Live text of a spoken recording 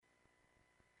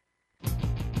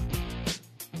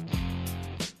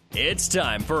It's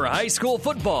time for high school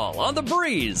football on the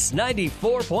Breeze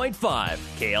 94.5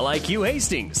 KLIQ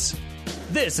Hastings.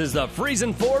 This is the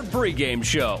Friesen Ford pregame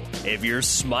show. If you're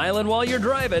smiling while you're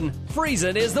driving,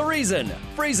 Friesen is the reason.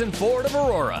 Friesen Ford of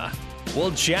Aurora.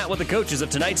 We'll chat with the coaches of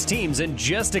tonight's teams in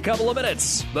just a couple of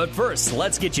minutes. But first,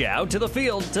 let's get you out to the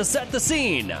field to set the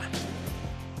scene.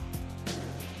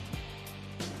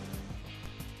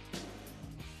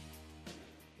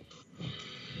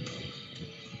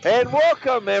 And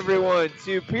welcome, everyone,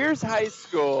 to Pierce High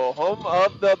School, home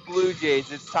of the Blue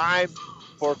Jays. It's time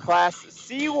for Class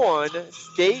C1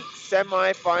 state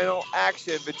semifinal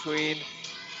action between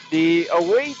the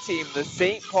away team, the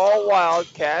St. Paul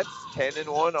Wildcats,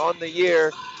 10-1 on the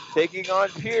year, taking on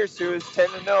Pierce, who is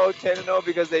 10-0, 10-0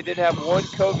 because they did have one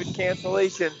COVID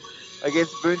cancellation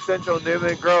against Boone Central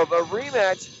Newman Grove. A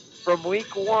rematch from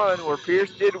week one where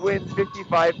Pierce did win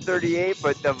 55-38,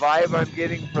 but the vibe I'm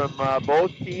getting from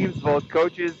both teams, both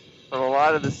coaches, from a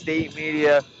lot of the state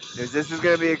media is this is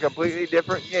going to be a completely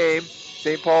different game.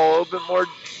 St. Paul a little bit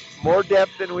more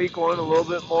depth than week one, a little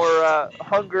bit more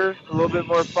hunger, a little bit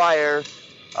more fire.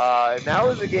 And that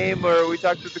was a game where we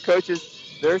talked with the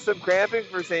coaches. There's some cramping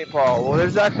for St. Paul. Well,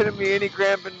 there's not going to be any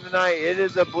cramping tonight. It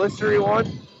is a blistery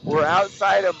one. We're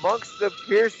outside amongst the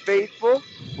Pierce faithful.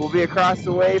 We'll be across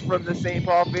the way from the St.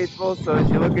 Paul faithful. So as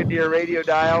you look into your radio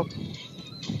dial,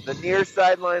 the near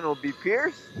sideline will be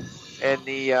Pierce, and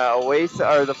the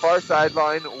the far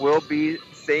sideline will be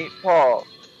St. Paul.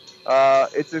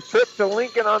 It's a trip to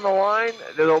Lincoln on the line.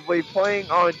 They'll be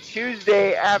playing on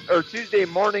Tuesday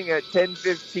morning at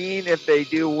 10:15 if they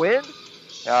do win,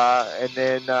 and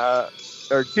then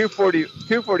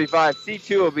 2:45.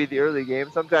 C2 will be the early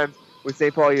game. Sometimes with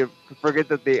St. Paul, you forget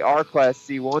that they are Class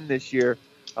C1 this year,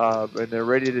 and they're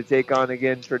ready to take on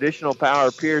again traditional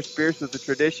power Pierce. Pierce with the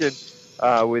tradition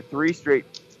with three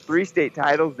state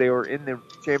titles. They were in the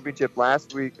championship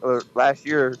last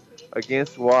year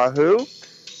against Wahoo.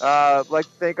 I'd like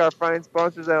to thank our fine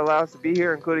sponsors that allow us to be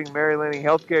here, including Mary Lanning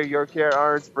Healthcare, Your Care,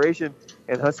 Our Inspiration,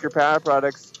 and Husker Power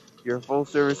Products, your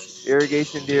full-service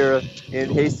irrigation dealer in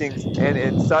Hastings and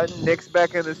in Sutton. Nick's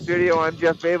back in the studio. I'm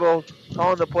Jeff Babel,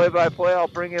 calling the play-by-play. I'll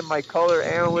bring in my color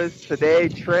analyst today,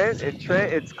 Trent. And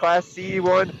Trent, it's Class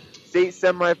C1 state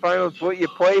semifinals. What you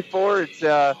play for. It's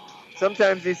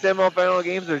sometimes these semifinal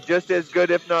games are just as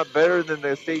good, if not better, than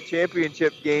the state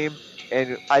championship game.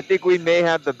 And I think we may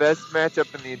have the best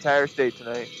matchup in the entire state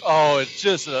tonight. Oh, it's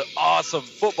just an awesome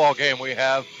football game we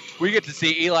have. We get to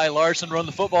see Eli Larson run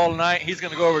the football tonight. He's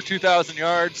going to go over 2,000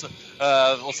 yards.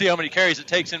 We'll see how many carries it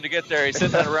takes him to get there. He's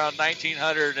sitting at around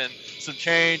 1,900 and some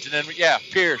change. And then,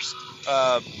 Pierce,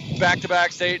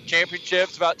 back-to-back state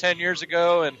championships about 10 years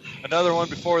ago and another one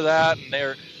before that.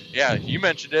 And you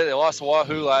mentioned it. They lost to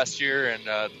Wahoo last year.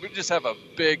 And we just have a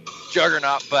big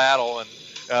juggernaut battle. And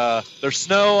there's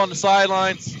snow on the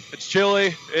sidelines. It's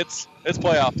chilly. It's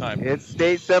playoff time. It's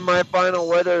state semifinal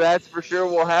weather, that's for sure.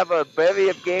 We'll have a bevy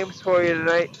of games for you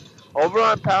tonight. Over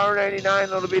on Power 99,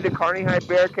 it'll be the Kearney High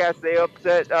Bearcats. They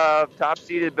upset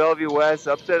top-seeded Bellevue West,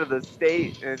 upset of the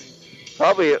state, and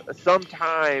probably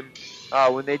sometime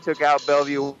when they took out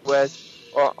Bellevue West.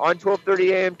 On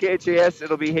 12:30 a.m. KHAS,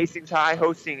 it'll be Hastings High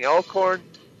hosting Elkhorn.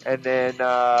 And then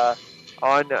on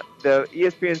the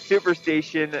ESPN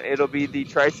Superstation, it'll be the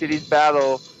Tri-Cities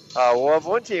Battle. We'll have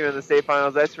one team in the state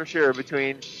finals, that's for sure,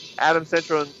 between Adams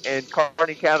Central and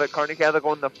Kearney Catholic. Kearney Catholic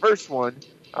won the first one.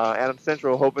 Adams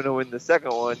Central hoping to win the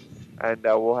second one. And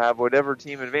we'll have whatever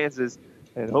team advances,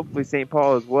 and hopefully St.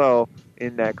 Paul as well,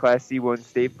 in that Class C1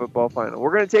 state football final.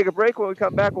 We're going to take a break. When we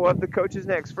come back, we'll have the coaches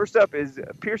next. First up is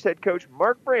Pierce head coach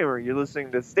Mark Bramer. You're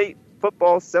listening to State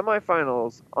Football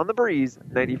Semifinals on the Breeze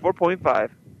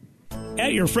 94.5.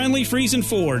 At your friendly Friesen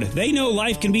Ford, they know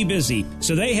life can be busy,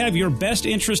 so they have your best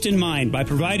interest in mind by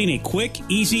providing a quick,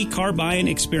 easy car buying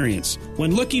experience.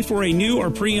 When looking for a new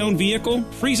or pre-owned vehicle,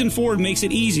 Friesen Ford makes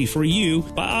it easy for you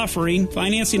by offering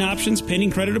financing options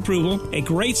pending credit approval, a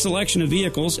great selection of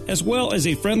vehicles, as well as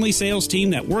a friendly sales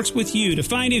team that works with you to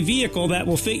find a vehicle that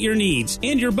will fit your needs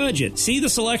and your budget. See the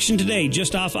selection today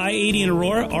just off I-80 in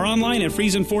Aurora or online at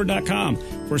FriesenFord.com.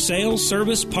 For sales,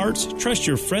 service, parts, trust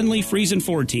your friendly Friesen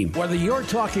Ford team. Whether you're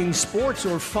talking sports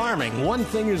or farming, one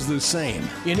thing is the same.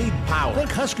 You need power.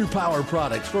 Think Husker Power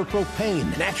products for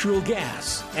propane, natural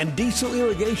gas, and diesel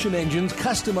irrigation engines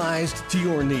customized to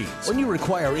your needs. When you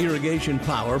require irrigation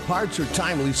power, parts, or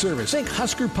timely service, think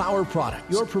Husker Power products,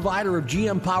 your provider of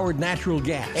GM-powered natural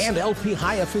gas and LP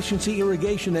high-efficiency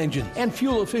irrigation engine and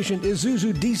fuel-efficient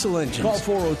Isuzu diesel engines. Call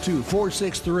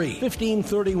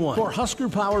 402-463-1531 for Husker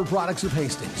Power products of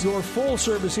Hastings, your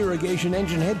full-service irrigation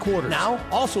engine headquarters. Now,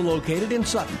 also located in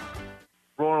Sutton.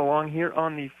 Rolling along here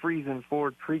on the Friesen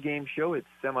Ford pregame show. It's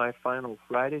semifinal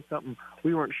Friday, something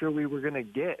we weren't sure we were going to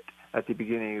get at the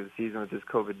beginning of the season with this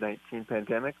COVID-19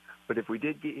 pandemic. But if we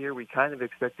did get here, we kind of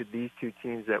expected these two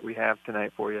teams that we have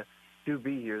tonight for you to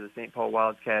be here, the St. Paul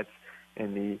Wildcats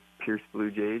and the Pierce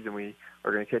Blue Jays. And we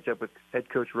are going to catch up with head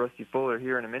coach Rusty Fuller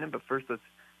here in a minute. But first, let's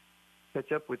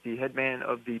catch up with the head man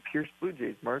of the Pierce Blue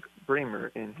Jays, Mark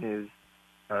Bramer, in his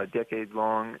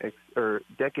decades-long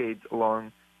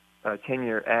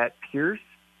tenure at Pierce.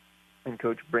 And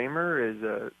Coach Bramer is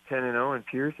 10-0 in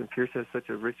Pierce, and Pierce has such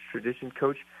a rich tradition.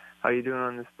 Coach, how are you doing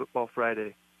on this Football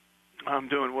Friday? I'm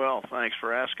doing well. Thanks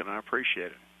for asking. I appreciate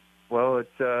it. Well,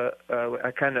 it's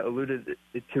I kind of alluded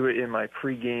to it in my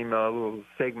pregame little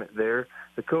segment there.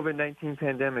 The COVID-19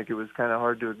 pandemic, it was kind of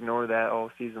hard to ignore that all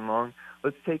season long.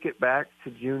 Let's take it back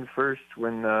to June 1st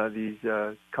when these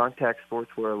contact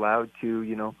sports were allowed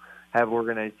to, have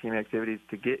organized team activities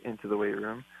to get into the weight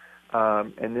room.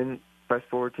 And then press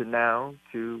forward to now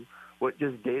to what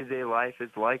just day-to-day life is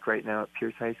like right now at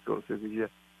Pierce High School. So could you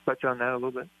touch on that a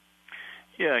little bit?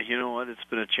 Yeah, you know what? It's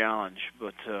been a challenge,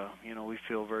 but, we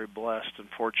feel very blessed and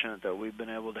fortunate that we've been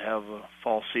able to have a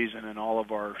fall season in all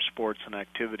of our sports and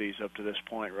activities up to this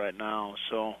point right now.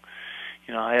 So,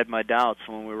 I had my doubts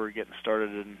when we were getting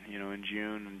started in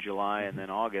June and July and then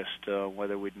August,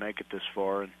 whether we'd make it this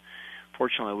far. And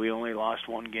fortunately, we only lost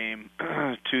one game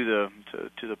to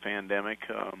the pandemic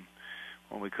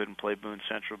when we couldn't play Boone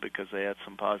Central because they had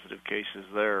some positive cases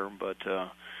there. But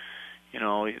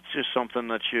it's just something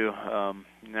that you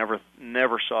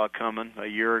never saw coming a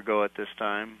year ago at this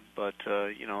time. But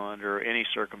under any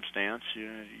circumstance,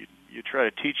 you try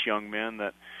to teach young men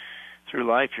that through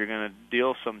life you're going to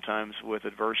deal sometimes with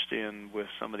adversity and with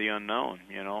some of the unknown,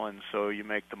 and so you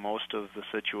make the most of the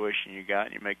situation you got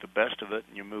and you make the best of it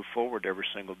and you move forward every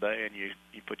single day and you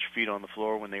put your feet on the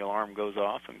floor when the alarm goes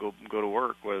off and go to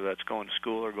work, whether that's going to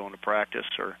school or going to practice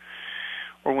or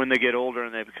when they get older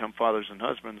and they become fathers and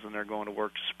husbands and they're going to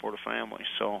work to support a family.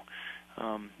 So,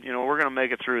 we're going to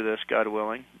make it through this, God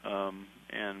willing,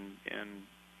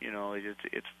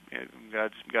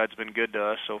 God's been good to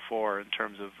us so far in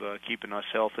terms of keeping us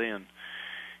healthy and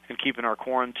keeping our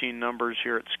quarantine numbers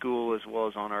here at school as well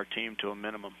as on our team to a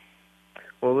minimum.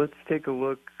 Well, let's take a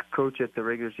look, Coach, at the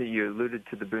regular season. You alluded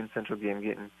to the Boone Central game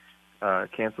getting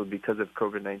canceled because of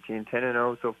COVID-19.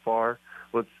 10-0 so far.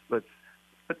 Let's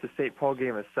put the St. Paul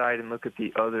game aside and look at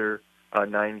the other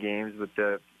 9 games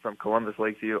from Columbus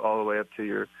Lakeview all the way up to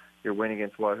your win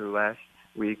against Wahoo last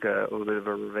week. A little bit of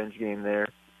a revenge game there.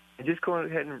 And just go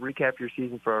ahead and recap your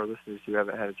season for our listeners who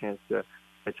haven't had a chance to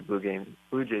catch a Blue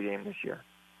Jay game this year.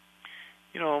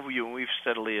 We've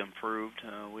steadily improved.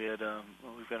 We've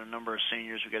got a number of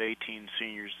seniors. We've got 18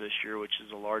 seniors this year, which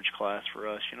is a large class for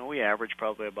us. We average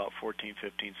probably about 14,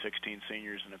 15, 16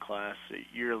 seniors in a class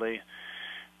yearly.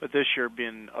 But this year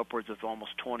being upwards of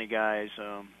almost 20 guys,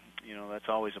 that's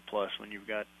always a plus when you've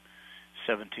got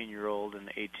 17-year-old and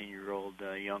 18-year-old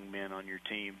young men on your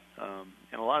team.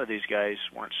 And a lot of these guys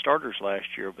weren't starters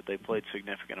last year, but they played a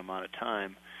significant amount of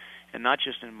time. And not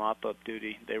just in mop-up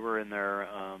duty. They were in there,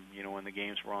 when the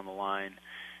games were on the line.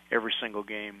 Every single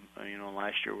game,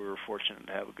 last year we were fortunate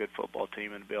to have a good football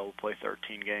team and be able to play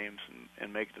 13 games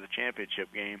and make it to the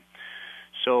championship game.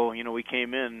 So, we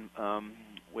came in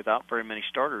without very many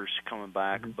starters coming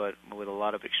back, but with a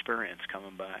lot of experience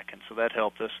coming back. And so that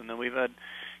helped us. And then we've had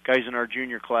guys in our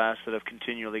junior class that have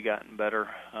continually gotten better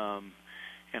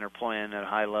and are playing at a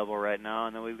high level right now.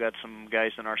 And then we've got some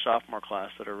guys in our sophomore class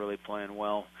that are really playing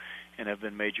well and have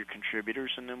been major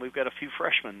contributors. And then we've got a few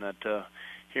freshmen that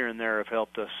here and there have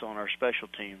helped us on our special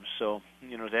teams. So,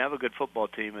 to have a good football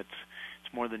team, it's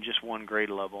more than just one grade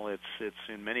level. It's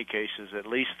in many cases at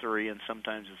least 3 and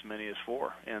sometimes as many as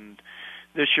 4. And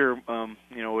this year,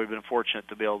 we've been fortunate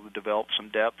to be able to develop some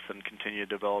depth and continue to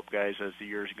develop guys as the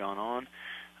year's gone on.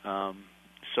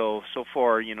 So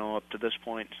far, up to this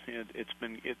point,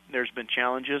 there's been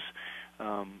challenges,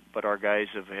 but our guys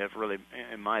have really,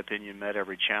 in my opinion, met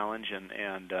every challenge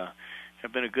and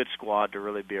have been a good squad to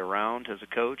really be around as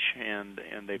a coach. And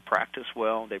they practice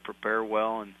well, they prepare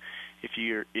well, and if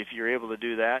you're able to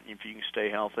do that, and if you can stay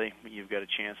healthy, you've got a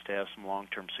chance to have some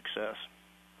long-term success.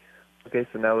 Okay,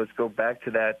 so now let's go back to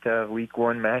that Week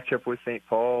 1 matchup with St.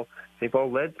 Paul. St.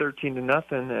 Paul led 13-0,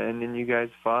 and then you guys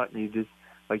fought, and you just,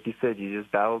 like you said, you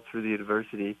just battled through the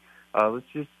adversity. Let's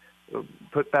just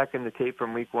put back in the tape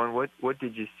from Week 1. What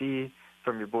did you see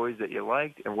from your boys that you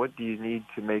liked, and what do you need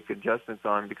to make adjustments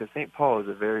on? Because St. Paul is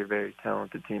a very, very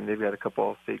talented team. They've got a couple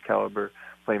all-state caliber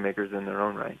playmakers in their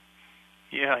own right.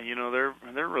 Yeah,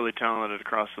 they're really talented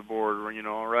across the board.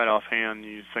 Right offhand,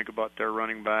 you think about their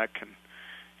running back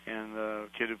and the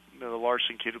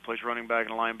Larson kid who plays running back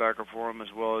and linebacker for them, as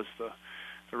well as the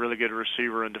really good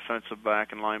receiver and defensive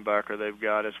back and linebacker they've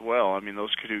got as well. I mean,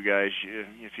 those two guys,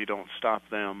 if you don't stop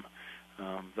them,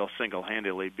 they'll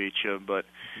single-handedly beat you. But,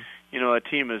 a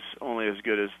team is only as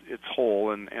good as its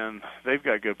whole, and they've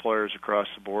got good players across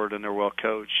the board, and they're well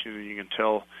coached. You can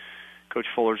tell Coach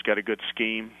Fuller's got a good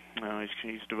scheme.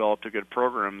 He's developed a good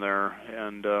program there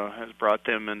and has brought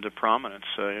them into prominence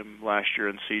last year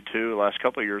in C2, last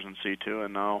couple of years in C2,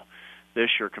 and now this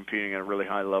year competing at a really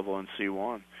high level in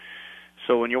C1.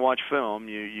 So when you watch film,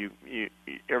 you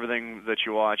everything that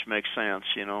you watch makes sense.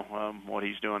 What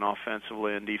he's doing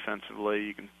offensively and defensively.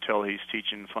 You can tell he's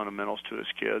teaching fundamentals to his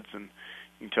kids, and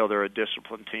you can tell they're a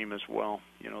disciplined team as well.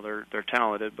 They're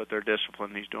talented, but they're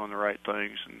disciplined. He's doing the right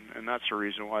things, and that's the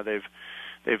reason why they've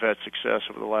had success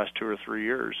over the last 2 or 3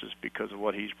 years, is because of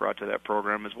what he's brought to that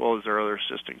program, as well as their other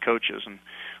assistant coaches. And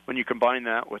when you combine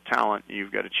that with talent,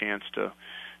 you've got a chance to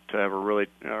have a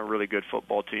really good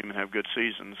football team and have good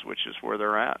seasons, which is where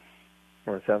they're at.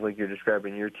 Well, it sounds like you're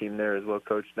describing your team there as well,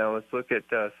 Coach. Now let's look at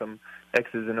some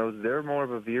X's and O's. They're more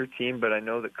of a veer team, but I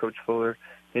know that Coach Fuller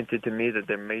hinted to me that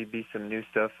there may be some new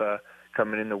stuff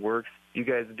coming in the works. You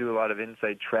guys do a lot of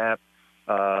inside trap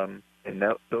and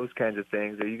those kinds of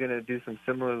things. Are you going to do some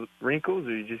similar wrinkles, or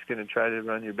are you just going to try to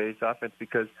run your base offense?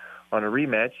 Because on a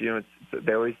rematch,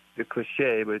 they always the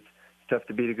cliche, but it's tough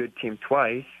to beat a good team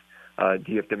twice.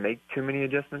 Do you have to make too many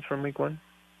adjustments from week one?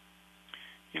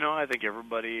 I think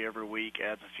everybody every week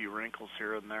adds a few wrinkles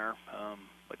here and there,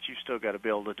 but you still got to be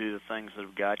able to do the things that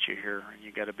have got you here, and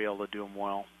you got to be able to do them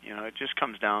well. It just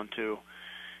comes down to,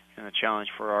 the challenge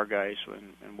for our guys,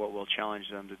 and what we'll challenge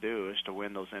them to do is to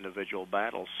win those individual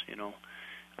battles,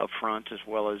 up front as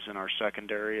well as in our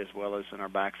secondary, as well as in our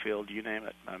backfield, you name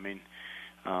it. I mean,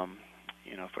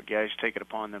 if a guy's take it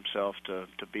upon themselves to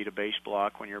beat a base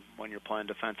block when you're playing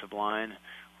defensive line,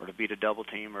 or to beat a double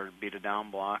team, or to beat a down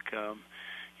block,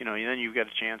 then you've got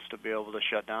a chance to be able to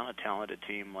shut down a talented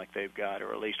team like they've got,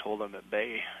 or at least hold them at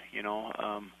bay.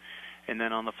 And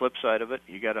then on the flip side of it,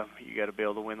 you got to be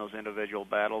able to win those individual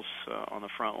battles on the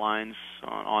front lines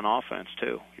on offense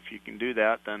too. If you can do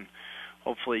that, then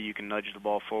hopefully you can nudge the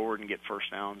ball forward and get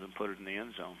first downs and put it in the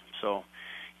end zone. So,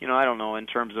 I don't know. In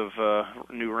terms of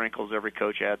new wrinkles, every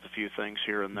coach adds a few things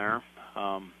here and there.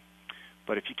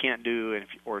 But if you can't do,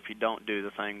 or if you don't do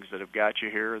the things that have got you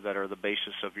here, that are the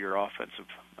basis of your offensive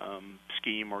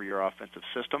scheme or your offensive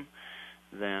system,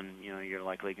 then you're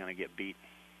likely going to get beat.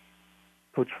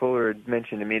 Coach Fuller had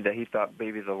mentioned to me that he thought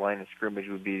maybe the line of scrimmage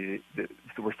would be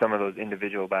where some of those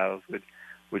individual battles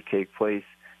would take place.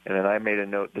 And then I made a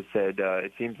note that said,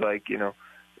 it seems like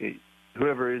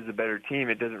whoever is the better team,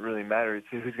 it doesn't really matter. It's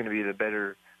who's going to be the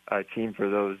better team for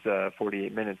those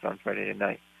 48 minutes on Friday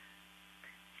night.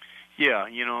 Yeah,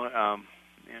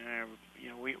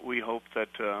 we hope that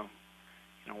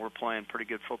we're playing pretty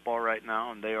good football right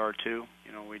now, and they are too.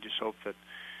 We just hope that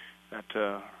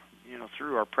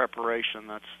through our preparation,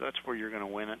 that's where you're going to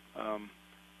win it.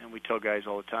 And we tell guys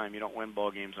all the time, you don't win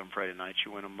ball games on Friday nights.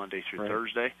 You win them Monday through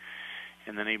Thursday,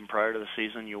 and then even prior to the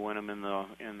season, you win them in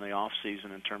the off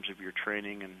season in terms of your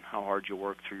training and how hard you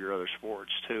work through your other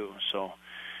sports too. So.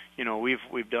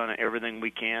 We've done everything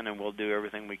we can, and we'll do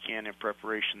everything we can in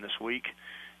preparation this week.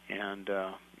 And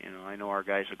I know our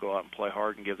guys will go out and play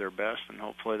hard and give their best, and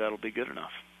hopefully that'll be good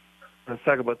enough. Let's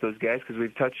talk about those guys, because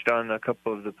we've touched on a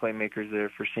couple of the playmakers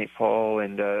there for St. Paul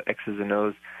and X's and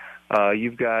O's.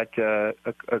 You've got a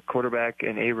quarterback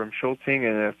in Abram Schulting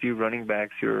and a few running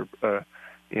backs who are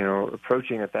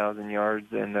approaching 1,000 yards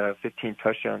and 15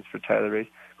 touchdowns for Tyler Race.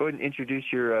 Go ahead and introduce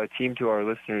your team to our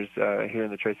listeners here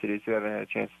in the Tri-Cities who haven't had a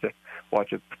chance to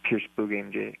watch a Pierce Blue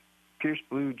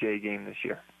Jay game this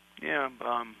year. Yeah,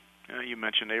 you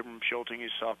mentioned Abram Schulting.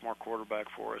 He's a sophomore quarterback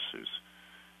for us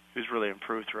who's really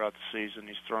improved throughout the season.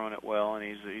 He's throwing it well, and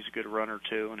he's a good runner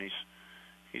too, and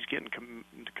he's getting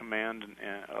command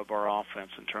of our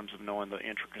offense in terms of knowing the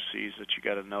intricacies that you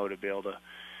got to know to be able to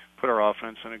put our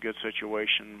offense in a good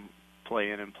situation,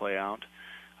 play in and play out.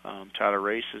 Tyler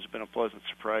Race has been a pleasant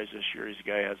surprise this year. He's a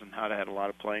guy who hasn't had a lot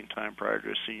of playing time prior to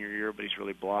his senior year, but he's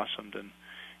really blossomed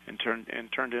and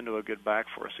turned into a good back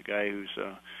for us. A guy who's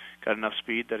got enough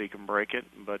speed that he can break it,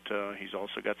 but he's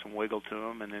also got some wiggle to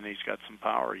him, and then he's got some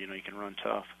power. He can run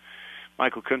tough.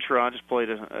 Michael Kuntrad has played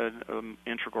an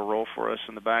integral role for us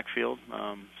in the backfield.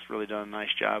 He's really done a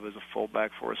nice job as a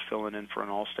fullback for us, filling in for an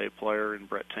all-state player, and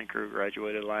Brett Tinker, who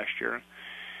graduated last year.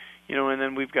 And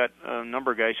then we've got a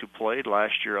number of guys who played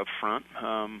last year up front.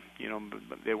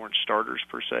 They weren't starters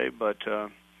per se, but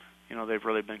they've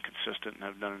really been consistent and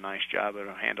have done a nice job and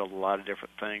have handled a lot of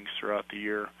different things throughout the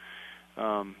year.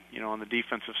 On the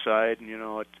defensive side,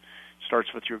 it starts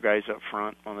with your guys up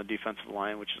front on the defensive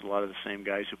line, which is a lot of the same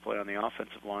guys who play on the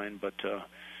offensive line. But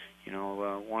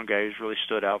one guy who's really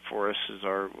stood out for us is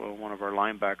one of our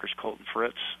linebackers, Colton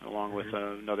Fritz, along with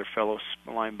another fellow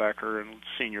linebacker and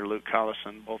senior Luke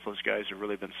Collison. Both those guys have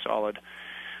really been solid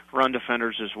run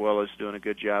defenders, as well as doing a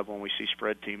good job when we see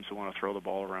spread teams that want to throw the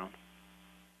ball around.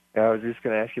 Yeah, I was just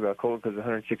going to ask you about Colton because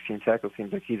 116 tackles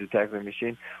seems like he's a tackling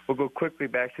machine. We'll go quickly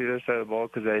back to the other side of the ball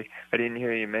because I didn't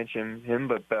hear you mention him,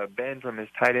 but Ben from his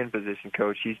tight end position,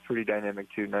 coach, he's pretty dynamic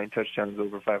too. 9 touchdowns,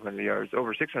 over 600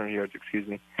 yards,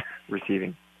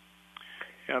 receiving.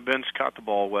 Yeah, Ben's caught the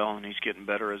ball well, and he's getting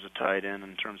better as a tight end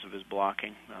in terms of his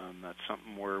blocking. That's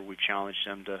something where we've challenged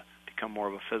him to become more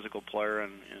of a physical player,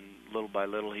 and little by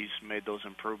little he's made those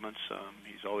improvements.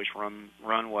 He's always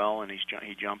run well, and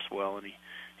he jumps well, and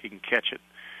he can catch it.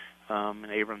 And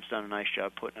Abrams done a nice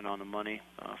job putting it on the money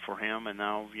for him. And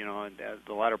now, at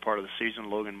the latter part of the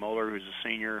season, Logan Moeller, who's a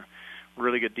senior,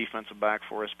 really good defensive back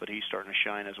for us, but he's starting to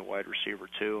shine as a wide receiver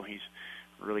too. He's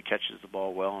really catches the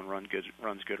ball well and runs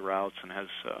good routes and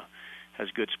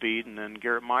has good speed. And then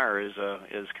Garrett Meyer is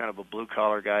kind of a blue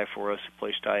collar guy for us who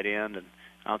plays tight end and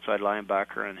outside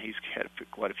linebacker, and he's had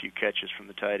quite a few catches from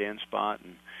the tight end spot.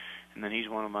 And then he's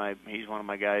one of my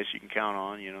guys you can count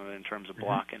on, in terms of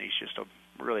blocking. He's just a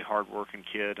really hard-working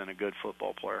kid and a good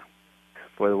football player.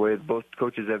 Boy, the way both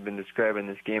coaches have been describing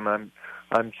this game, I'm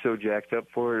so jacked up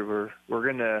for it. We're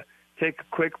gonna take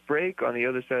a quick break. On the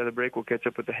other side of the break, we'll catch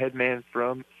up with the head man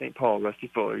from St. Paul, Rusty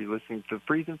Fuller. You're listening to the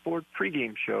Friesen Ford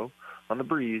pregame show on the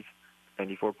Breeze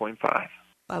 94.5.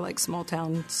 I like small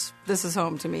towns. This is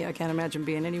home to me. I can't imagine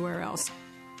being anywhere else.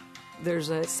 There's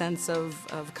a sense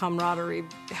of camaraderie,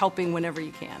 helping whenever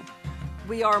you can.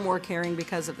 We are more caring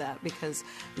because of that, because,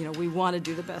 we want to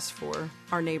do the best for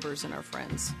our neighbors and our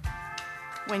friends.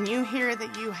 When you hear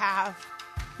that you have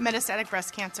metastatic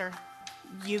breast cancer,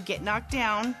 you get knocked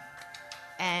down,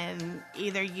 and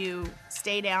either you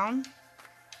stay down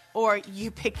or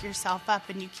you pick yourself up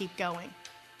and you keep going.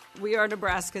 We are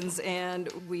Nebraskans,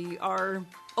 and we are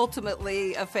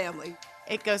ultimately a family.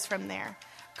 It goes from there.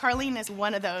 Carlene is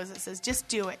one of those that says, just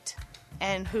do it,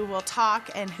 and who will talk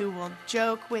and who will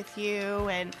joke with you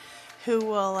and who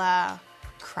will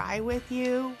cry with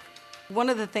you. One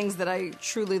of the things that I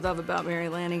truly love about Mary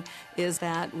Lanning is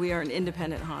that we are an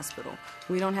independent hospital.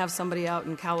 We don't have somebody out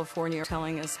in California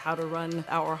telling us how to run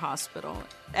our hospital.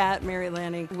 At Mary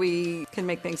Lanning, we can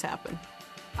make things happen.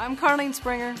 I'm Carlene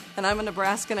Springer, and I'm a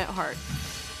Nebraskan at heart.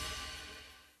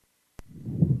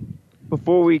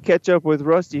 Before we catch up with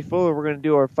Rusty Fuller, we're going to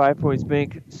do our 5 Points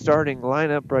Bank starting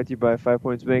lineup, brought to you by 5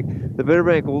 Points Bank. The Better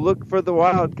Bank will look for the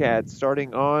Wildcats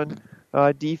starting on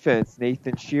defense.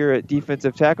 Nathan Shear at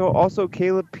defensive tackle. Also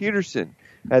Caleb Peterson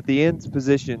at the ends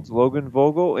positions. Logan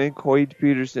Vogel and Coyd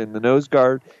Peterson. The nose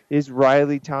guard is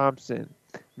Riley Thompson.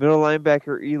 Middle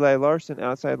linebacker Eli Larson.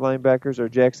 Outside linebackers are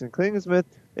Jackson Klingesmith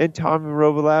and Tommy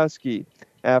Robolowski.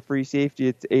 At free safety,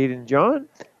 it's Aiden John.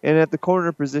 And at the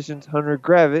corner positions, Hunter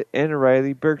Gravitt and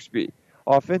Riley Berksby.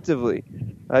 Offensively,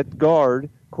 at guard,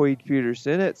 Coyd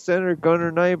Peterson. At center,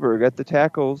 Gunnar Nyberg. At the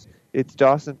tackles, it's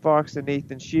Dawson Fox and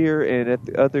Nathan Shear. And at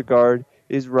the other guard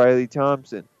is Riley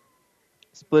Thompson.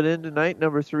 Split in tonight,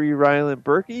 number 3, Rylan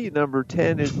Berkey. Number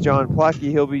 10 is John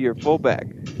Plocky. He'll be your fullback.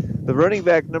 The running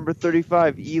back, number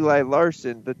 35, Eli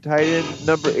Larson. The tight end,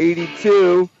 number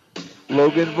 82,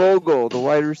 Logan Vogel. The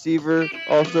wide receiver,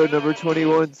 also number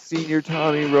 21, senior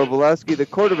Tommy Robolowski. The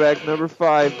quarterback, number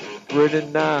 5,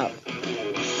 Brennan Knopp.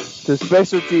 The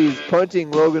specialties,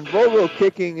 punting, Logan Vogel.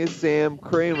 Kicking is Sam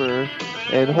Kramer.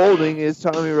 And holding is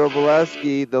Tommy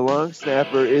Robolowski. The long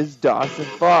snapper is Dawson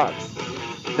Fox.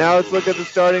 Now let's look at the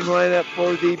starting lineup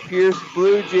for the Pierce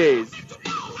Blue Jays.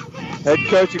 Head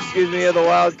coach, of the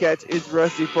Wildcats is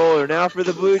Rusty Fuller. Now for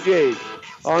the Blue Jays.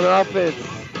 On offense,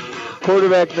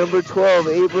 quarterback number 12,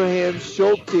 Abraham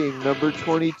Schulting. Number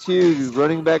 22,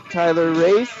 running back Tyler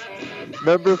Race.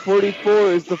 Number 44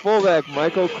 is the fullback,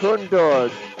 Michael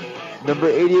Krundog. Number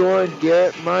 81,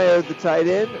 Garrett Meyer, the tight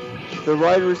end. The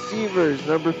wide receivers,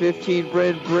 number 15,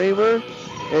 Brent Bramer.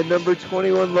 And number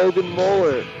 21, Logan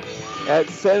Moeller. At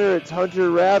center, it's Hunter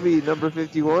Raby, number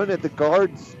 51. At the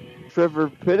guards, Trevor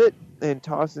Pittett and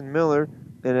Tossin Miller.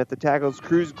 And at the tackles,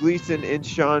 Cruz Gleason and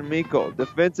Sean Meikle.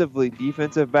 Defensively,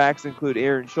 defensive backs include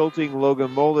Aaron Schulting,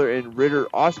 Logan Moeller, and Ritter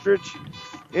Ostrich.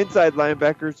 Inside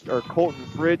linebackers are Colton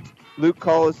Fritz, Luke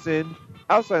Collison.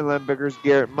 Outside linebackers,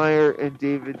 Garrett Meyer and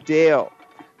David Dale.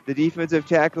 The defensive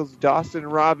tackles, Dawson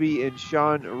Robbie and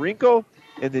Sean Wrinkle.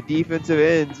 And the defensive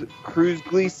ends, Cruz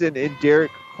Gleason and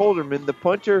Derek Holderman. The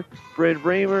punter, Brent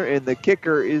Bramer, and the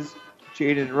kicker is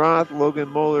Jaden Roth, Logan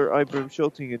Moeller, Ibram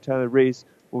Schulting, and Tyler Race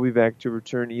will be back to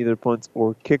return either punts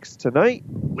or kicks tonight.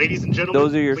 Ladies and gentlemen,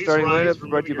 those are your starting lineups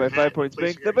brought to you by 5 Points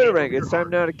Bank, the Better Bank. It's time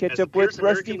now to catch up with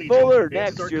Rusty Fuller.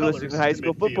 Next, you're listening to High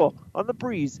School Football on the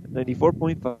Breeze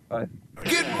 94.5.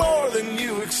 Get more than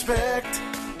you expect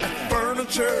at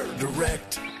Furniture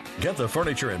Direct. Get the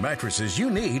furniture and mattresses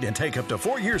you need and take up to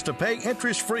 4 years to pay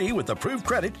interest-free with approved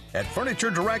credit at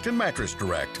Furniture Direct and Mattress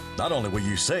Direct. Not only will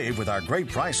you save with our great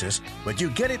prices, but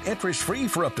you get it interest-free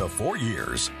for up to 4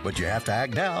 years. But you have to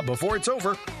act now before it's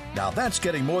over. Now that's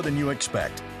getting more than you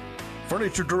expect.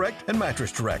 Furniture Direct and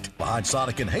Mattress Direct behind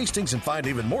Sonic and Hastings, and find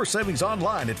even more savings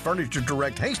online at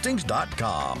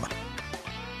FurnitureDirectHastings.com.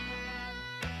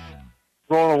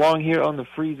 Rolling along here on the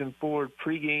Freezing Forward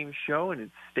pregame show, and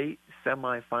it's state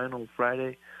semifinal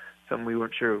Friday, something we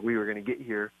weren't sure we were going to get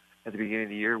here at the beginning of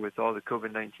the year with all the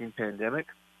COVID-19 pandemic.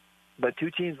 But two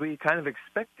teams we kind of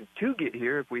expected to get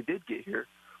here, if we did get here,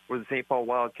 were the St. Paul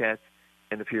Wildcats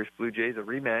and the Pierce Blue Jays, a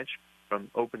rematch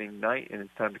from opening night, and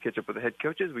it's time to catch up with the head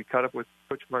coaches. We caught up with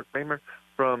Coach Mark Kramer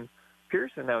from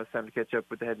Pierce, and now it's time to catch up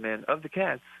with the head man of the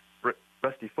Cats,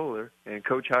 Rusty Fuller. And,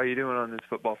 Coach, how are you doing on this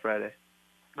Football Friday?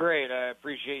 Great. I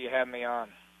appreciate you having me on.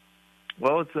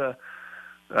 Well, it's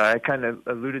I kind of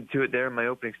alluded to it there in my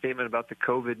opening statement about the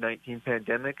COVID-19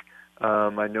 pandemic.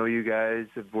 I know you guys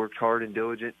have worked hard and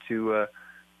diligent to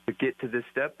get to this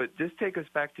step, but just take us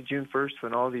back to June 1st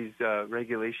when all these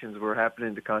regulations were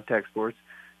happening to contact sports,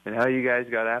 and how you guys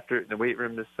got after it in the weight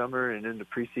room this summer and into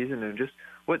preseason, and just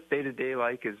what day-to-day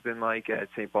has been like at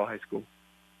St. Paul High School.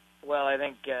 Well, I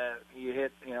think you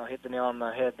hit the nail on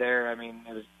the head there. I mean,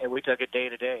 we took it day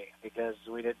to day because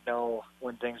we didn't know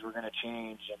when things were going to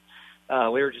change, and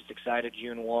we were just excited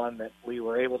June 1 that we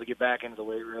were able to get back into the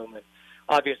weight room. And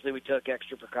obviously, we took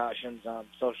extra precautions on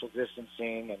social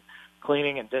distancing and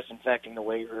cleaning and disinfecting the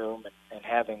weight room, and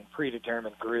having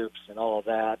predetermined groups and all of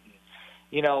that. And,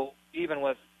 even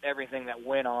with everything that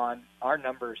went on, our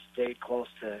numbers stayed close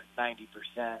to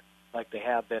 90%, like they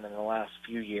have been in the last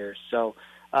few years. So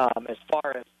as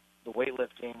far as the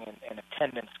weightlifting and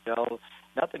attendance go,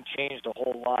 nothing changed a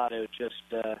whole lot. It was just,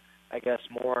 I guess,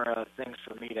 more things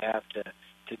for me to have to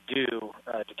do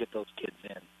to get those kids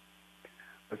in.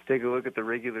 Let's take a look at the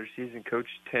regular season, Coach.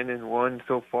 10-1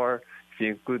 so far, if you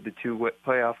include the two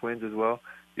playoff wins as well.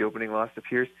 The opening loss to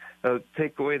Pierce.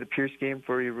 Take away the Pierce game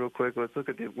for you real quick. Let's look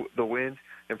at the wins.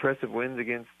 Impressive wins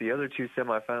against the other two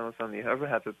semifinalists on the other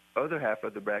half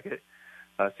of the bracket.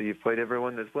 So you've played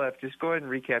everyone that's left. Just go ahead and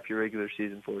recap your regular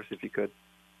season for us, if you could.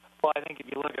 Well, I think if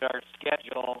you look at our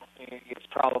schedule, it's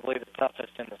probably the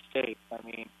toughest in the state. I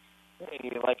mean,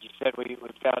 like you said, we've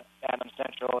got Adams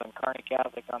Central and Kearney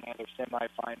Catholic on the other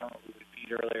semifinal, who we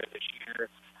beat earlier this year.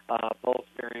 Both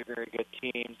very, very good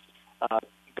teams.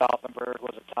 Gothenburg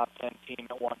was a top 10 team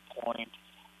at one point.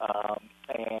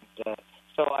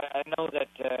 So I know that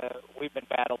we've been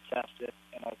battle tested,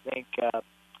 and I think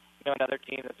another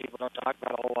team that people don't talk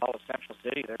about a whole lot is Central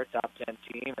City. They're a top 10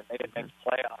 team, and they didn't make the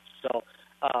playoffs. So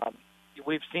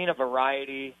we've seen a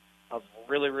variety of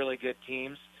really, really good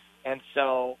teams. And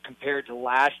so compared to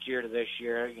last year to this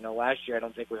year, last year I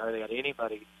don't think we hardly had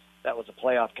anybody that was a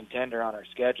playoff contender on our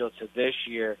schedule. To this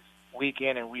year, week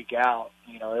in and week out,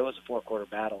 it was a four-quarter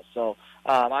battle. So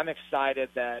I'm excited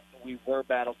that we were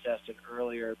battle-tested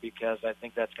earlier, because I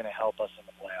think that's going to help us in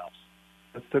the playoffs.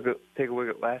 Let's take a look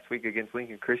at last week against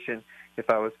Lincoln Christian. If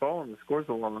I was following the scores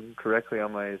along correctly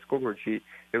on my scoreboard sheet,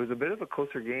 it was a bit of a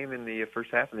closer game in the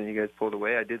first half, and then you guys pulled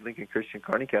away. I did Lincoln Christian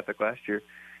Kearney Catholic last year,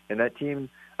 and that team,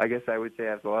 I guess I would say,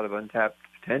 has a lot of untapped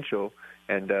potential,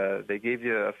 and they gave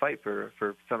you a fight for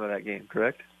some of that game,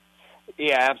 correct?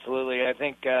 Yeah, absolutely. I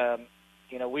think,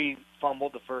 we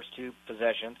fumbled the first two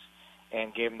possessions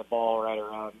and gave them the ball right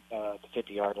around the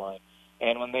 50-yard line.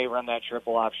 And when they run that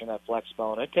triple option, that flex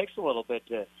bone, it takes a little bit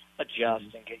to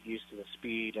adjust and get used to the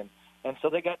speed. And so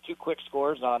they got two quick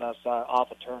scores on us off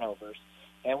of turnovers.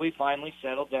 And we finally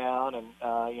settled down, and,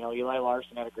 Eli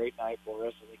Larson had a great night for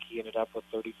us. I think he ended up with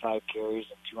 35 carries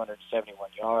and 271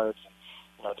 yards. And,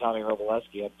 Tommy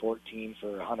Roboleski had 14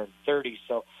 for 130.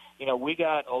 So, we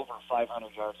got over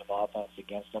 500 yards of offense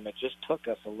against them. It just took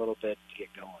us a little bit to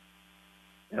get going.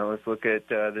 Now let's look at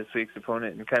this week's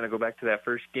opponent and kind of go back to that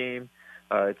first game.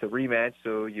 It's a rematch,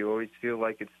 so you always feel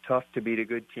like it's tough to beat a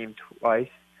good team twice.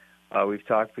 We've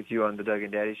talked with you on the Doug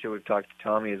and Daddy Show. We've talked to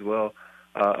Tommy as well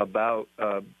about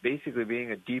basically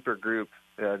being a deeper group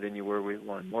than you were with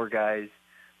one. More guys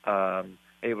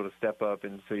able to step up,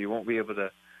 and so you won't be able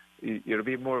to – it'll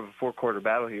be more of a four-quarter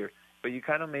battle here. But you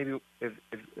kind of maybe if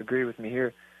agree with me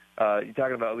here. You're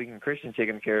talking about Lincoln Christian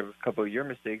taking care of a couple of your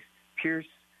mistakes. Pierce,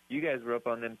 you guys were up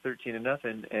on them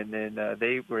 13-0, and then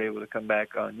they were able to come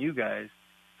back on you guys.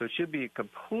 So it should be a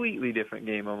completely different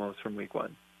game almost from week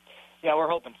 1. Yeah, we're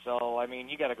hoping so. I mean,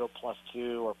 you got to go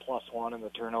 +2 or +1 in the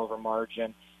turnover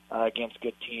margin against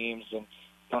good teams. And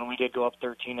when we did go up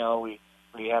 13-0,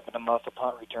 we happened to muff a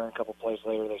punt return. A couple plays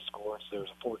later, they scored, so there was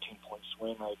a 14-point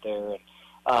swing right there. And,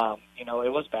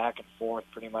 it was back and forth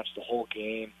pretty much the whole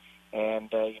game. And,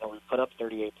 we put up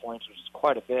 38 points, which is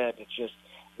quite a bit. It's just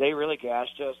they really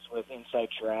gashed us with inside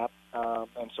trap.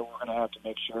 And so we're going to have to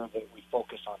make sure that we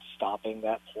focus on stopping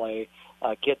that play,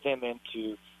 get them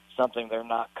into something they're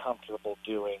not comfortable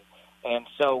doing. And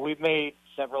so we've made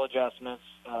several adjustments,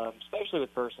 especially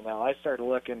with personnel. I started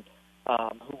looking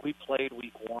who we played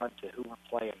week 1 to who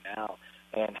we're playing now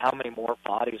and how many more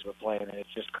bodies we're playing, and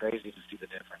it's just crazy to see the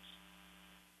difference.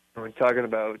 When talking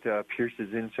about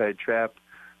Pierce's inside trap,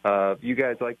 you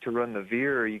guys like to run the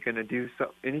veer? Are you going to do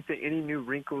any new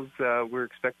wrinkles we're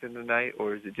expecting tonight,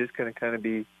 or is it just going to kind of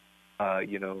be,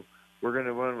 we're going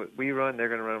to run what we run, they're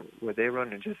going to run what they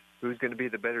run, and just who's going to be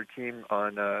the better team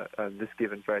on this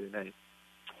given Friday night?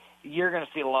 You're going to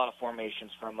see a lot of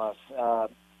formations from us.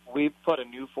 We put a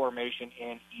new formation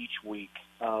in each week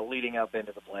leading up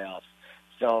into the playoffs.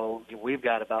 So we've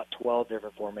got about 12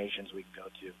 different formations we can go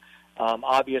to.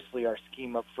 Obviously, our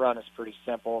scheme up front is pretty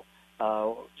simple.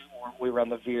 We run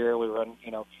the veer, we run,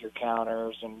 your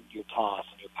counters and your toss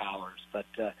and your powers. But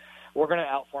we're going to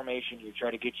out-formation you,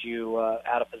 try to get you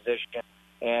out of position.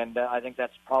 And I think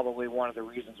that's probably one of the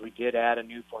reasons we did add a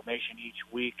new formation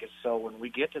each week is so when we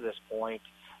get to this point,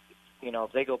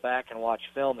 if they go back and watch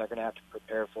film, they're going to have to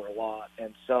prepare for a lot.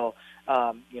 And so,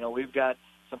 we've got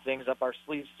some things up our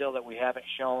sleeves still that we haven't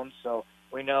shown. So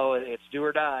we know it's do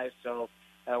or die. So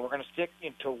we're going to stick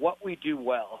into what we do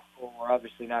well. We're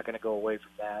obviously not going to go away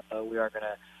from that, but we are going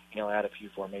to, add a few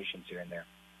formations here and there.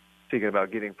 Thinking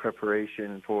about getting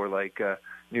preparation for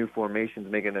new formations,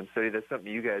 making them study. That's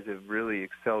something you guys have really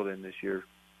excelled in this year.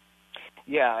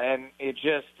 Yeah, and it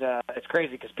just it's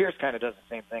crazy because Pierce kind of does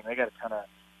the same thing. They got a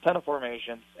ton of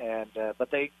formations, and but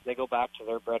they go back to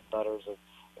their bread and butters of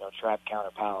trap,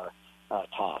 counter, power,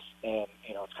 toss, and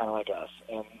it's kind of like us.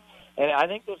 And I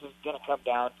think this is going to come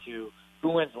down to who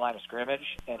wins the line of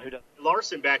scrimmage and who doesn't.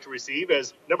 Larson back to receive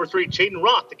as number 3, Chaden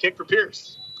Roth, the kick for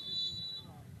Pierce.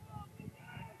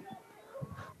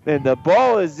 And the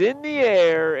ball is in the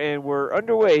air, and we're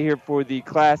underway here for the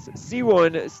Class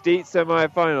C1 state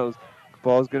semifinals. The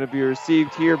ball is going to be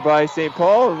received here by St.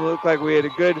 Paul. It looked like we had a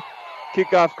good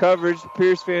kickoff coverage.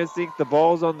 Pierce fans think the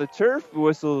ball's on the turf. The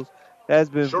whistle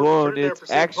has been blown. It's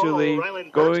actually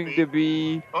going to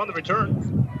be on the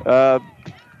return.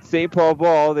 St. Paul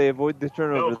ball. They avoid the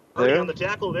turnover there. On the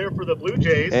tackle there for the Blue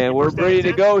Jays. And we're ready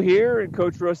to go here, and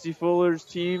Coach Rusty Fuller's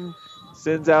team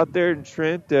sends out there, and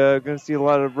Trent going to see a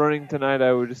lot of running tonight,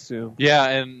 I would assume. Yeah,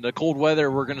 and the cold weather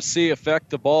we're going to see affect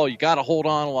the ball. You got to hold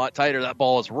on a lot tighter. That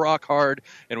ball is rock hard,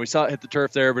 and we saw it hit the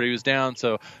turf there, but he was down,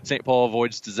 so St. Paul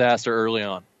avoids disaster early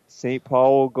on. St.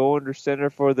 Paul will go under center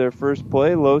for their first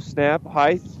play. Low snap,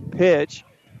 high pitch,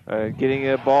 getting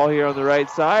a ball here on the right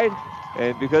side,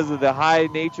 and because of the high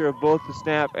nature of both the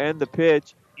snap and the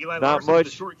pitch, not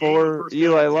much for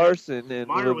Eli Larson,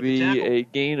 and it'll be a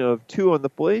gain of 2 on the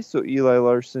play. So Eli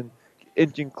Larson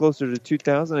inching closer to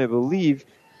 2,000, I believe.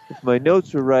 If my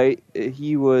notes were right,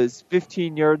 he was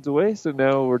 15 yards away, so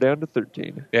now we're down to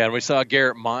 13. Yeah, and we saw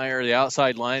Garrett Meyer, the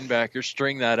outside linebacker,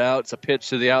 string that out. It's a pitch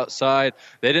to the outside.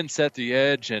 They didn't set the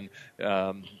edge, and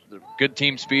good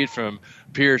team speed from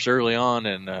Pierce early on,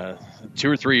 and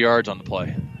 2 or 3 yards on the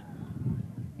play.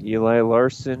 Eli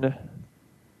Larson,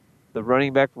 the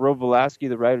running back, Rob Velasquez,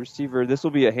 the wide receiver. This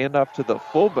will be a handoff to the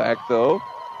fullback, though.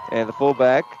 And the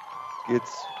fullback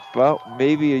gets about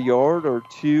maybe a yard or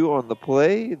 2 on the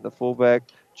play. The fullback,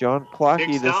 John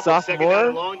Clockey, the sophomore. Second down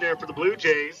and long there for the Blue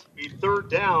Jays. Be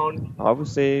third down. I would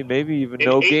say maybe even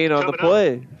no gain on the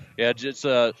play. Yeah, just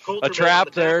a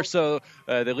trap there, so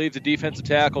they leave the defensive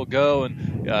tackle go,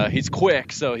 and he's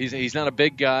quick, so he's not a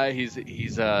big guy. He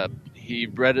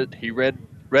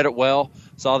read it well,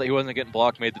 saw that he wasn't getting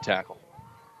blocked, made the tackle.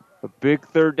 A big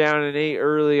 3rd down and 8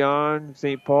 early on.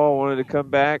 St. Paul wanted to come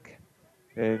back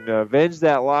and avenge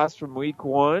that loss from week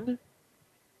 1.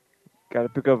 Got to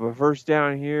pick up a first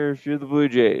down here if you're the Blue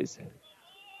Jays.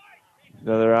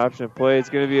 Another option play. It's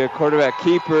going to be a quarterback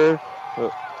keeper.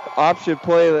 Option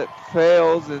play that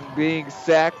fails and being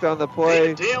sacked on the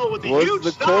play was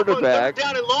the quarterback.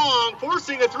 Down and long,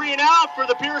 forcing a 3-and-out for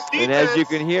the Pierce defense. And as you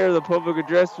can hear, the public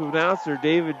address announcer,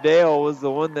 David Dale, was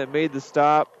the one that made the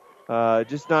stop.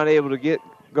 Just not able to get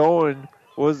going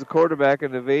was the quarterback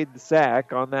and evade the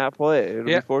sack on that play. It'll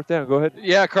be 4th down. Go ahead.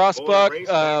 Yeah, cross-buck,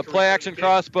 play-action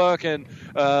cross-buck, and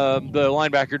the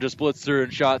linebacker just blitzed through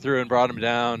and shot through and brought him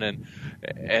down. And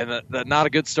not a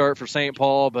good start for St.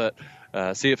 Paul, but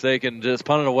see if they can just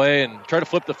punt it away and try to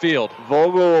flip the field.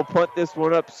 Vogel will punt this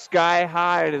one up sky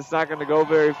high, and it's not going to go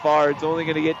very far. It's only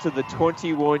going to get to the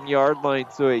 21-yard line,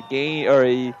 so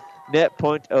a net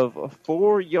punt of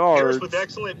 4 yards. Pierce with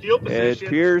excellent field position. And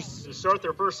Pierce, to start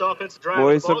their first offensive drive.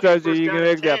 boy, sometimes when you can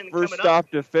make that first stop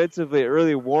defensively, it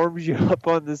really warms you up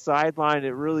on the sideline. It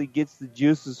really gets the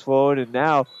juices flowing, and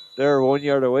now they're 1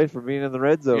 yard away from being in the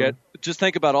red zone. Yeah, just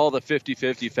think about all the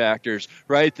 50-50 factors.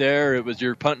 Right there, it was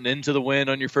you're punting into the wind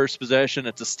on your first possession.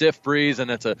 It's a stiff breeze, and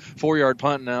it's a 4-yard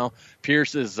punt now.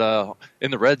 Pierce is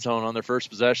in the red zone on their first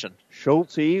possession.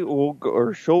 Schulting will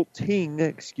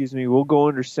go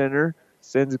under center.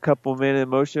 Sends a couple men in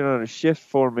motion on a shift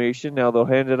formation. Now they'll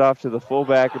hand it off to the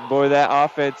fullback, and boy, that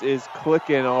offense is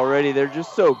clicking already. They're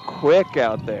just so quick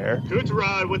out there.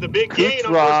 Kutrod with a big gain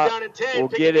on 1st down and 10. Will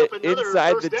get it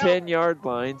inside the 10-yard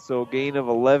line, so gain of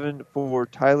 11 for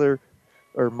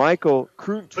Michael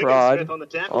Kutrod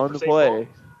on the play.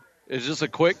 It's just a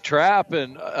quick trap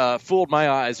and fooled my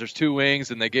eyes. There's 2 wings,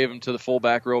 and they gave them to the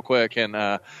fullback real quick, and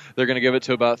they're going to give it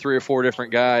to about 3 or 4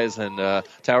 different guys. And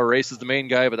Tower Race is the main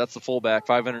guy, but that's the fullback,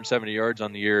 570 yards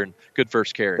on the year, and good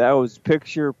first carry. That was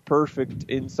picture-perfect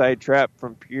inside trap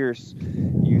from Pierce.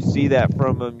 You see that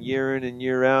from them year in and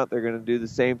year out. They're going to do the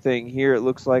same thing here. It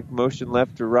looks like motion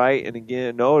left to right, and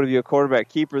again, it'll be a quarterback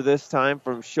keeper this time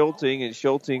from Schulting, and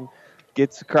Schulting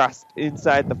gets across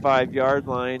inside the 5-yard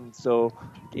line, so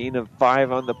gain of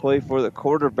 5 on the play for the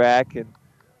quarterback. And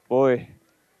boy,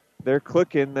 they're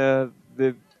clicking. The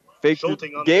fake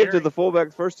gave to the fullback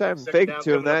the first time, faked it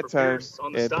to him that time,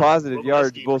 and positive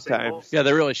yards both times. Yeah,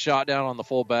 they really shot down on the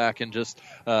fullback and just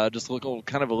look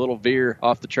kind of a little veer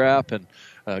off the trap, and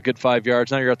good 5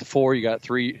 yards. Now you're at the 4. You got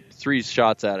three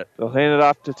shots at it. They'll hand it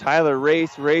off to Tyler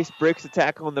Race. Race breaks a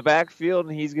tackle in the backfield,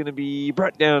 and he's going to be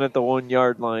brought down at the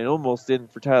 1-yard line. Almost in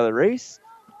for Tyler Race.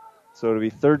 So it'll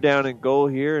be 3rd down and goal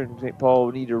here, and St. Paul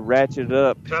will need to ratchet it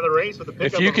up. Tyler Race with a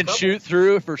pickup. If you can shoot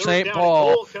through for St.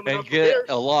 Paul and get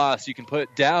a loss, you can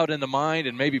put doubt in the mind,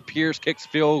 and maybe Pierce kicks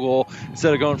field goal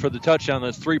instead of going for the touchdown.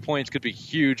 Those 3 points could be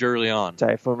huge early on.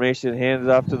 Tight formation, handed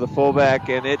off to the fullback,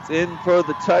 and it's in for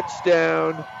the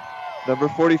touchdown. Number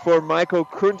 44, Michael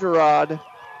Kunterod,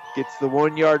 gets the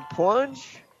 1-yard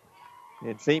plunge.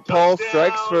 And St. Paul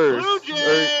strikes first.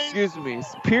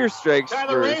 Pierce strikes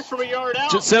first. From a yard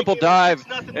out. Just simple dive.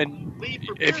 And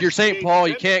if you're St. Paul,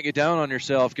 you can't get down on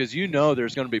yourself because you know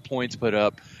there's going to be points put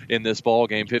up in this ball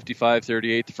game.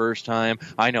 55-38 the first time.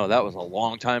 I know that was a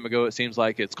long time ago. It seems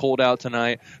like it's cold out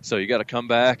tonight, so you got to come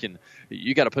back and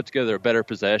you got to put together a better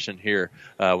possession here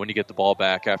when you get the ball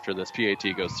back after this PAT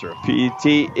goes through.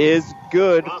 PAT is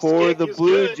good for the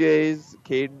Blue Jays.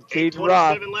 Caden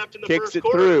Roth kicks it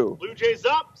through. Blue Jays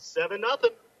up 7-0.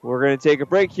 We're going to take a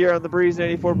break here on the Breeze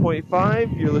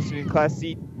 94.5. You're listening to Class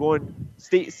C1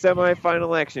 state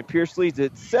semifinal action. Pierce leads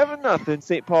it 7-0.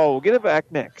 St. Paul will get it back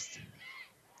next.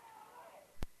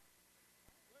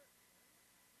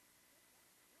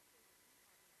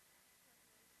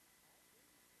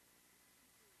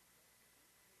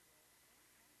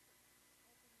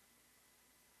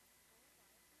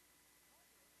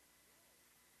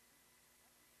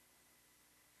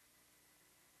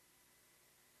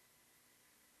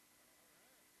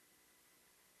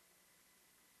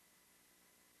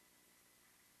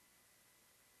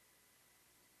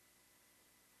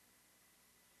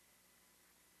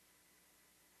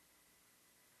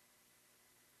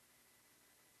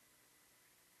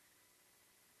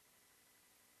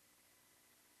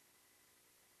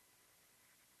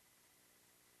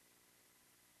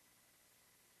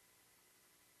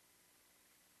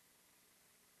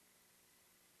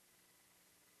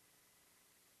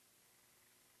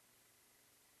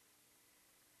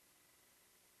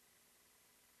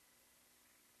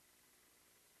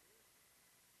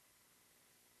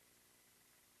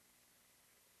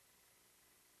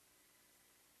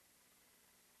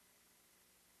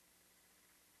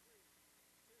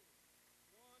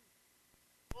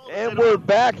 And we're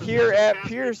back here at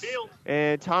Pierce,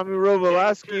 and Tommy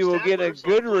Robolowski will get a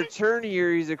good return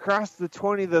here. He's across the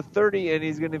 20, the 30, and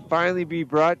he's going to finally be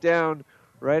brought down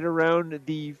right around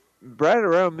the right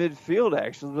around midfield,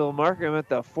 actually. They'll mark him at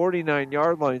the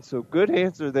 49-yard line. So good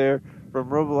answer there from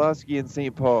Robolowski and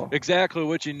St. Paul. Exactly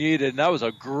what you needed, and that was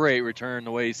a great return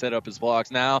the way he set up his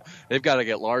blocks. Now they've got to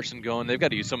get Larson going. They've got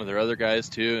to use some of their other guys,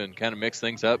 too, and kind of mix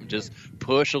things up and just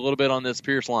push a little bit on this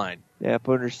Pierce line. Knapp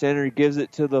under center gives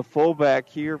it to the fullback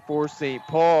here for St.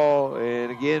 Paul.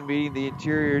 And again, meeting the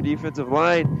interior defensive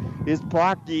line is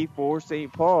Plocky for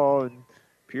St. Paul. And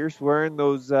Pierce wearing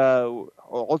those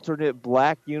alternate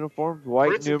black uniforms, white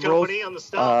Ritz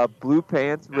numerals, blue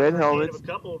pants, red helmets,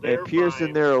 and Pierce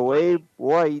in their away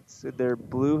whites and their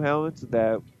blue helmets and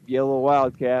that yellow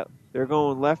Wildcat. They're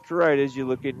going left to right as you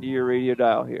look into your radio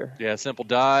dial here. Yeah, simple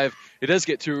dive. It does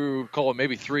get to, call it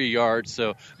maybe 3 yards,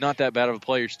 so not that bad of a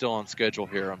play. You're still on schedule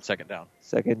here on second down.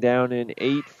 Second down and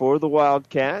 8 for the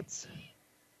Wildcats.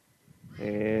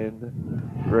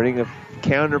 And running a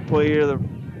counter play here to the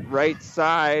right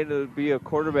side. It would be a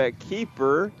quarterback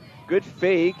keeper. Good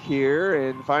fake here,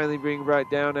 and finally being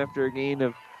brought down after a gain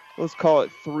of, let's call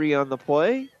it 3 on the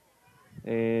play.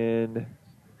 And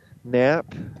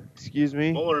Knapp,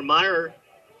 Muller and Meyer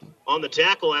on the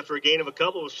tackle after a gain of a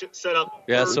couple was set up.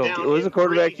 Yeah, so it was a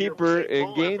quarterback keeper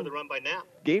and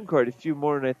gained quite a few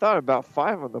more than I thought, about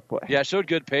 5 on the play. Yeah, showed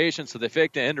good patience, so they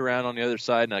faked the end around on the other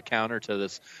side and a counter to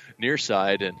this near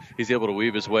side, and he's able to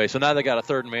weave his way. So now they got a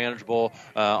third and manageable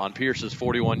on Pierce's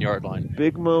 41-yard line.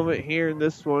 Big moment here in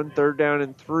this one, third down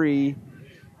and 3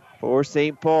 for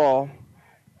St. Paul.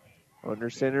 Under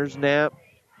center's Knapp.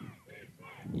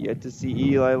 Yet to see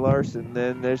Eli Larson.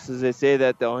 Then as they say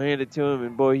that, they'll hand it to him,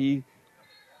 and boy, he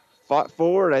fought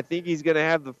forward. I think he's going to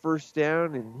have the first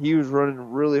down, and he was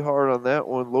running really hard on that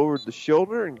one, lowered the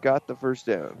shoulder, and got the first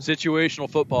down. Situational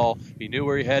football. He knew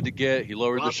where he had to get. He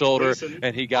lowered the shoulder,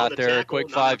 and he got there a quick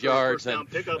 5 yards. And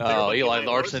Eli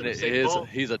Larson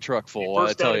he's a truck full.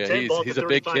 I tell you, he's a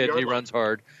big kid. He runs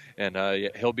hard, and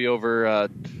he'll be over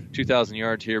 2,000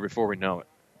 yards here before we know it.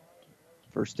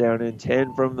 First down and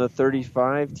 10 from the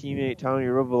 35. Teammate Tommy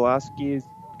Robolowski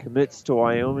commits to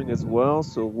Wyoming as well.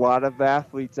 So a lot of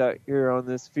athletes out here on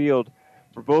this field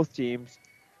for both teams.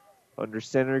 Under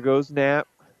center goes Knapp.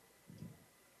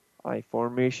 I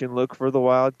formation look for the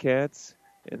Wildcats.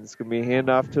 And it's going to be a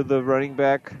handoff to the running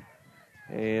back.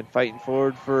 And fighting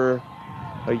forward for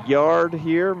a yard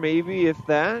here, maybe, if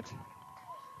that.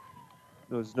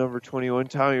 Goes number 21,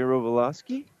 Tommy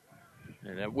Robolowski.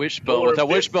 And that wishbone, what that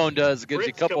wishbone does, it gives you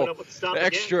a couple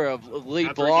extra lead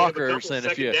blockers, and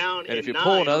if you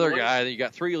pull another guy, you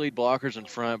got 3 lead blockers in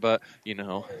front. But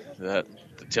that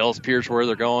tells Pierce where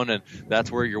they're going, and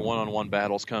that's where your one-on-one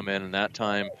battles come in. And that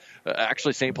time,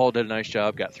 actually, St. Paul did a nice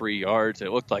job, got 3 yards.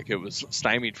 It looked like it was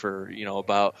stymied for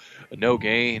about no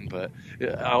gain, but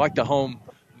I like the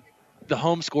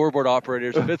home scoreboard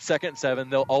operators. If it's 2nd and 7,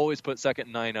 they'll always put 2nd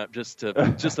and 9 up just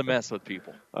to mess with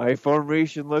people. All right,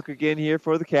 formation look again here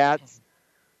for the Cats.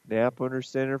 Knapp under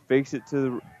center, fakes it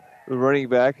to the running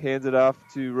back, hands it off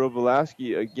to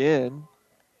Robolowski again.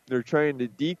 They're trying to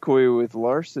decoy with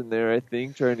Larson there, I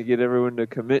think, trying to get everyone to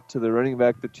commit to the running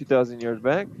back, the 2,000 yards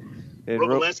back. And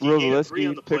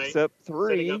Robolowski picks up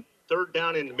 3. Third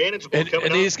down and manageable.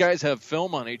 And these guys have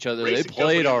film on each other. They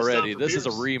played already. This is a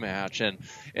rematch.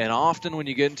 And often when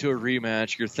you get into a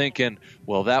rematch, you're thinking,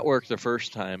 well, that worked the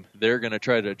first time. They're going to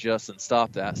try to adjust and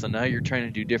stop that. So now you're trying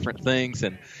to do different things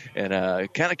and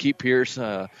kind of keep Pierce,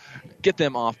 get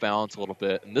them off balance a little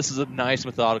bit. And this is a nice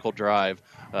methodical drive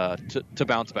to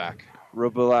bounce back.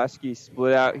 Robolowski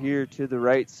split out here to the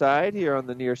right side here on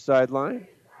the near sideline.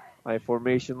 High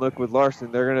formation look with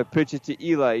Larson. They're going to pitch it to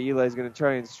Eli. Eli's going to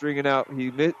try and string it out.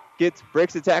 He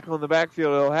breaks a tackle in the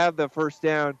backfield. He'll have the first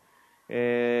down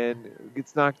and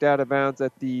gets knocked out of bounds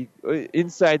at the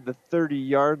inside the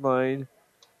 30-yard line.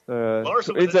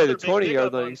 Inside the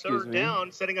 20-yard line, excuse me.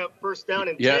 Down, setting up first down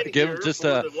and give him just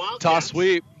a toss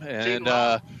sweep, and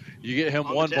you get him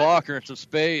one blocker and some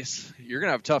space. You're going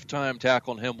to have a tough time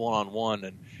tackling him one-on-one,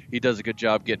 and he does a good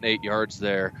job getting 8 yards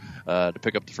there to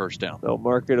pick up the first down. They'll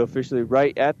mark it officially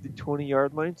right at the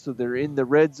 20-yard line, so they're in the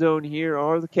red zone here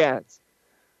are the Cats.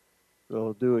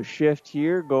 They'll do a shift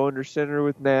here, go under center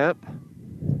with Knapp.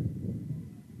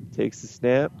 Takes the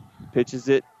snap, pitches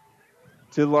it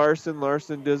to Larson.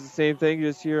 Larson does the same thing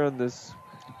just here on this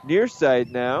near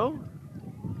side now.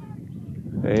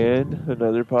 And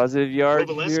another positive yard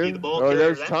here.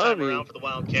 There's Tommy.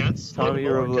 Tommy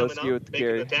Robolowski with the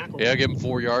carry. Yeah, give him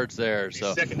 4 yards there.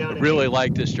 So I really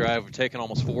like this drive. We're taking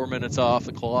almost 4 minutes off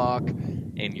the clock,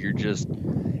 and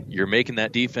you're making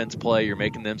that defense play. You're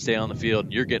making them stay on the field,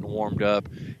 and you're getting warmed up.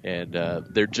 And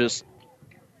they're just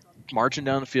marching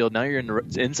down the field. Now you're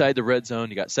inside the red zone.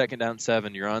 You got 2nd down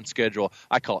 7. You're on schedule.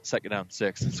 I call it 2nd down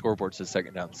 6. The scoreboard says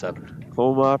 2nd down 7.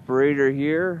 Home operator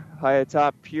here, high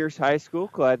atop Pierce High School.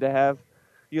 Glad to have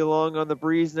you along on the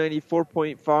Breeze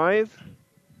 94.5.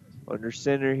 Under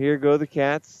center here go the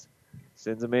Cats.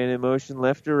 Sends a man in motion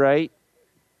left to right.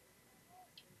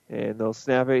 And they'll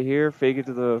snap it here, fake it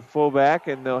to the fullback,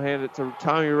 and they'll hand it to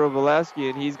Tommy Robolewski,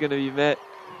 and he's going to be met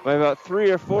by about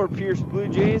 3 or 4 Pierce Blue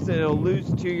Jays, and he'll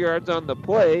lose 2 yards on the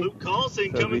play. Luke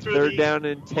Carlson so coming through 3rd down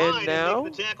and 10 now.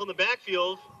 The tackle in the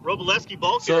backfield. Robolewski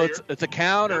ball So carrier. it's a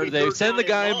counter. They send the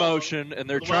guy in motion, and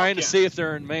they're trying to see if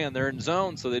they're in man. They're in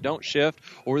zone, so they don't shift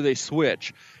or they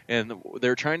switch. And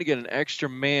they're trying to get an extra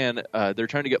man. They're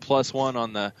trying to get +1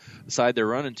 on the side they're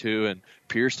running to, and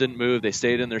Pierce didn't move. They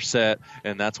stayed in their set,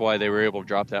 and that's why they were able to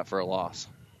drop that for a loss.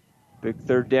 Big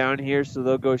 3rd down here, so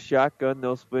they'll go shotgun.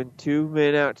 They'll spin 2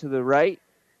 men out to the right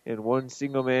and 1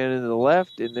 single man in the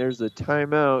left. And there's a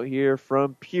timeout here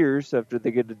from Pierce after they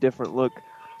get a different look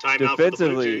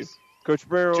defensively. Coach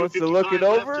Bremer wants to look it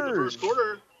over. First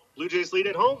quarter. Blue Jays lead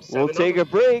at home. We'll take a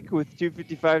break with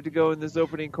 2:55 to go in this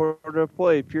opening quarter of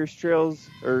play.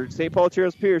 St. Paul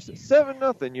trails Pierce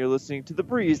 7-0. You're listening to The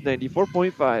Breeze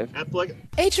 94.5.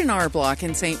 H&R Block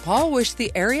in St. Paul wish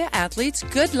the area athletes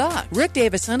good luck. Rick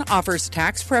Davison offers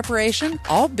tax preparation,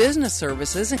 all business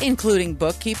services, including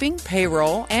bookkeeping,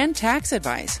 payroll, and tax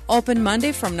advice. Open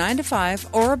Monday from 9 to 5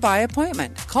 or by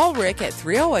appointment. Call Rick at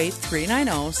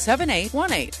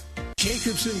 308-390-7818.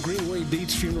 Jacobson Greenway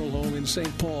Dietz Funeral Home in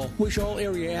St. Paul wish all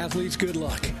area athletes good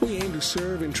luck. We aim to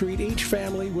serve and treat each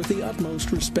family with the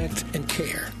utmost respect and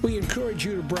care. We encourage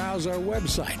you to browse our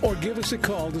website or give us a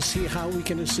call to see how we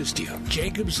can assist you.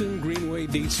 Jacobson Greenway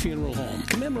Dietz Funeral Home,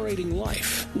 commemorating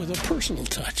life with a personal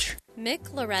touch.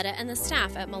 Mick, Loretta, and the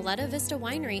staff at Maleta Vista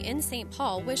Winery in St.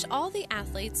 Paul wish all the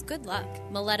athletes good luck.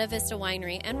 Maleta Vista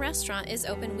Winery and Restaurant is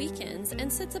open weekends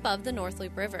and sits above the North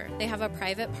Loop River. They have a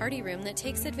private party room that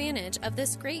takes advantage of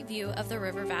this great view of the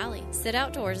river valley. Sit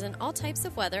outdoors in all types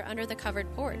of weather under the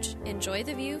covered porch. Enjoy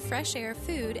the view, fresh air,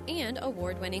 food, and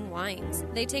award-winning wines.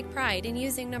 They take pride in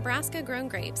using Nebraska-grown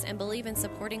grapes and believe in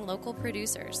supporting local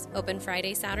producers. Open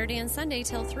Friday, Saturday, and Sunday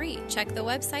till 3. Check the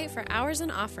website for hours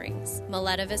and offerings.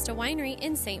 Maleta Vista Winery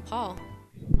in St. Paul.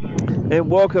 And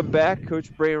welcome back. Coach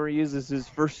Bramer uses his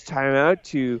first time out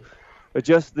to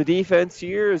adjust the defense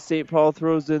here as St. Paul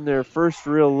throws in their first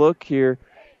real look here.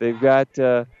 They've got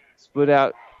split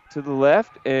out to the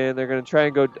left, and they're going to try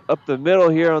and go up the middle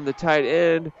here on the tight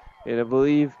end. And I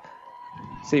believe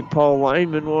St. Paul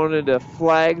lineman wanted a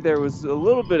flag. There was a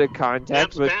little bit of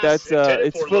contact, but that's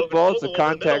it's football. It's a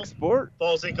contact sport.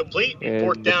 Falls incomplete. And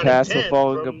 4th the down pass and 10 will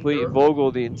fall incomplete.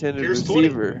 Vogel, the intended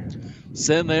receiver.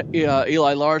 Send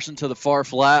Eli Larson to the far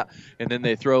flat, and then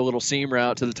they throw a little seam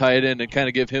route to the tight end and kind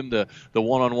of give him the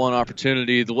one-on-one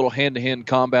opportunity, the little hand-to-hand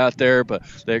combat there, but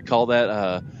they call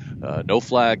that no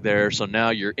flag there. So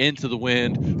now you're into the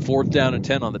wind, 4th down and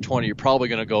 10 on the 20. You're probably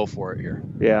going to go for it here.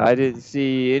 Yeah, I didn't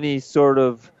see any sort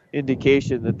of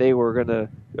indication that they were going to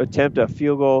attempt a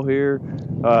field goal here.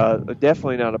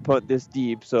 Definitely not a punt this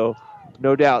deep, so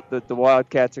no doubt that the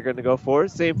Wildcats are going to go for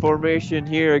it. Same formation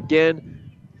here again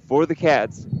for the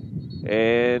Cats.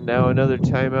 And now another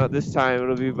timeout. This time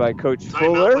it'll be by Coach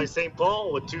Fuller. By St.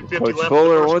 Paul with 2:50 Coach left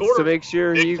Fuller in the first wants quarter. to make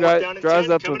sure Big he 4th down and draws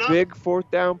 10 up a coming big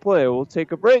 4th down play. We'll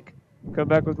take a break. Come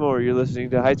back with more. You're listening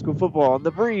to High School Football on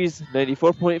The Breeze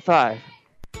 94.5.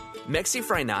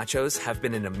 Mexi-Fry nachos have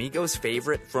been an Amigos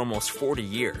favorite for almost 40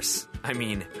 years. I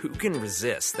mean, who can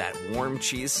resist that warm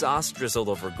cheese sauce drizzled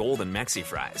over golden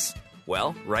Mexi-Fries?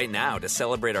 Well, right now, to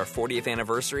celebrate our 40th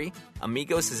anniversary,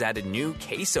 Amigos has added new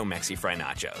Queso Mexi-Fry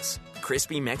nachos.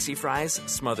 Crispy Mexi-Fries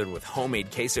smothered with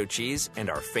homemade queso cheese and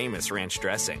our famous ranch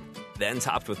dressing. Then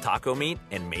topped with taco meat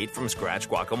and made-from-scratch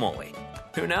guacamole.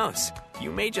 Who knows?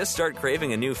 You may just start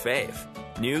craving a new fave.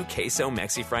 New Queso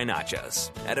Mexi-Fry nachos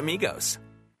at Amigos.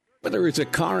 Whether it's a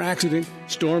car accident,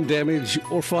 storm damage,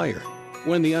 or fire,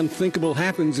 when the unthinkable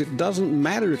happens, it doesn't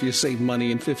matter if you save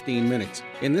money in 15 minutes.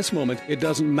 In this moment, it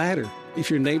doesn't matter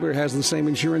if your neighbor has the same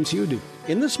insurance you do.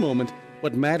 In this moment,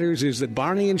 what matters is that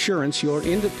Barney Insurance, your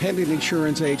independent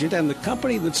insurance agent, and the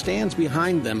company that stands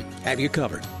behind them have you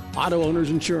covered. Auto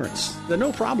Owners Insurance, the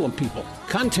no-problem people.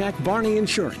 Contact Barney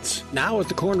Insurance, now at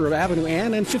the corner of Avenue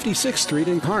Ann and 56th Street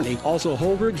in Kearney, also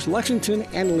Holdridge, Lexington,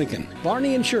 and Lincoln.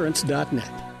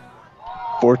 BarneyInsurance.net.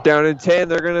 4th down and 10.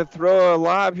 They're going to throw a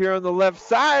lob here on the left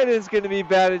side. It's going to be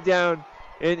batted down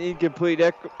and incomplete.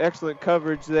 Excellent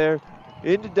coverage there.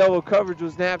 Into double coverage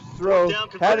was Knapp's throw.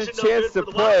 Had a chance to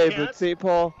play, but St.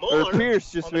 Paul or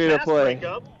Pierce just made a play.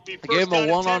 They gave him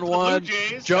a one-on-one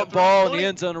jump ball in the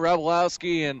end zone to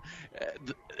Rabolowski, and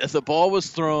if the ball was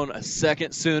thrown a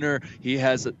second sooner, he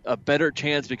has a better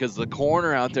chance because the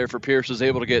corner out there for Pierce was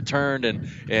able to get turned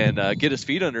and get his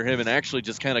feet under him and actually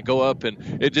just kind of go up,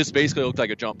 and it just basically looked like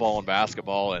a jump ball in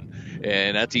basketball, and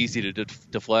that's easy to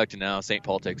deflect, and now St.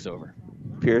 Paul takes over.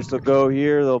 Pierce will go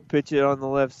here. They'll pitch it on the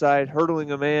left side.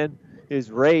 Hurdling a man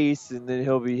is Race, and then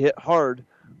he'll be hit hard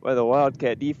by the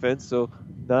Wildcat defense, so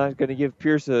not going to give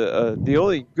Pierce the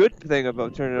only good thing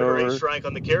about turning it over. Strike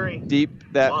on the carry.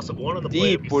 Deep, that Loss of one on the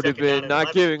deep play would have been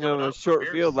not giving him a short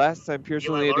field. Last time Pierce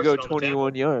only had to go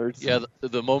 21 yards. Yeah,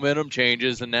 the momentum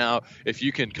changes, and now if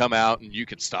you can come out and you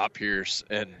can stop Pierce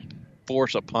and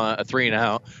force a punt, a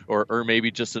 3-and-out, or maybe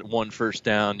just at one first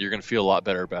down, you're going to feel a lot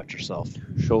better about yourself.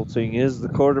 Schulting is the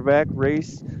quarterback,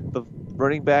 Race the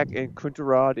running back, and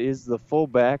Kunterod is the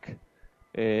fullback.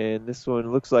 And this one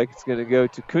looks like it's going to go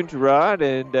to Kunterod,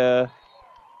 and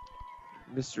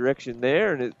misdirection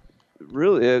there. And it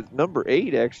really, number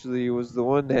 8 actually was the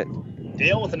one that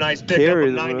Dale with a nice pickup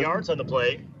of 9 yards on the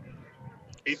play.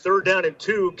 A 3rd down and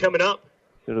 2 coming up.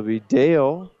 It'll be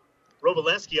Dale.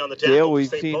 Robileski on the tackle. Dale, we've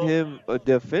seen him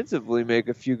defensively make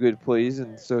a few good plays,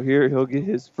 and so here he'll get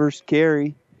his first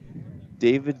carry.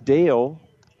 David Dale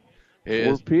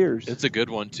for Pierce. It's a good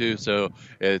one, too. So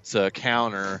it's a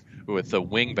counter with a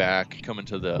wing back coming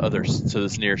to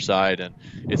this near side, and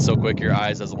it's so quick. Your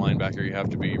eyes as a linebacker, you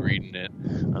have to be reading it.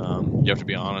 You have to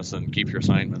be honest and keep your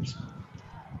assignments.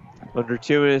 Under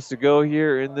 2 minutes to go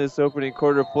here in this opening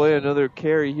quarter play. Another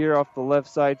carry here off the left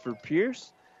side for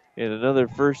Pierce, and another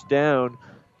first down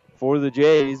for the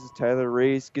Jays. Tyler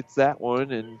Race gets that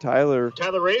one, and Tyler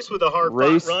Race with a hard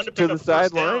raced run to the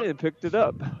sideline and picked it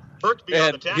up.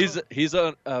 And he's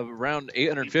around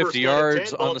 850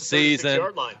 yards on the season,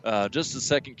 just the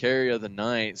second carry of the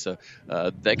night. So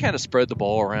they kind of spread the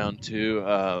ball around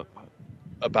to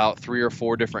about 3 or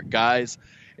 4 different guys.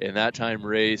 And that time,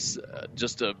 Race,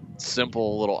 just a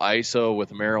simple little ISO with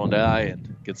a Maryland eye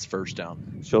and gets first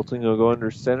down. Schulting will go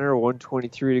under center,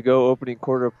 1:23 to go, opening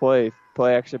quarter play.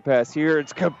 Play action pass here.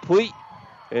 It's complete.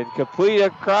 And complete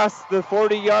across the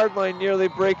 40-yard line, nearly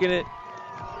breaking it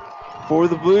for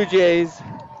the Blue Jays.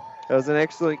 That was an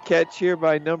excellent catch here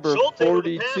by number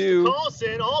 42.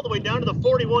 Collison all the way down to the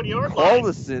 41-yard line.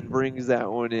 Collison brings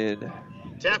that one in.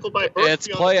 Tackled by Berkey. It's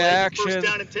play action. First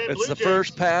down and 10, it's the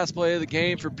first pass play of the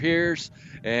game for Pierce,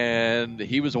 and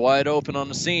he was wide open on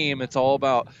the seam. It's all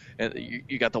about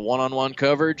you got the one-on-one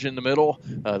coverage in the middle.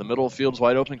 The middle of the field's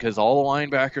wide open because all the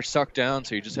linebackers suck down,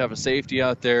 so you just have a safety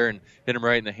out there and hit him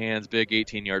right in the hands. Big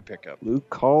 18-yard pickup. Luke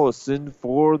Collison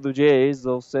for the Jays.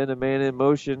 They'll send a man in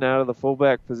motion out of the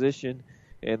fullback position,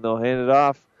 and they'll hand it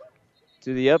off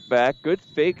to the up back. Good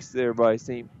fakes there by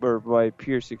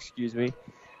Pierce, excuse me.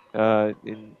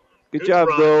 And good job,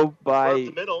 though, by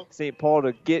St. Paul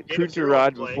to get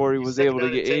Kunterod before he was able to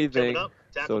get anything.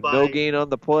 So no gain on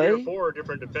the play. 4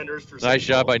 different defenders for nice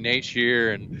job by Nate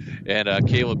Shear and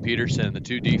Caleb Peterson, the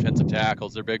 2 defensive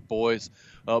tackles. They're big boys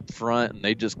up front, and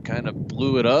they just kind of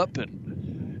blew it up.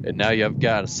 And now you've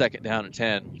got a 2nd down and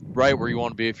 10, right where you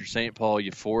want to be if you're St. Paul.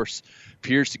 You force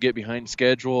Pierce to get behind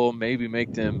schedule, maybe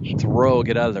make them throw,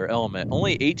 get out of their element.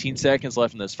 Only 18 seconds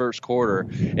left in this first quarter,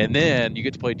 and then you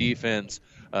get to play defense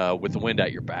with the wind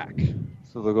at your back.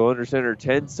 So they'll go under center,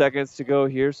 10 seconds to go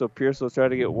here, so Pierce will try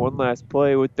to get one last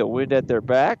play with the wind at their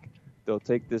back. They'll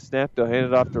take the snap, they'll hand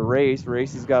it off to Race.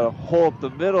 Race has got a hole up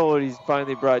the middle, and he's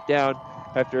finally brought down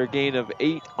after a gain of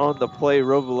 8 on the play.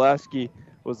 Robileski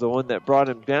was the one that brought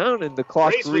him down, and the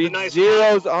clock reads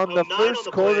zeros on the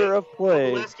first quarter of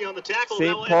play. St.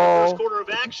 Paul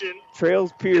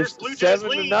trails Pierce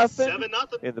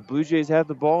 7-0, and the Blue Jays have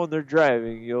the ball and they're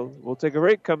driving. We'll take a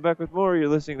break, come back with more. You're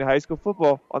listening to High School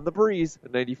Football on The Breeze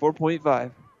at 94.5.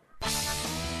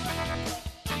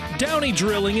 Downey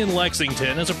Drilling in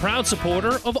Lexington is a proud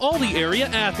supporter of all the area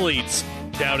athletes.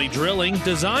 Downey Drilling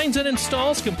designs and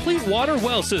installs complete water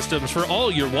well systems for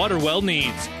all your water well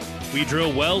needs. We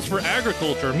drill wells for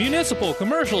agriculture, municipal,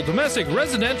 commercial, domestic,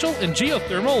 residential, and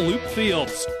geothermal loop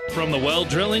fields. From the well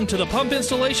drilling to the pump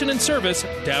installation and service,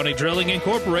 Downey Drilling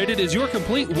Incorporated is your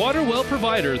complete water well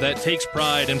provider that takes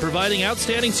pride in providing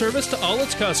outstanding service to all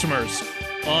its customers.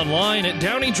 Online at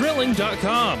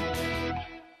downeydrilling.com.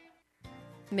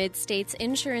 Mid-States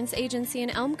Insurance Agency in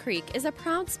Elm Creek is a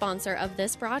proud sponsor of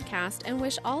this broadcast and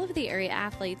wish all of the area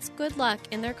athletes good luck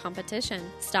in their competition.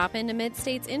 Stop into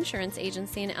Mid-States Insurance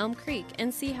Agency in Elm Creek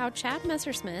and see how Chad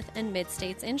Messersmith and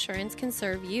Mid-States Insurance can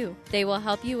serve you. They will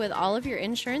help you with all of your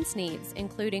insurance needs,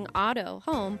 including auto,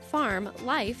 home, farm,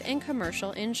 life, and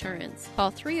commercial insurance.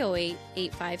 Call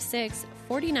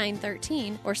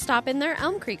 308-856-4913 or stop in their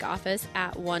Elm Creek office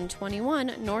at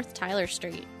 121 North Tyler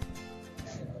Street.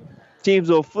 Teams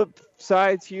will flip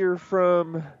sides here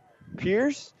from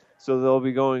Pierce. So they'll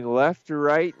be going left to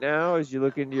right now as you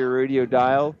look into your radio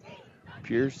dial.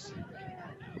 Pierce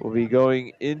will be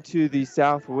going into the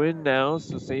south wind now.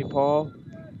 So St. Paul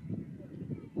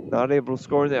not able to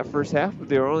score in that first half, but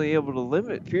they were only able to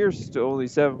limit Pierce to only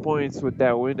 7 points with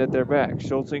that wind at their back.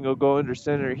 Schulting will go under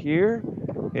center here.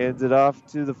 Hands it off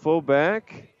to the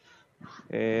fullback.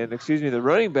 And, the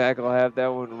running back will have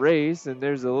that one raised. And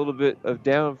there's a little bit of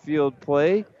downfield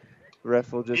play. The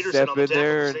ref will just Peterson step in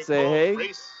there and say, hey.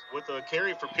 Race with a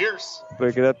carry for Pierce.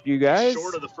 Pick it up, you guys.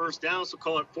 Short of the first down, so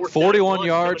call it 41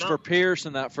 yards for Pierce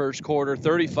in that first quarter,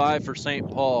 35 for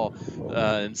St. Paul,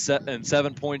 and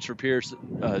 7 points for Pierce,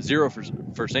 0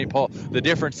 for St. Paul. The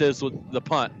difference is with the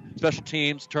punt, special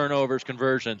teams, turnovers,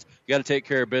 conversions. You got to take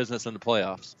care of business in the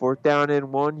playoffs. 4th down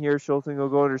and 1 here. Schulting will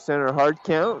go under center, hard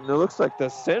count, and it looks like the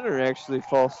center actually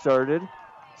false started.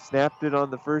 Snapped it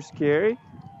on the first carry.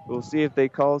 We'll see if they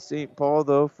call St. Paul,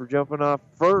 though, for jumping off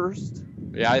first.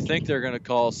 Yeah, I think they're going to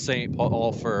call St.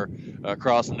 Paul for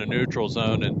crossing the neutral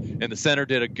zone, and the center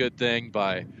did a good thing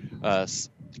by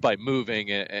moving.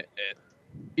 And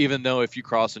even though if you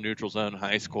cross the neutral zone in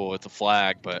high school, it's a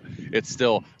flag, but it's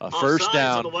still a first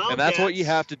down, and that's what you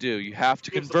have to do. You have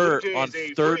to convert on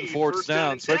 3rd and 4th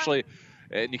down, especially,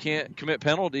 and you can't commit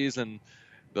penalties, and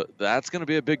that's going to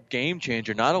be a big game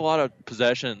changer. Not a lot of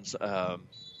possessions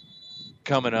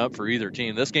coming up for either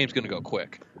team. This game's going to go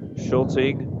quick.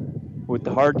 Schulting with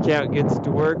the hard count gets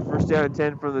to work. 1st down and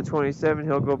 10 from the 27.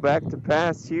 He'll go back to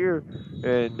pass here.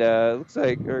 And hands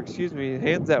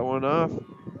that one off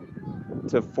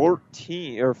to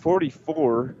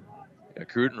 44. Yeah,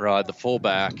 Krutenrod, the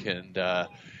fullback, and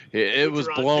it was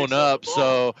blown up.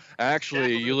 So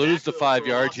actually, you lose the 5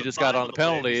 yards. You just got on the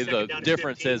penalty. The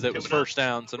difference is it was first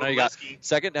down. So now you got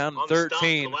 2nd down and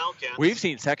 13. We've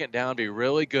seen 2nd down be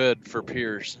really good for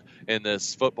Pierce in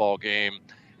this football game.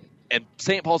 And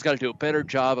St. Paul's got to do a better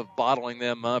job of bottling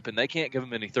them up, and they can't give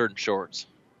them any 3rd and shorts.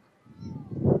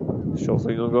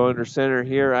 Schulting will go under center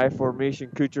here. I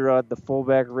formation. Kucherod, the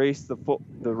fullback, race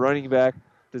the running back.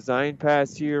 Design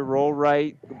pass here. Roll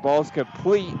right. The ball's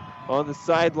complete on the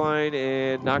sideline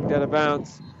and knocked out of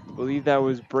bounds. I believe that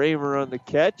was Bramer on the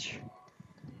catch.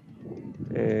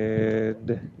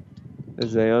 And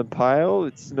as they unpile,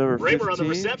 it's number Bramer 15. On the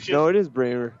reception. No, it is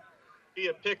Bramer. Be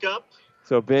a pickup.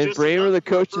 So Ben Bramer, the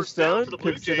coach's son, the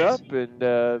picks it up, and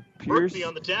Pierce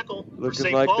on the tackle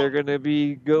looking like they're going to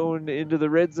be going into the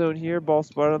red zone here. Ball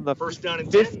spot on the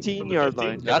 15-yard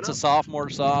line. That's a sophomore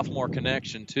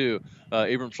connection, too.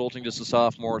 Abram Schulting, just a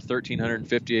sophomore,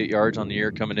 1,358 yards on the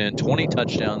year coming in, 20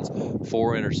 touchdowns,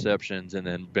 4 interceptions, and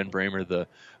then Ben Bramer, the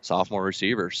sophomore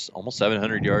receivers, almost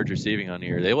 700 yards receiving on the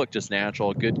year. They look just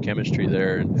natural, good chemistry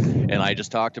there. And I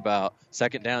just talked about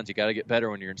 2nd downs. You got to get better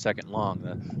when you're in 2nd and long.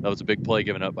 That was a big play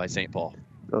given up by St. Paul.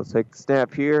 They'll take the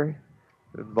snap here.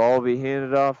 The ball will be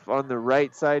handed off on the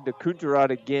right side to Kucherod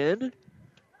again.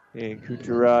 And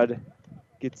Kucherod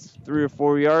gets 3 or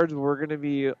 4 yards. We're going to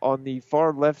be on the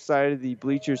far left side of the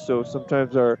bleachers, so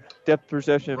sometimes our depth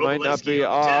perception might not be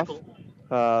off.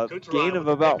 Gain of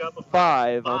about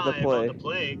 5 on the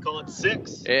play. Call it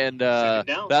 6. And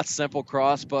that's simple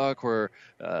crossbuck where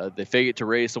they fake it to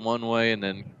race in one way, and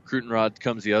then Krutenrod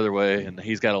comes the other way, and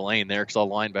he's got a lane there because all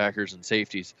linebackers and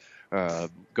safeties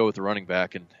go with the running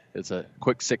back, and it's a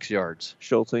quick 6 yards.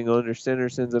 Schulting under center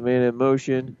sends a man in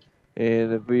motion.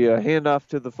 And it'll be a handoff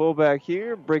to the fullback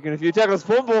here, breaking a few tackles.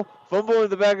 Fumble in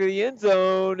the back of the end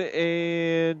zone,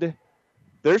 and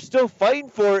they're still fighting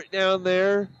for it down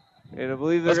there. And I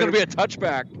believe that's going to be a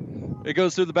touchback. It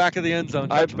goes through the back of the end zone,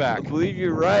 touchback. I believe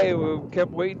you're right. We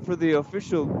kept waiting for the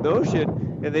official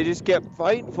notion, and they just kept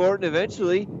fighting for it, and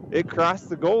eventually it crossed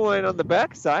the goal line on the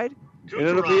backside. And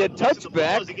it'll be a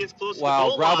touchback.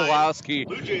 Wow,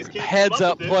 Grabowski heads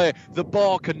up play. The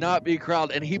ball could not be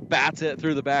corralled, and he bats it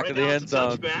through the back of the end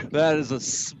zone. That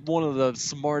is one of the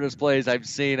smartest plays I've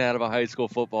seen out of a high school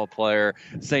football player.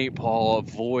 St. Paul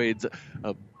avoids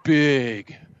a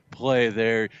big play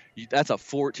there. That's a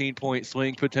 14-point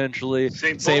swing potentially.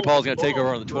 St. Paul's going to take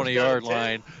over on the 20-yard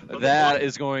line. That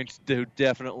is going to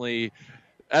definitely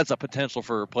 – that's a potential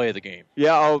for a play of the game.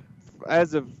 Yeah,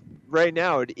 as of – right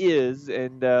now it is,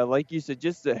 and like you said,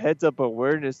 just a heads-up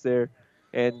awareness there.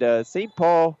 And St.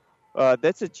 Paul,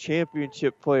 that's a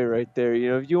championship play right there. You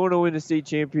know, if you want to win a state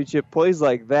championship, plays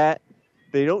like that,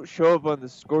 they don't show up on the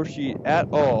score sheet at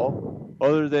all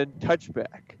other than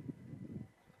touchback.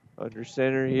 Under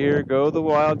center here, go the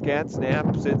Wildcat,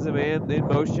 snap, sends a man in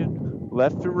motion,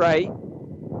 left to right.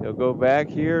 He'll go back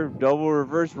here, double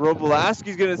reverse.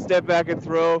 Robolaski's going to step back and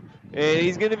throw. And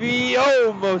he's going to be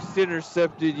almost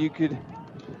intercepted. You could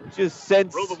just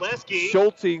sensed Robleski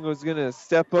Schulting was going to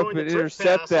step up and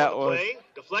intercept that one.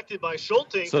 Deflected by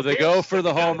Schulting. So they go for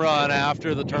the home run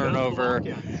after the turnover,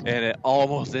 and it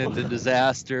almost ends in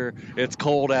disaster. It's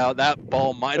cold out. That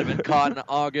ball might have been caught in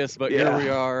August, but here we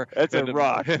are. That's a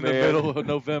rock, in the middle of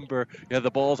November. Yeah, the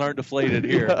balls aren't deflated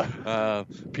here.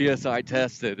 PSI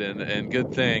tested, and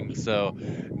good thing. So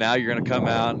now you're going to come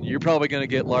out, and you're probably going to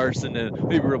get Larson and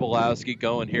maybe Robleski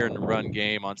going here in the run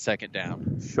game on second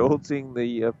down. Schulting,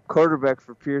 the quarterback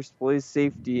for Pierce, plays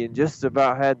safety and just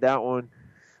about had that one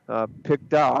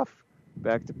picked off.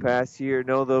 Back to pass here.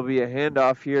 No, there'll be a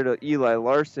handoff here to Eli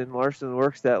Larson. Larson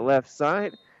works that left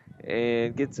side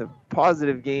and gets a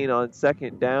positive gain on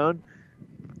second down.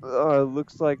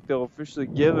 Looks like they'll officially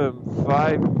give him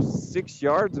 5-6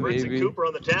 yards Brinson maybe. Cooper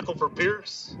on the tackle for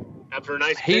Pierce. After a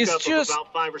nice pickup of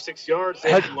about 5 or 6 yards,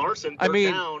 Larson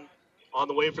down on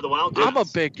the way for the Wildcats. I'm a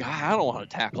big guy. I don't want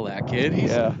to tackle that kid. He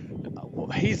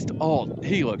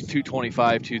looks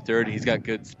 225, 230. He's got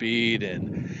good speed,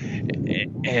 and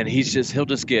he'll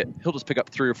just pick up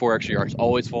 3 or 4 extra yards,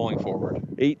 always falling forward.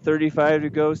 8:35 to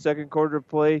go, second quarter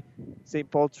play.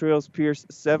 St. Paul trails Pierce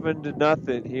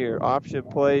 7-0 here. Option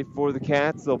play for the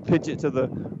Cats. They'll pitch it to the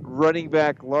running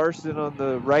back Larson on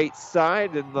the right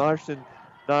side, and Larson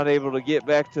not able to get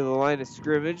back to the line of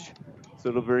scrimmage. So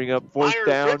it'll bring up fourth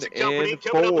down and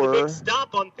 4.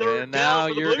 And now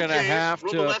you're going to have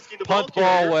to punt the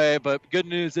ball away, but good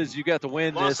news is you got the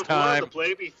win this time.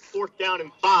 Fourth down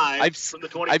and 5 from the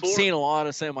 24. I've seen a lot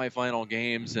of semifinal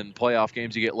games and playoff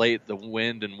games. You get late, the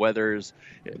wind and weathers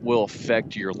will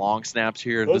affect your long snaps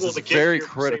here. This is very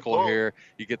critical here.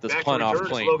 You get this punt off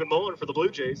clean. Logan Mullen for the Blue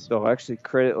Jays. So actually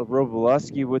credit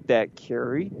Robleski with that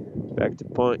carry. Back to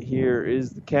punt here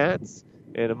is the Cats.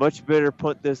 And a much better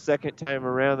punt this second time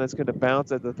around. That's going to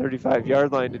bounce at the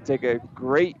 35-yard line to take a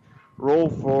great roll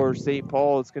for St.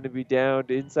 Paul. It's going to be down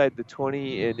to inside the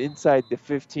 20 and inside the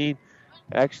 15.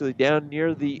 Actually down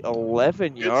near the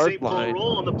 11-yard line.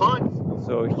 Roll on the punt.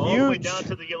 So a huge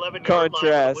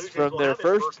contrast from their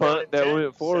first punt that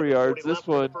went 4 yards. This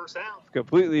one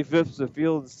completely flips the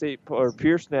field.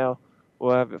 Pierce now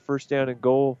will have it first down and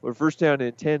goal, or first down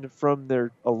and 10 from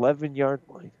their 11-yard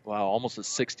line. Wow, almost a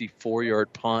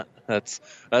 64-yard punt. That's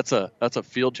a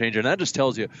field changer, and that just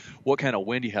tells you what kind of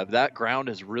wind you have. That ground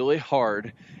is really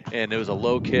hard, and it was a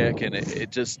low kick, and it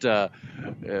just it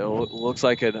looks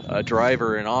like a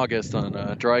driver in August on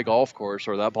a dry golf course,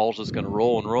 where that ball's just going to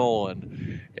roll,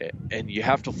 and you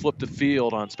have to flip the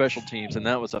field on special teams, and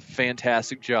that was a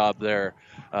fantastic job there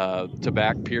to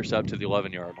back Pierce up to the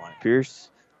 11-yard line. Pierce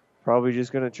probably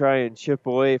just going to try and chip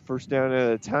away first down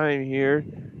at a time here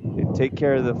and take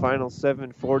care of the final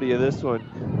 7:40 of this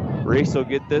one. Race will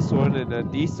get this one in a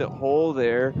decent hole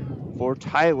there for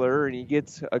Tyler, and he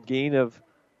gets a gain of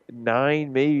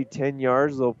 9, maybe 10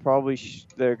 yards. They're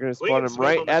going to spot him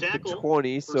right at the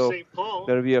 20, so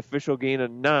that'll be an official gain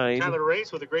of 9. Tyler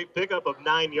Race with a great pickup of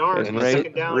 9 yards. And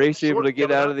Race able to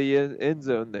get out of the end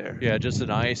zone there. Yeah, just an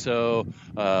ISO.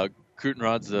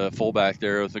 Krutenrod's the fullback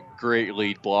there with a great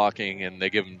lead blocking, and they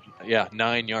give him,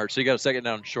 9 yards. So you got a second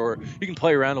down short. You can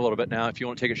play around a little bit now. If you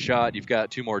want to take a shot, you've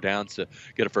got 2 more downs to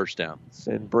get a first down.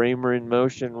 Send Bramer in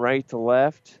motion right to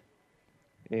left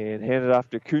and hand it off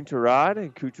to Kunterad.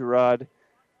 And Kunterad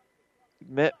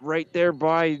met right there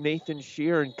by Nathan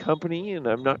Shear and company, and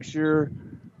I'm not sure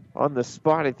on the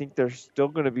spot. I think they're still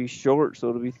going to be short, so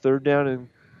it'll be third down and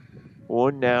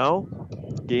 1 now.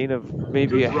 Gain of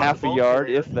maybe a half a yard,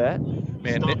 if that.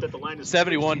 Man,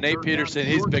 71, Nate Peterson,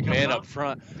 he's a big man up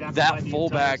front. That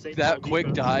fullback, that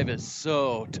quick dive is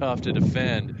so tough to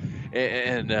defend.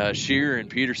 And Shear and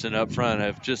Peterson up front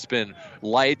have just been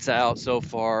lights out so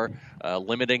far,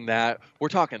 limiting that. We're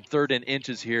talking third and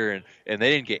inches here, and they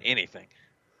didn't get anything.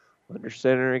 Under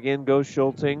center again goes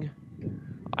Schulting.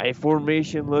 I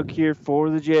formation look here for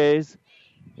the Jays.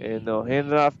 And they'll hand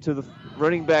it off to the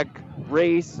running back,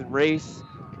 Race. And Race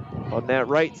on that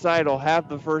right side will have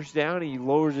the first down. He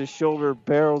lowers his shoulder,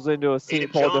 barrels into a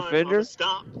St. Paul defender.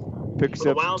 Picks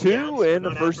up 2 and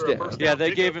the first down. Yeah,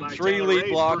 they gave him 3 lead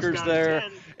blockers there.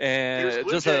 And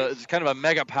just kind of a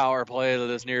mega power play to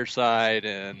this near side,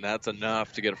 and that's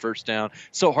enough to get a first down.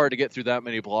 So hard to get through that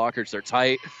many blockers. They're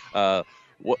tight.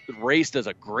 Race does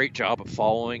a great job of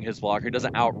following his blocker. He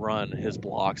doesn't outrun his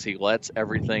blocks. He lets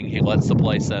the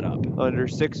play set up. Under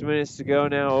 6 minutes to go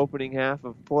now, opening half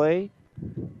of play.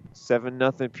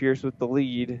 7-0 Pierce with the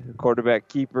lead. Quarterback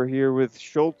keeper here with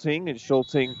Schulting, and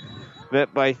Schulting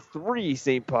met by 3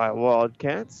 St. Paul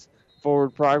Wildcats.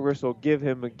 forward progress will give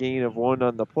him a gain of 1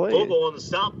 on the play. Vogel on the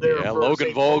stop there. Yeah,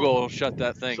 Logan Vogel shut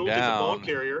that thing down.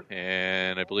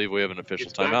 And I believe we have an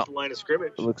official timeout. Line of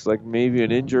scrimmage. It looks like maybe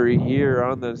an injury here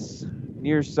on this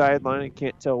near sideline. I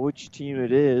can't tell which team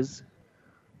it is.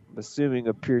 I'm assuming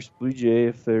a Pierce Blue Jay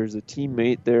if there's a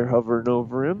teammate there hovering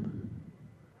over him.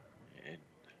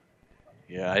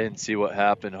 Yeah, I didn't see what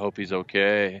happened. I hope he's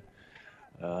okay.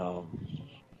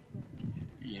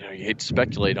 You hate to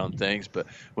speculate on things, but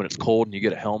when it's cold and you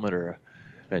get a helmet or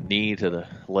a knee to the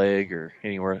leg or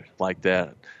anywhere like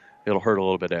that, it'll hurt a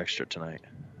little bit extra tonight.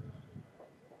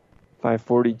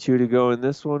 5:42 to go in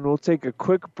this one. We'll take a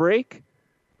quick break.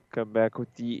 Come back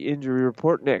with the injury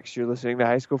report next. You're listening to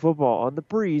High School Football on the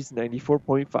Breeze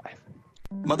 94.5.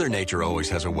 Mother Nature always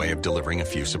has a way of delivering a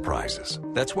few surprises.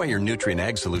 That's why your Nutrient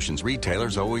Ag Solutions retailer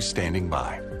is always standing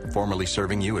by. Formerly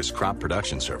serving you as Crop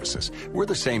Production Services, we're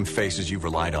the same faces you've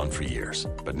relied on for years,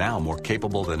 but now more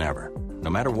capable than ever, no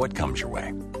matter what comes your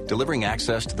way. Delivering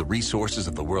access to the resources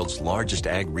of the world's largest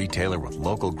ag retailer with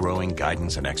local growing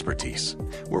guidance and expertise.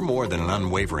 We're more than an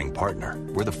unwavering partner.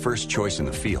 We're the first choice in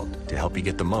the field to help you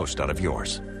get the most out of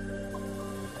yours.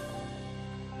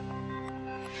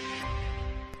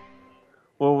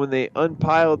 Well, when they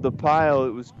unpiled the pile,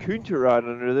 it was Kunterod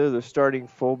under there, the starting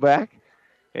fullback.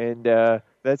 And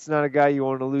that's not a guy you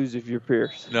want to lose if you're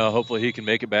Pierce. No, hopefully he can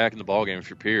make it back in the ballgame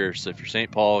if you're Pierce. If you're St.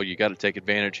 Paul, you got to take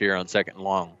advantage here on 2nd and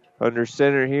long. Under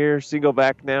center here, single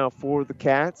back now for the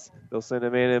Cats. They'll send a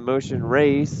man in motion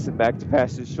race. Back to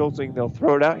pass to Schulting. They'll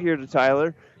throw it out here to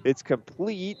Tyler. It's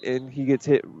complete, and he gets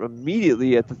hit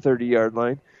immediately at the 30-yard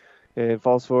line. And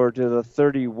falls forward to the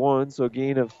 31, so a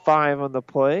gain of 5 on the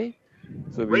play.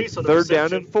 So it'll be 3rd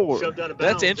down and 4.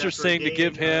 That's interesting to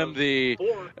give him the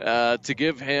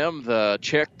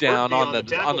check down on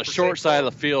the short side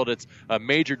of the field. It's a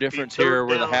major difference here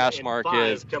where the hash mark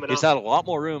is. He's had a lot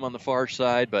more room on the far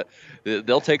side, but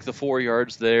they'll take the 4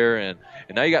 yards there. And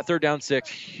now you got 3rd down 6.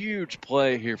 Huge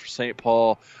play here for St.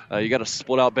 Paul. You got to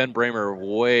split out Ben Bramer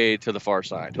way to the far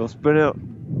side. They'll split out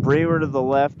Bramer to the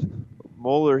left,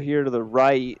 Moeller here to the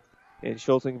right. And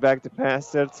Schulting back to pass,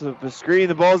 sets up the screen.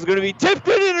 The ball is going to be tipped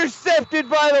and intercepted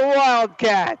by the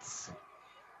Wildcats.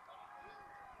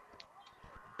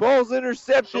 Ball's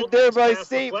intercepted there by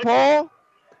St. Paul.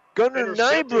 Gunnar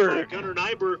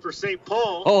Nyberg for St.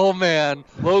 Paul. Oh, man.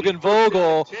 Logan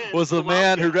Vogel was the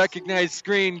man who recognized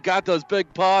screen, got those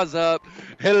big paws up,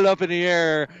 hit it up in the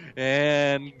air,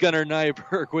 and Gunnar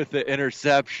Nyberg with the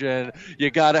interception. You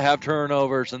got to have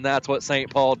turnovers, and that's what St.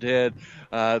 Paul did.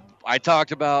 I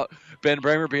talked about Ben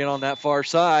Bramer being on that far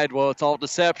side. Well, it's all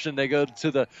deception. They go to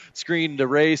the screen to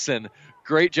race, and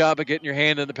great job of getting your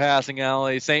hand in the passing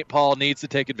alley. St. Paul needs to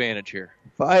take advantage here.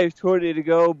 5:20 to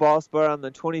go. Ball spot on the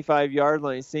 25-yard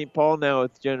line. St. Paul now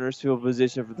with generous field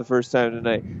position for the first time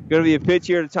tonight. Going to be a pitch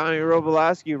here to Tommy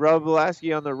Robolowski.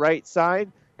 Robolowski on the right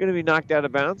side. Going to be knocked out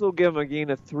of bounds. We'll give him a gain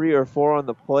of 3 or 4 on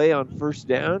the play on 1st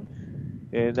down.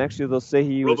 And actually, they'll say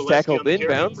he was tackled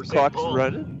inbounds. The clock's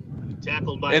running.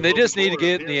 And they just need to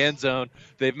get in the end zone.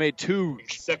 They've made 2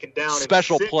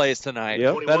 special plays tonight.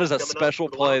 Yep. That is a special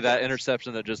play, that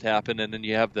interception that just happened, and then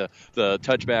you have the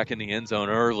touchback in the end zone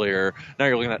earlier. Now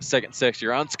you're looking at 2nd and 6.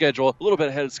 You're on schedule, a little bit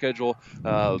ahead of schedule.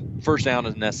 1st down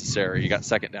is necessary. You got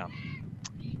 2nd down.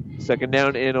 2nd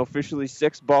down and officially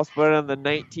 6. Ball spot on the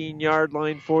 19-yard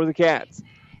line for the Cats.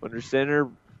 Under center,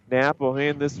 Knapp will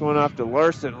hand this one off to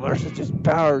Larson. Larson just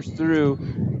powers through,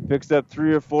 picks up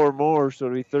 3 or 4 more, so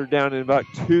it'll be 3rd down and about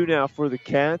 2 now for the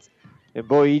Cats. And,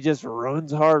 boy, he just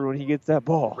runs hard when he gets that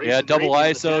ball. Yeah, double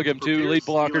ISO, give him 2 lead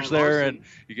blockers there, and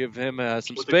you give him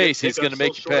some space. He's going to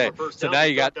make you pay. So now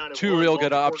you got 2 real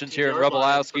good options here in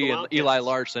Robolowski and Eli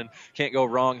Larson. Can't go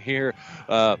wrong here.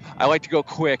 I like to go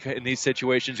quick in these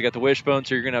situations. You got the wishbone,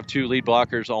 so you're going to have 2 lead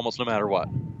blockers almost no matter what.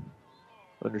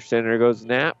 Under center goes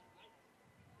Knapp.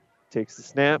 Takes the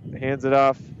snap, hands it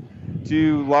off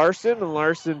to Larson, and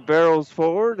Larson barrels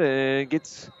forward and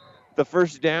gets the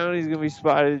 1st down. He's going to be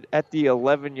spotted at the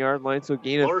 11-yard line, so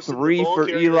gain of 3 for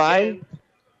Eli.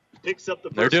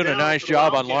 They're doing a nice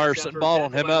job on Larson,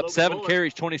 balling him up. 7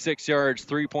 carries, 26 yards,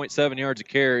 3.7 yards a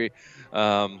carry.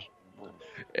 And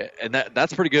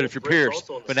that's pretty good if you're Pierce.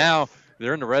 But now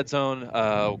they're in the red zone.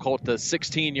 We'll call it the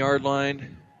 16-yard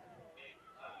line.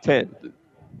 10.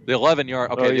 The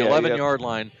 11-yard. Okay, the 11-yard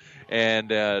line. And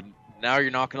now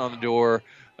you're knocking on the door.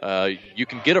 You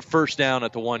can get a 1st down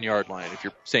at the 1-yard line if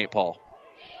you're St. Paul.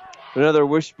 Another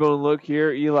wishbone look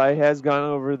here. Eli has gone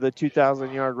over the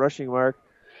 2,000-yard rushing mark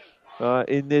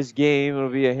in this game. It'll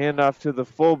be a handoff to the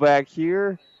fullback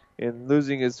here and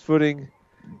losing his footing.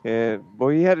 And,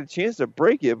 boy, he had a chance to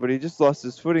break it, but he just lost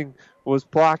his footing. Was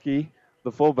Plocky,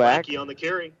 the fullback. Plocky on the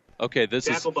carry. Okay, this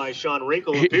Tackled by Sean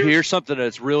Wrinkle. Here's something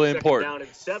that's really important. Down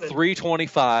and 7.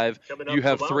 3:25. You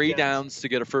have 3 downs to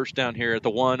get a first down here at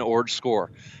the 1 or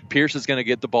score. Pierce is going to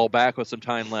get the ball back with some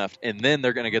time left, and then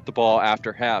they're going to get the ball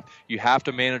after half. You have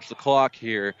to manage the clock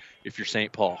here if you're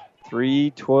St. Paul.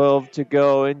 3:12 to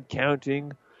go and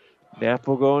counting. Knapp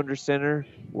will go under center.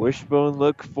 Wishbone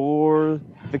look for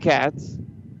the Cats.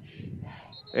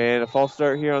 And a false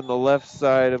start here on the left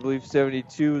side. I believe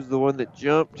 72 is the one that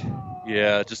jumped.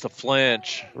 Yeah, just a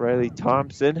flinch. Riley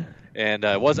Thompson. And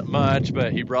it wasn't much,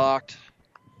 but he rocked.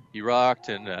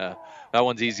 And that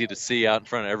one's easy to see out in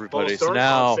front of everybody. So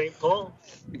now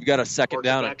you've got a second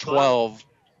down at 12.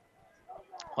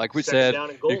 Like we said,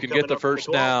 you can get the first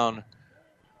down.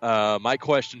 My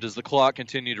question, does the clock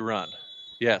continue to run?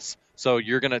 Yes. So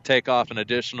you're going to take off an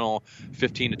additional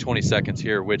 15 to 20 seconds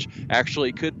here, which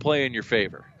actually could play in your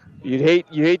favor. You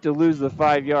hate to lose the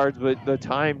 5 yards, but the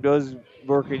time does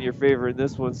work in your favor in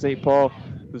this one. St. Paul,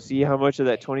 we'll see how much of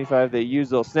that 25 they use.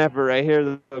 They'll snap it right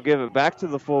here. They'll give it back to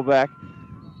the fullback,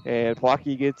 and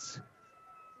Plocky gets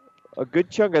a good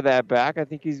chunk of that back. I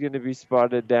think he's going to be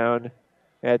spotted down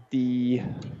at the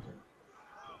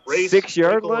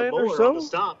 6-yard line or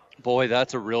so. Boy,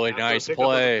 that's a really nice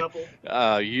play.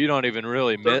 You don't even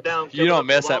really miss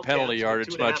that penalty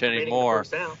yardage much anymore.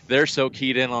 They're so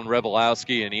keyed in on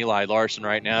Rebelowski and Eli Larson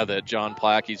right now that John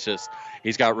Plackey's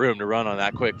he's got room to run on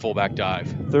that quick fullback dive.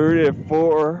 3rd and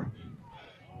 4.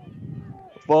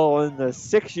 Ball in the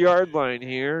 6-yard line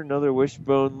here. Another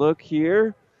wishbone look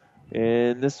here.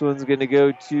 And this one's going to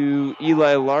go to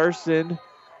Eli Larson.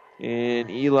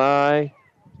 And Eli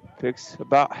picks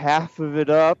about half of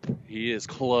it up. He is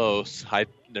close.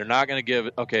 They're not going to give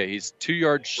it. Okay, he's 2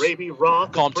 yards.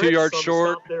 Call him 2 yards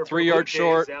short, 3 yards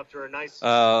short. After a nice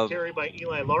carry by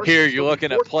Eli Larson. Here you're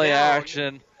looking at play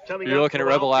action. You're looking at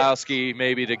Rebelowski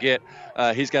maybe to get.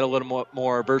 He's got a little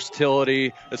more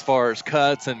versatility as far as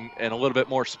cuts and a little bit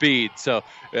more speed. So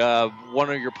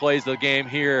one of your plays of the game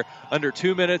here. Under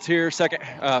 2 minutes here,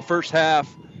 first half.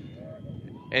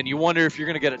 And you wonder if you're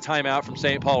going to get a timeout from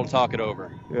St. Paul to talk it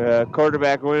over.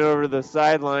 Quarterback went over to the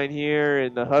sideline here,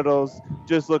 and the huddle's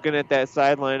just looking at that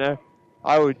sideline.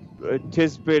 I would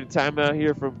anticipate a timeout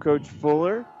here from Coach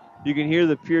Fuller. You can hear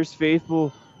the Pierce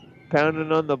faithful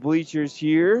pounding on the bleachers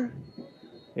here.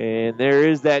 And there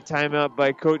is that timeout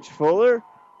by Coach Fuller.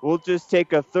 We'll just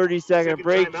take a 30-second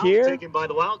break here. Taken by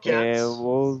the Wildcats. And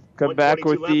we'll come back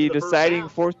with the deciding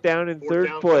 4th down and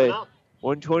 3rd play.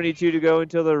 1:22 to go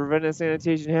until the Ravenna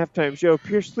Sanitation halftime show.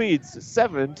 Pierce leads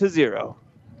 7-0.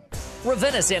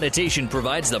 Ravenna Sanitation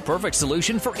provides the perfect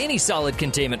solution for any solid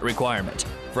containment requirement.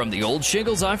 From the old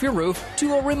shingles off your roof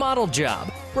to a remodel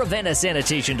job, Ravenna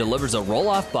Sanitation delivers a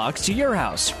roll-off box to your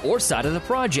house or side of the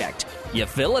project. You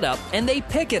fill it up and they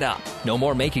pick it up. No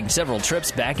more making several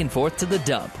trips back and forth to the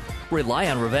dump.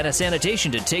 Rely on Ravenna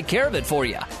Sanitation to take care of it for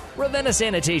you. Ravenna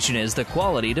Sanitation is the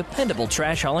quality, dependable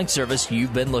trash hauling service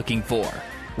you've been looking for.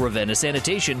 Ravenna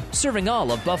Sanitation, serving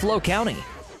all of Buffalo County.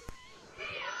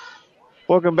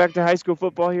 Welcome back to high school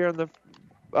football here on the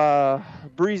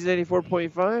Breeze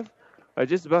 94.5. I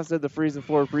just about said the Freezing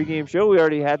Floor pregame show. We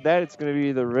already had that. It's going to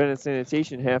be the Ravenna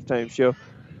Sanitation halftime show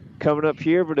coming up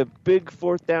here, but a big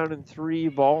 4th down and 3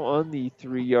 ball on the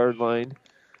 3-yard line.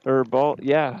 Or ball,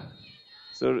 yeah.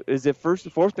 So is it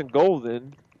 4th and goal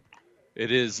then?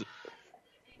 It is.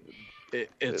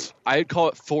 It's. I'd call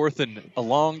it 4th and a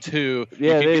long 2. Yeah,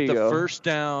 you can there get you the go. first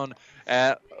down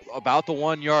at about the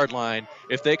 1-yard line.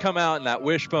 If they come out in that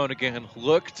wishbone again,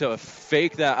 look to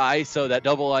fake that ISO, that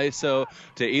double ISO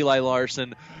to Eli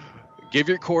Larson. Give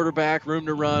your quarterback room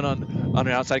to run on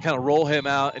the outside. Kind of roll him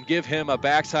out and give him a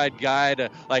backside guy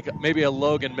to, like maybe a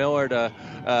Logan Miller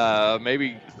to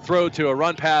maybe throw to a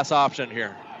run-pass option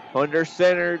here. Under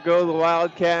center go the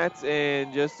Wildcats,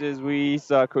 and just as we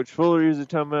saw Coach Fuller use a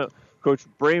timeout, Coach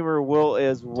Bramer will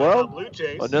as well.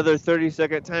 Another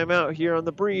 30-second timeout here on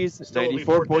the Breeze,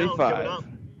 94.5.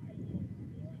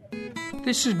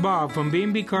 This is Bob from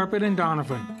B&B Carpet and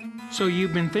Donovan. So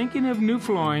you've been thinking of new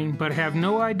flooring but have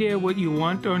no idea what you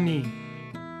want or need.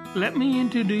 Let me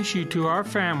introduce you to our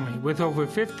family with over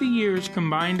 50 years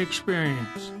combined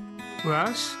experience.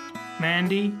 Russ,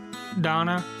 Mandy,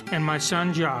 Donna, and my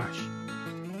son Josh.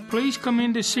 Please come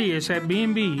in to see us at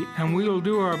B&B and we will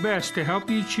do our best to help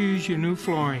you choose your new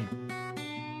flooring.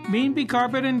 B&B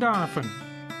Carpet and Donovan,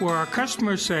 where our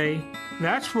customers say,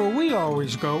 that's where we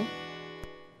always go.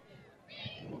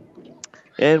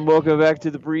 And welcome back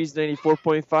to the Breeze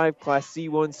 94.5 Class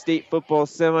C1 State Football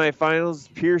Semifinals.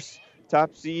 Pierce,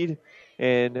 top seed,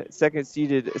 and second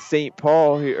seeded St.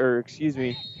 Paul,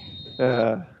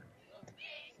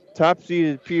 top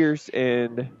seeded Pierce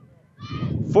and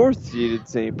 4th-seeded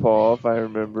St. Paul, if I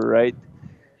remember right.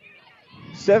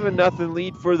 7-0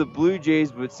 lead for the Blue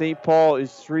Jays, but St. Paul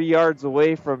is 3 yards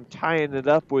away from tying it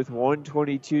up with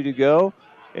 1:22 to go.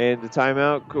 And the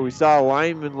timeout, we saw a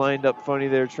lineman lined up funny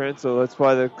there, Trent, so that's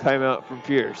why the timeout from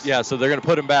Pierce. Yeah, so they're going to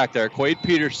put him back there. Quade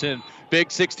Peterson, big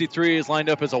 63, is lined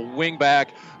up as a wing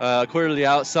back, clear to the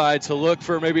outside. So look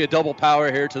for maybe a double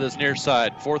power here to this near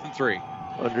side. 4th and 3.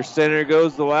 Under center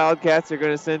goes the Wildcats. They're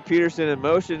going to send Peterson in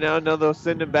motion now. Now they'll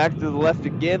send him back to the left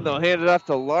again. They'll hand it off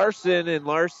to Larson, and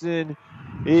Larson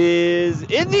is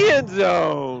in the end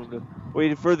zone.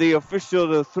 Waiting for the official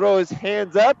to throw his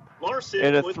hands up. Larson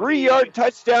and a 3-yard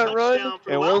touchdown run,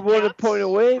 and we're 1 point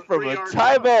away from a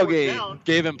tie ball game.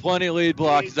 Gave him plenty of lead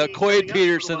blocks. Quade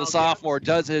Peterson, the sophomore,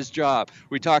 does his job.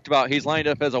 We talked about he's lined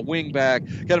up as a wing back,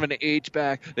 kind of an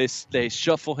H-back. They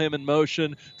shuffle him in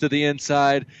motion to the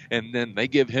inside, and then they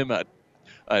give him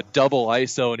a double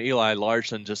ISO, and Eli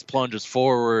Larson just plunges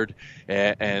forward,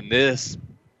 and this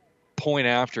point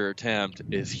after attempt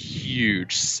is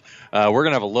huge. We're going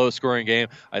to have a low-scoring game.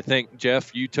 I think,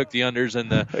 Jeff, you took the unders in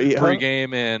the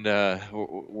pregame, and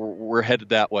we're headed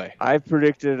that way. I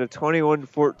predicted a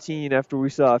 21-14 after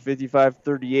we saw a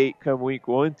 55-38 come week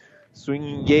 1.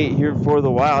 Swinging gate here for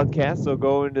the Wildcats. They'll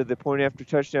go into the point after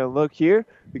touchdown look here.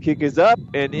 The kick is up,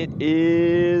 and it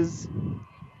is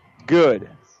good.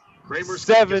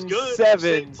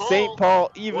 7-7. St.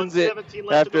 Paul evens it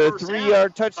after a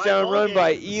 3-yard touchdown run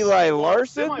by Eli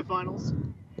Larson.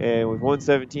 And with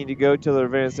 1:17 to go till the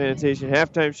Urbana Sanitation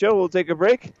halftime show, we'll take a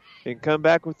break and come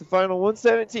back with the final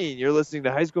 1:17. You're listening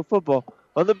to High School Football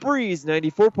on the Breeze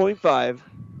 94.5.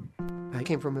 I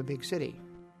came from a big city.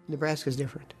 Nebraska's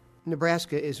different.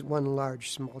 Nebraska is one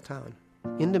large small town.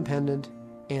 Independent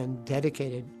and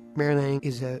dedicated. Mary Lanning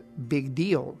is a big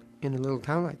deal in a little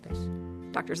town like this.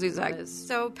 Dr. Zuzak is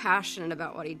so passionate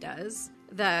about what he does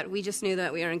that we just knew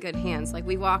that we were in good hands. Like,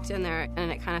 we walked in there,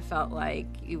 and it kind of felt like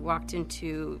you walked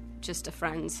into just a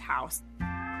friend's house.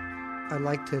 I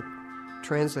like to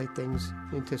translate things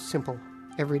into simple,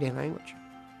 everyday language.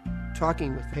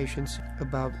 Talking with patients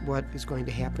about what is going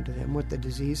to happen to them, what the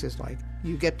disease is like,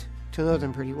 you get to know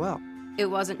them pretty well. It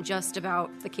wasn't just about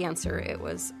the cancer. It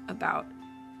was about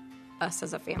us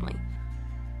as a family.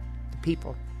 The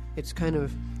people. It's kind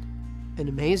of an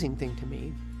amazing thing to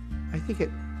me. I think it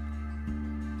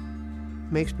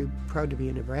makes me proud to be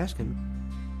a Nebraskan.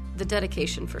 The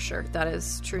dedication, for sure. That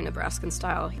is true Nebraskan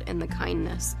style, and the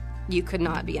kindness. You could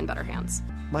not be in better hands.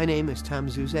 My name is Tom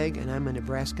Zuzak, and I'm a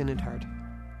Nebraskan at heart.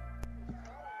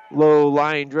 Low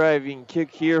line driving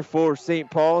kick here for St.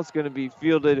 Paul. It's going to be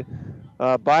fielded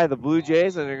by the Blue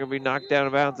Jays, and they're going to be knocked down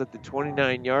of bounds at the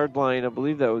 29-yard line. I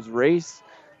believe that was Race,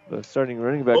 the starting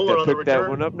running back, that picked that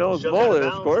one up. No, it's Moeller,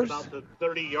 of course. About the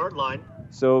 30-yard line.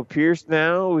 So Pierce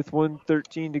now with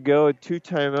 1:13 to go and 2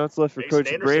 timeouts left for Coach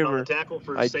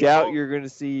Bramer. I doubt you're going to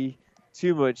see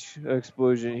too much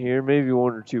explosion here. Maybe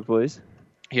 1 or 2 plays.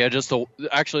 Yeah, just the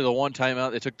one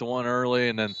timeout. They took the one early,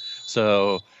 and then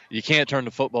so you can't turn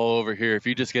the football over here. If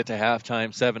you just get to halftime,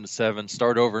 7-7,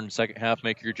 start over in the second half,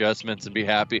 make your adjustments, and be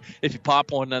happy. If you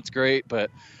pop one, that's great,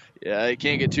 but yeah, you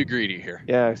can't get too greedy here.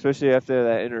 Yeah, especially after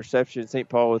that interception. St.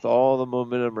 Paul with all the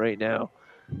momentum right now.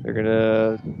 They're going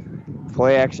to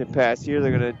play action pass here.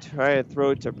 They're going to try to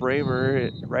throw it to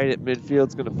Bramer right at midfield.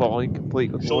 It's going to fall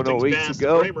incomplete with 1:08 to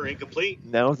go. Bramer, incomplete.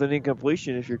 Now with an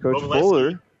incompletion, if you're Coach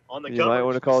Fuller, you might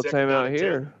want to call a timeout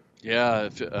here. Yeah,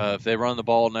 if they run the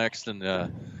ball next and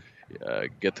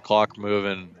get the clock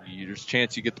moving, there's a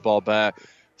chance you get the ball back.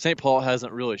 St. Paul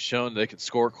hasn't really shown they can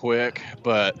score quick,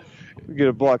 but we get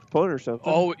a blocked punt or something.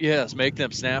 Oh, yes, make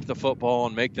them snap the football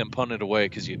and make them punt it away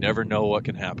because you never know what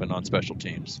can happen on special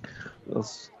teams.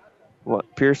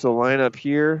 Pierce will line up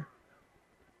here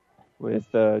with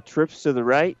trips to the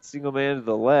right, single man to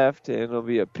the left, and it'll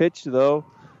be a pitch, though,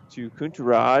 to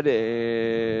Kunterad,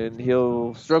 and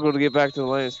he'll struggle to get back to the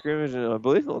line of scrimmage, and I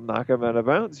believe he'll knock him out of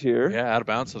bounds here. Yeah, out of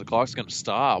bounds, so the clock's going to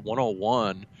stop.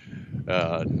 1:01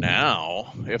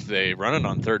 now. If they run it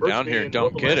on third down here and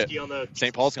don't get it,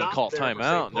 St. Paul's going to call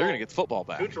timeout, and they're going to get the football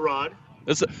back. Kunterad.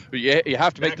 You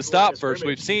have to make the stop first.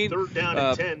 We've seen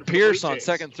Pierce on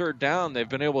second, third down. They've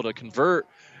been able to convert.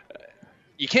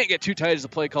 You can't get too tight as a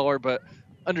play caller, but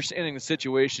understanding the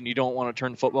situation, you don't want to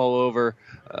turn the football over.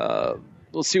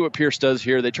 We'll see what Pierce does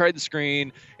here. They tried the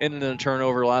screen, ended in a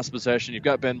turnover last possession. You've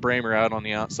got Ben Bramer out on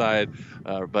the outside,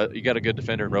 but you got a good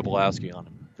defender in Robolowski on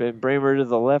him. Ben Bramer to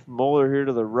the left, Moeller here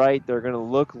to the right. They're going to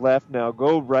look left now.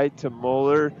 Go right to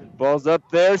Moeller. Ball's up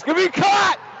there. It's going to be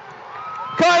caught!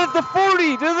 Caught at the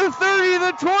 40, to the 30,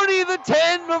 the 20, the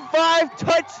 10, the 5.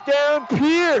 Touchdown,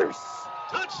 Pierce!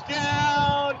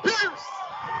 Touchdown, Pierce!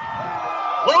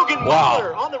 Logan Wow.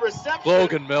 Miller on the reception.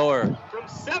 Logan Miller From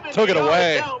 7 took it yards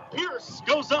away. out. Pierce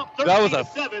goes up 13-7.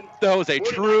 That was a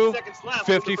 49 true seconds left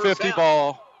in the first 50-50 half.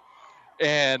 ball,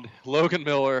 and Logan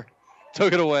Miller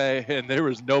took it away, and there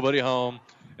was nobody home,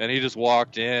 and he just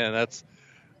walked in.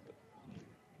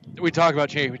 We talk about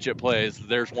championship plays.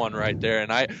 There's one right there,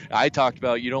 and I talked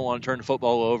about you don't want to turn the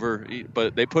football over,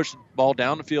 but they pushed the ball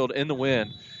down the field in the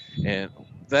wind, and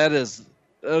that was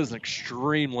an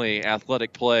extremely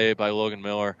athletic play by Logan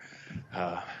Miller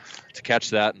to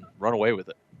catch that and run away with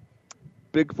it.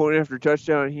 Big point after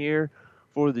touchdown here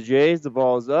for the Jays. The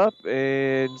ball is up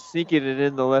and sneaking it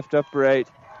in the left upright,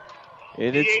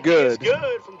 and it's good. It's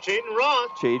good from Jaden Roth.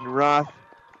 Jaden Roth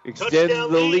extends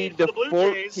Touchdown the lead lead for to the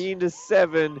Blue Jays.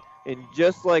 14-7, and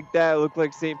just like that, it looked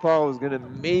like St. Paul was going to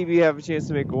maybe have a chance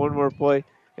to make one more play,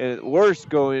 and at worst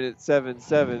going at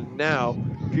 7-7. Now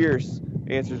Pierce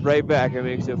answers right back and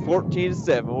makes it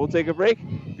 14-7. We'll take a break.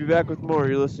 Be back with more.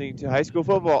 You're listening to High School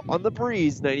Football on the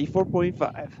Breeze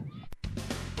 94.5.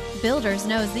 Builders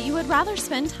knows that you would rather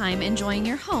spend time enjoying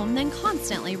your home than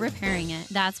constantly repairing it.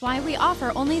 That's why we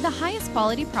offer only the highest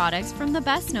quality products from the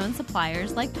best known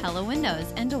suppliers like Pella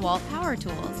Windows and DeWalt Power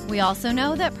Tools. We also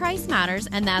know that price matters,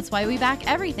 and that's why we back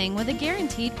everything with a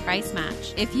guaranteed price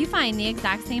match. If you find the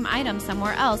exact same item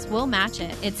somewhere else, we'll match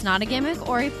it. It's not a gimmick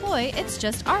or a ploy, it's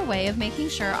just our way of making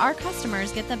sure our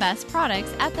customers get the best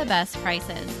products at the best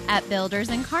prices. At Builders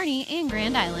in Kearney and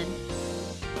Grand Island.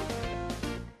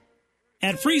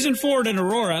 At Friesen Ford in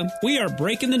Aurora, we are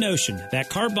breaking the notion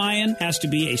that car buying has to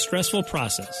be a stressful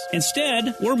process.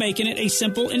 Instead, we're making it a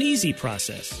simple and easy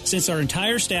process, since our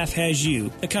entire staff has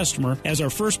you, the customer, as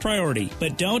our first priority.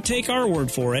 But don't take our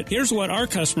word for it. Here's what our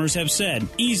customers have said.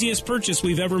 Easiest purchase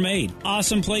we've ever made.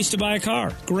 Awesome place to buy a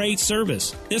car. Great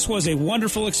service. This was a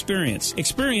wonderful experience.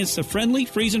 Experience the friendly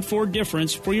Friesen Ford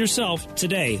difference for yourself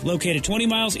today. Located 20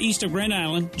 miles east of Grand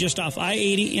Island, just off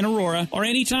I-80 in Aurora, or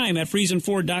anytime at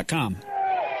FriesenFord.com.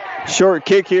 Short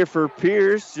kick here for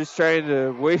Pierce, just trying to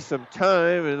waste some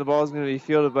time, and the ball is going to be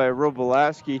fielded by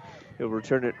Robolowski. He'll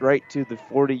return it right to the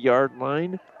 40-yard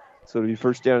line. So it'll be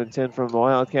first down and 10 from the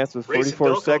Wildcats with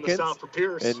 44 seconds.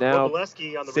 And now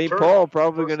St. Paul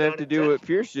probably going to have to do what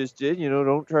Pierce just did.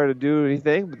 Don't try to do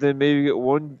anything, but then maybe get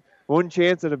one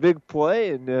chance at a big play,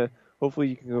 and hopefully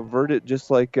you can convert it just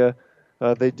like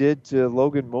they did to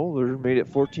Logan Moeller, made it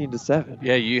 14-7.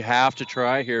 Yeah, you have to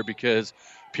try here because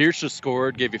Pierce just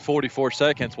scored, gave you 44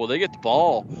 seconds. Well, they get the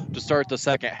ball to start the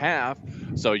second half,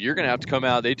 so you're going to have to come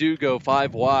out. They do go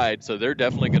 5 wide, so they're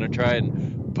definitely going to try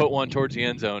and put one towards the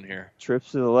end zone here.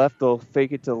 Trips to the left. They'll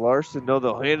fake it to Larson. No,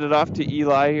 they'll hand it off to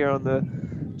Eli here on the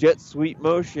jet sweep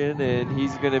motion, and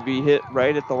he's going to be hit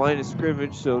right at the line of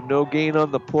scrimmage, so no gain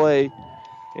on the play.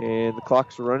 And the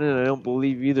clock's running. I don't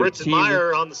believe either Fritz team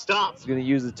Meyer on the stop. is going to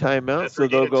use a timeout, so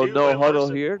they'll go no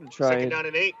huddle here to try Second and down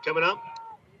and 8 coming up.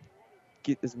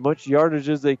 get as much yardage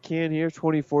as they can here.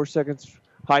 24 seconds,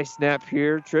 high snap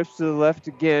here. Trips to the left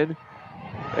again.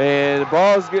 And the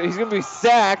ball is good. He's going to be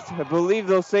sacked. I believe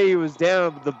they'll say he was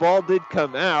down, but the ball did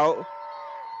come out.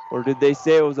 Or did they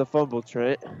say it was a fumble,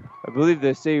 Trent? I believe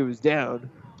they say he was down.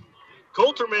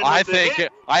 Coulterman. I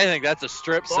think that's a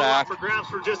strip ball sack. Ball up for grabs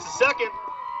for just a second.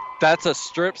 That's a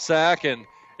strip sack, and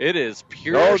it is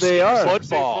pure St.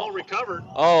 football. Paul recovered.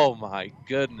 Oh my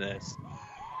goodness!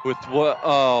 With what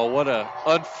a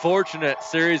unfortunate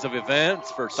series of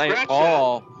events for St.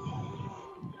 Paul.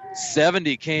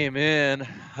 70 came in.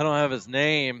 I don't have his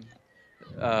name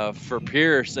for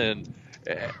Pierce,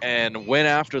 and went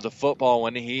after the football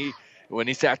when he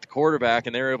sacked the quarterback,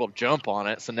 and they were able to jump on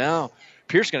it. So now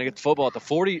Pierce is going to get the football at the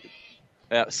 40.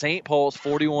 At St. Paul's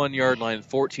 41-yard line,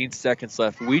 14 seconds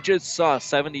left. We just saw a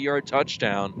 70-yard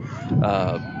touchdown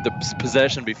the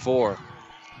possession before.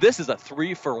 This is a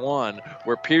 3-for-1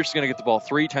 where Pierce is going to get the ball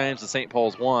 3 times to St.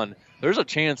 Paul's 1. There's a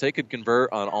chance they could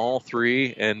convert on all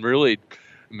 3 and really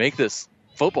make this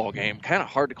football game kind of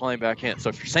hard to climb back in. So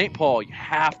if you're St. Paul, you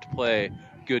have to play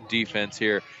good defense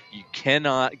here. You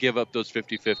cannot give up those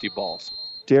 50-50 balls.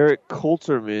 Derek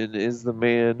Coulterman is the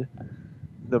man,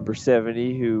 number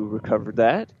 70, who recovered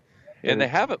that. And they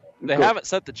haven't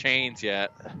set the chains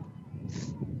yet.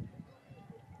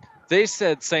 They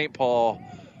said St. Paul,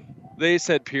 they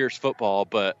said Pierce football,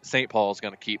 but St. Paul is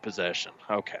going to keep possession.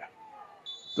 Okay.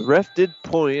 The ref did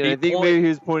point. I think maybe he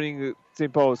was pointing that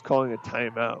St. Paul was calling a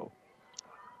timeout.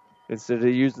 Instead of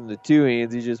using the 2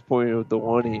 hands, he just pointed with the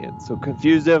 1 hand. So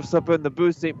confused F's up in the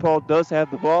booth. St. Paul does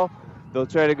have the ball. They'll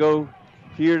try to go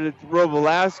here to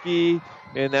Robolowski,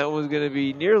 and that was going to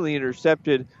be nearly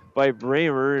intercepted by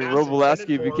Bramer, and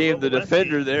Robolowski became the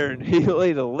defender there, and he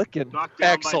laid a licking.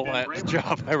 Excellent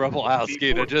job by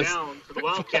Robolowski to just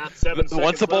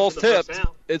once the ball's tipped,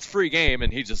 it's free game,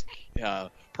 and he just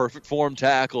perfect form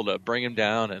tackle to bring him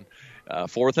down. And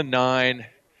 4th and 9,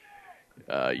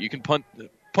 you can punt the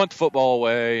football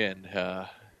away and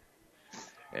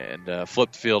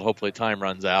flip the field. Hopefully time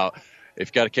runs out. If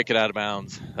you got to kick it out of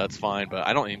bounds, that's fine. But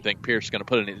I don't even think Pierce is going to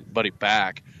put anybody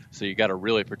back, so you got to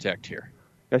really protect here.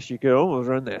 Guess you could almost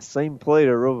run that same play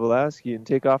to Robolowski and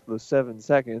take off those 7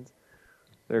 seconds.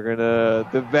 They're going to,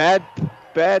 the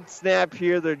bad snap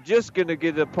here, they're just going to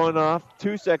get a punt off.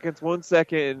 2 seconds, 1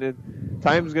 second, and then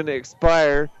time's going to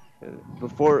expire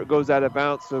before it goes out of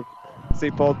bounds. So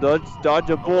St. Paul dodge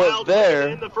a bullet there.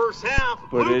 In the first half,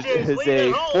 but it is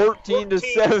a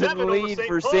 14-7 lead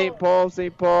for St. Paul.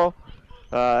 St. Paul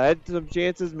had some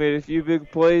chances, made a few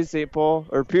big plays.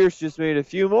 Pierce just made a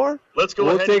few more. Let's go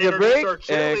we'll ahead take and a break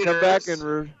and come back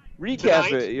and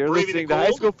recap it. You're listening to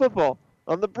High School Football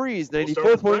on the Breeze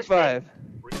 94.5.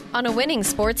 On a winning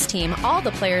sports team, all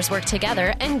the players work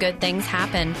together and good things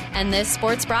happen. And this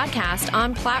sports broadcast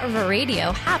on Platte River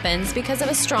Radio happens because of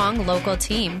a strong local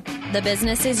team. The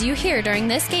businesses you hear during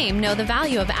this game know the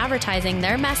value of advertising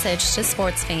their message to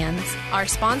sports fans. Our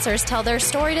sponsors tell their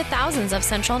story to thousands of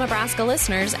Central Nebraska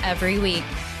listeners every week.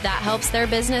 That helps their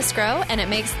business grow, and it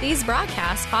makes these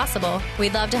broadcasts possible.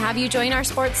 We'd love to have you join our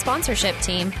sports sponsorship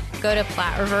team. Go to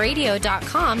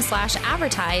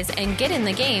PlatteRiverRadio.com/advertise and get in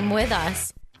the game with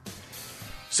us.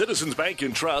 Citizens Bank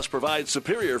and Trust provides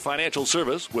superior financial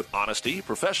service with honesty,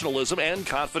 professionalism, and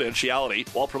confidentiality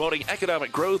while promoting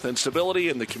economic growth and stability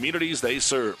in the communities they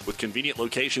serve. With convenient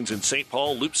locations in St.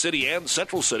 Paul, Loop City, and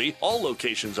Central City, all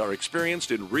locations are experienced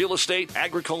in real estate,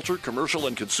 agriculture, commercial,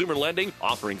 and consumer lending,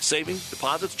 offering savings,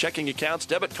 deposits, checking accounts,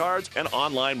 debit cards, and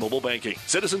online mobile banking.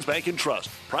 Citizens Bank and Trust,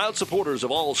 proud supporters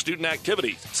of all student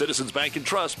activities. Citizens Bank and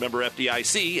Trust, member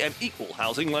FDIC, and equal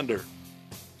housing lender.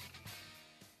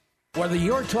 Whether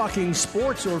you're talking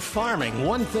sports or farming,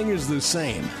 one thing is the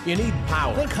same. You need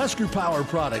power. Think Husker Power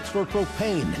products for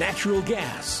propane, natural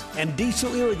gas, and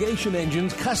diesel irrigation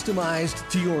engines customized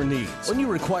to your needs. When you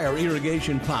require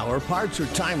irrigation power, parts, or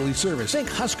timely service, think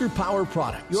Husker Power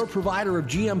products, your provider of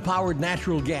GM-powered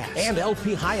natural gas and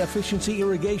LP high-efficiency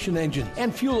irrigation engine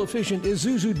and fuel-efficient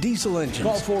Isuzu diesel engines.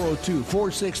 Call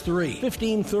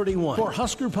 402-463-1531 for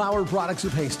Husker Power Products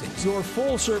of Hastings, your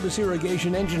full-service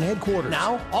irrigation engine headquarters.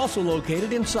 Now, also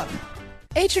located in Sutton.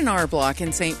 H&R Block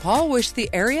in St. Paul wish the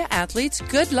area athletes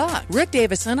good luck. Rick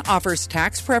Davison offers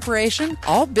tax preparation,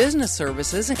 all business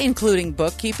services, including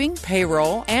bookkeeping,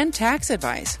 payroll, and tax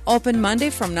advice. Open Monday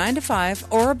from 9 to 5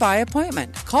 or by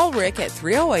appointment. Call Rick at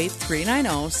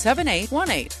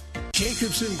 308-390-7818.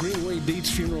 Jacobson Greenway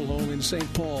Dietz Funeral Home in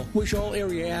St. Paul wish all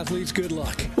area athletes good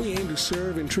luck. We aim to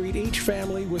serve and treat each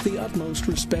family with the utmost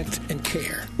respect and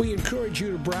care. We encourage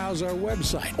you to browse our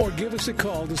website or give us a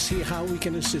call to see how we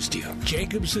can assist you.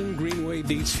 Jacobson Greenway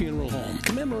Dietz Funeral Home,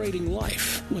 commemorating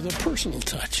life with a personal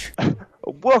touch.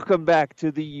 Welcome back to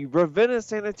the Ravenna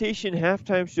Sanitation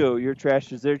Halftime Show. Your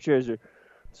trash is their treasure.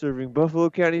 Serving Buffalo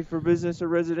County for business or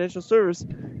residential service.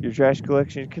 Your trash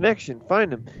collection connection.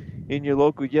 Find them in your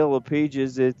local yellow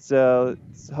pages. It's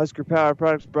Husker Power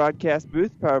Products broadcast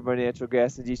booth powered by natural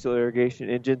gas and diesel irrigation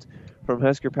engines from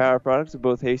Husker Power Products of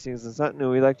both Hastings and Sutton.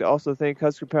 And we'd like to also thank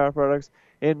Husker Power Products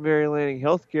and Mary Lanning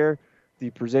Healthcare, the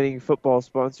presenting football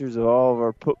sponsors of all of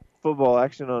our football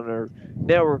action on our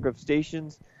network of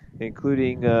stations,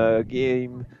 including a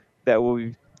game that will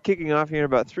be kicking off here in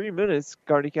about 3 minutes.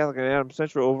 Kearney Catholic and Adams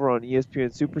Central over on ESPN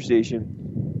Superstation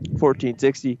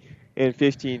 1460 and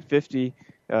 1550.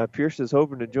 Pierce is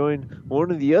hoping to join one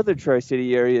of the other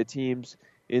Tri-City area teams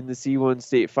in the C1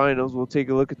 state finals. We'll take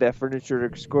a look at that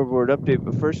furniture scoreboard update,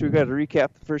 but first we've got to recap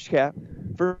the first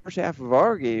half of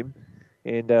our game.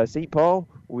 And St. Paul,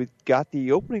 we got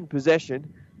the opening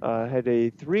possession, had a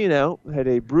 3-and-out, had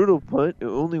a brutal punt. It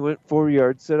only went 4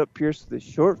 yards, set up Pierce with a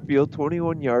short field,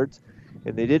 21 yards.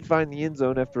 And they did find the end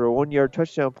zone after a 1-yard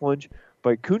touchdown plunge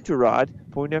by Kunterad.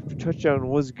 Point after touchdown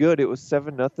was good. It was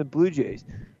 7-0 Blue Jays.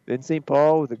 Then St.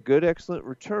 Paul, with a good, excellent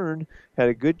return, had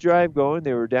a good drive going.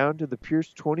 They were down to the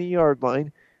Pierce 20-yard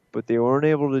line, but they weren't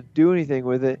able to do anything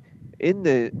with it in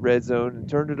the red zone and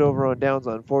turned it over on downs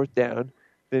on 4th down.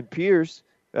 Then Pierce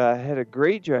had a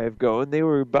great drive going. They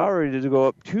were about ready to go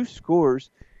up 2 scores.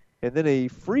 And then a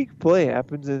freak play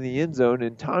happens in the end zone,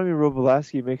 and Tommy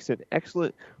Robolowski makes an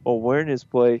excellent awareness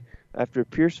play after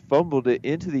Pierce fumbled it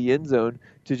into the end zone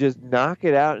to just knock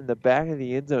it out in the back of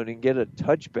the end zone and get a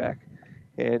touchback.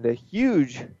 And a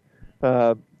huge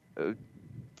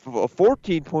a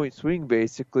 14-point swing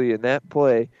basically in that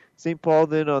play. St. Paul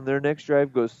then on their next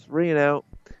drive goes 3 and out,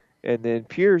 and then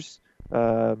Pierce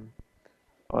on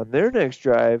their next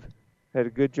drive had a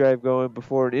good drive going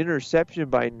before an interception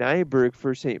by Nyberg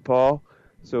for St. Paul.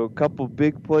 So a couple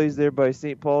big plays there by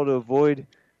St. Paul to avoid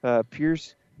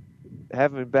Pierce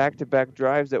having back-to-back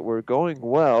drives that were going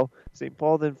well. St.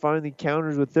 Paul then finally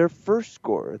counters with their first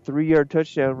score, a 3-yard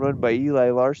touchdown run by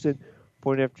Eli Larson.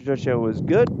 Point after touchdown was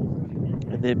good.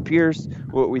 And then Pierce,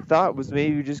 what we thought was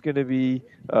maybe just going to be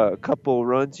a couple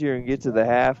runs here and get to the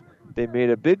half, they made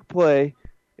a big play,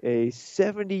 a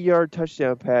 70-yard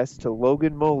touchdown pass to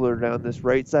Logan Moeller down this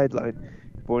right sideline.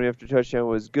 Point after touchdown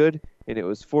was good, and it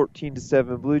was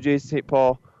 14-7 Blue Jays. St.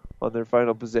 Paul on their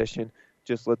final possession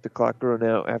just let the clock run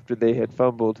out after they had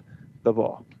fumbled the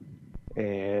ball.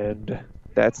 And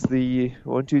that's the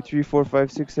 1, 2, 3, 4,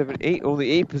 5, 6, 7, 8. Only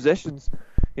 8 possessions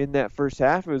in that first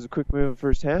half. It was a quick move in the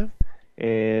first half.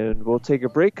 And we'll take a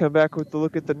break, come back with a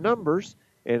look at the numbers,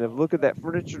 and a look at that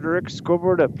Furniture Direct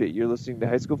scoreboard update. You're listening to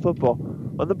High School Football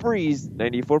on The Breeze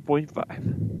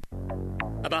 94.5.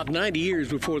 About 90 years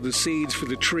before the seeds for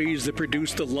the trees that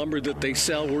produce the lumber that they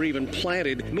sell were even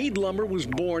planted, Mead Lumber was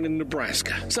born in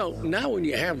Nebraska. So now when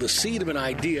you have the seed of an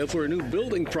idea for a new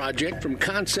building project from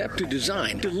concept to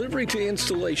design, delivery to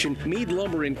installation, Mead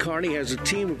Lumber in Kearney has a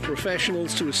team of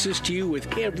professionals to assist you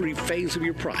with every phase of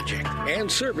your project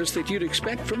and service that you'd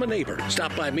expect from a neighbor.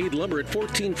 Stop by Mead Lumber at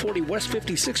 1440 West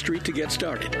 56th Street to get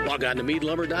started. Log on to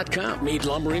meadlumber.com. Mead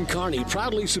Lumber in Kearney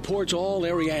proudly supports all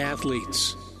area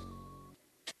athletes.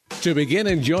 To begin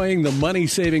enjoying the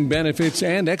money-saving benefits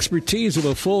and expertise of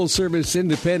a full-service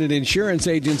independent insurance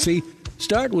agency,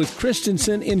 start with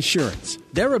Christensen Insurance.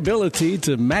 Their ability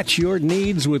to match your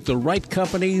needs with the right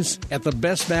companies at the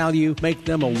best value make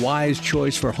them a wise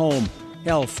choice for home,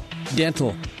 health,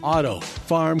 dental, auto,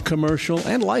 farm, commercial,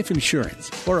 and life insurance.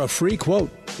 For a free quote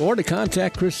or to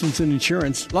contact Christensen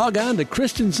Insurance, log on to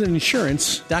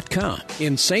christenseninsurance.com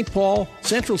in St. Paul,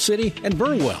 Central City, and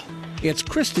Burnwell. It's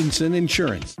Christensen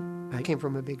Insurance. I came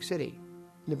from a big city.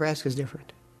 Nebraska's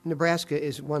different. Nebraska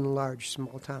is one large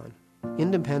small town.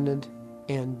 Independent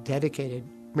and dedicated.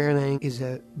 Mary Lanning is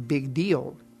a big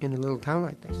deal in a little town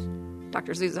like this.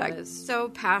 Dr. Zuzak is so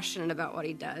passionate about what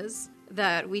he does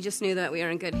that we just knew that we were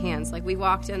in good hands. Like, we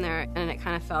walked in there and it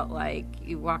kind of felt like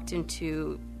you walked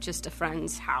into just a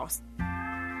friend's house.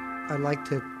 I like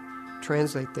to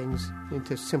translate things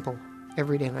into simple,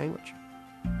 everyday language.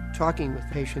 Talking with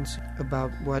patients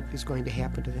about what is going to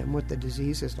happen to them, what the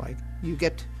disease is like, you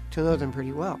get to know them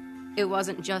pretty well. It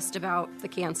wasn't just about the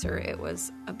cancer, it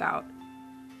was about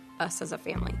us as a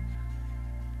family.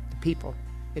 The people.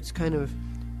 It's kind of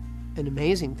an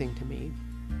amazing thing to me.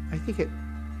 I think it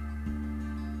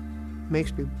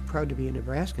makes me proud to be a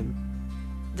Nebraskan.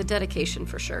 The dedication,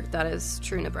 for sure. That is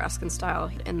true Nebraskan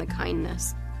style, and the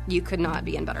kindness. You could not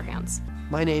be in better hands.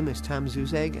 My name is Tom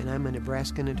Zuzak, and I'm a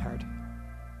Nebraskan at heart.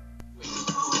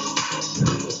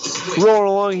 Rolling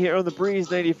along here on The Breeze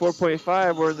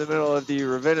 94.5. We're in the middle of the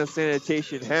Ravenna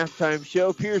Sanitation halftime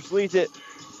show. Pierce leads it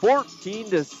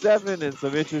 14-7, and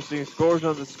some interesting scores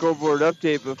on the scoreboard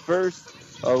update. But first,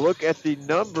 a look at the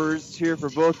numbers here for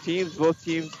both teams. Both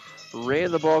teams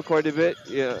ran the ball quite a bit.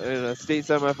 Yeah, in a state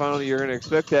semifinal, you're going to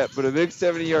expect that. But a big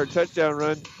 70-yard touchdown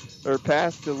run or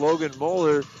pass to Logan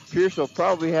Moeller. Pierce will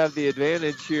probably have the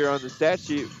advantage here on the stat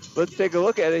sheet. Let's take a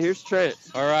look at it. Here's Trent.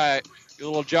 All right. A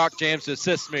little Jock James to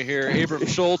assist me here. Abram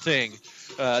Schulting,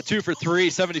 2 for 3,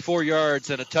 74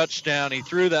 yards and a touchdown. He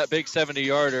threw that big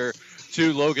 70-yarder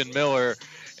to Logan Miller.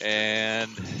 And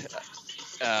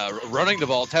running the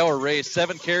ball, Tyler Ray,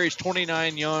 7 carries,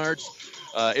 29 yards.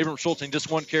 Abram Schulting, just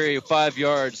 1 carry of 5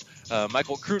 yards.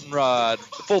 Michael Krutenrod,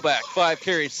 the fullback, 5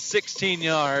 carries, 16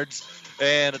 yards,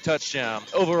 and a touchdown.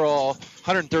 Overall,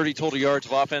 130 total yards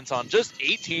of offense on just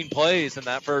 18 plays in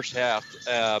that first half.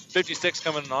 56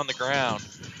 coming on the ground.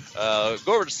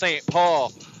 Go over to St.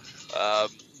 Paul.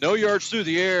 No yards through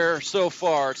the air so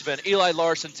far. It's been Eli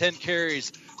Larson, 10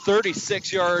 carries,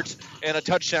 36 yards, and a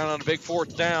touchdown on a big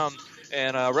 4th down.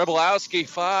 And Rebelowski,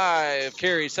 5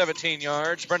 carries, 17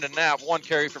 yards. Brendan Knapp, 1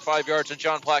 carry for 5 yards. And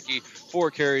John Plackey,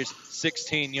 4 carries,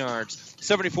 16 yards.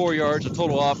 74 yards of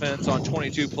total offense on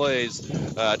 22 plays.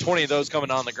 20 of those coming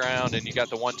on the ground, and you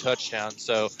got the 1 touchdown.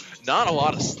 So not a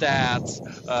lot of stats.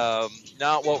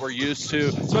 Not what we're used to,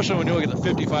 especially when you look at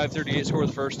the 55-38 score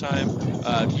the first time.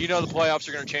 You know the playoffs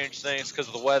are going to change things because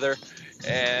of the weather.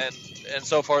 And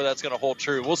so far that's going to hold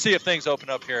true. We'll see if things open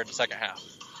up here in the second half.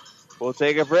 We'll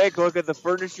take a break. Look at the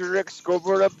Furniture Direct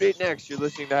scoreboard update next. You're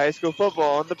listening to High School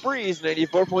Football on The Breeze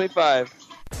 94.5.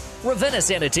 Ravenna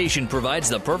Sanitation provides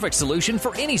the perfect solution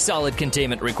for any solid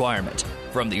containment requirement.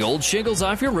 From the old shingles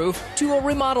off your roof to a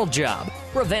remodel job,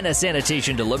 Ravenna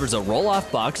Sanitation delivers a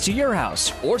roll-off box to your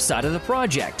house or side of the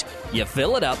project. You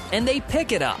fill it up and they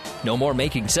pick it up. No more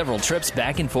making several trips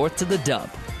back and forth to the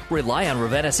dump. Rely on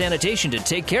Ravenna Sanitation to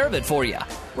take care of it for you.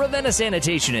 Ravenna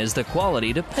Sanitation is the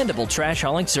quality, dependable trash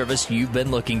hauling service you've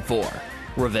been looking for.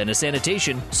 Ravenna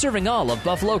Sanitation, serving all of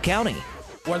Buffalo County.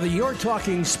 Whether you're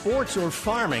talking sports or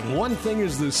farming, one thing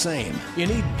is the same. You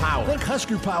need power. Think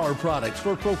Husker Power products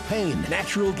for propane,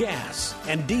 natural gas,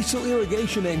 and diesel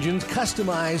irrigation engines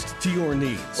customized to your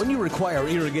needs. When you require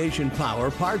irrigation power,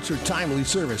 parts, or timely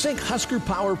service, think Husker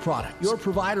Power products, your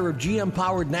provider of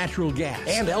GM-powered natural gas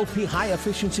and LP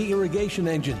high-efficiency irrigation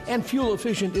engine and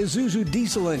fuel-efficient Isuzu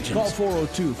diesel engines. Call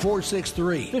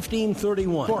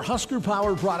 402-463-1531 for Husker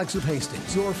Power Products of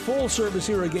Hastings, your full-service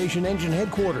irrigation engine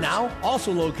headquarters. Now,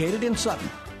 also located in Sutton.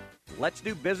 Let's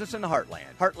do business in the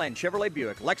Heartland. Heartland Chevrolet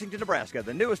Buick, Lexington, Nebraska,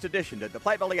 the newest addition to the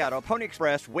Platte Valley Auto Pony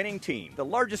Express winning team. The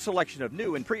largest selection of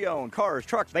new and pre-owned cars,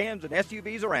 trucks, vans, and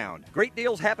SUVs around. Great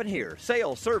deals happen here.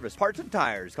 Sales, service, parts and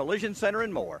tires, collision center,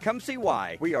 and more. Come see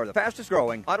why. We are the fastest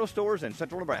growing auto stores in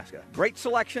central Nebraska. Great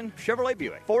selection, Chevrolet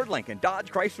Buick, Ford, Lincoln,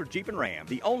 Dodge, Chrysler, Jeep, and Ram.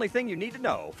 The only thing you need to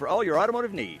know for all your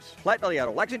automotive needs. Platte Valley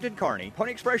Auto, Lexington, Kearney,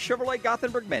 Pony Express Chevrolet,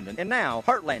 Gothenburg, Menden, and now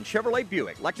Heartland Chevrolet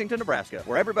Buick, Lexington, Nebraska,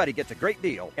 where everybody gets a great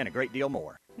deal and a great deal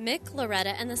more. Mick, Loretta,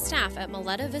 and the staff at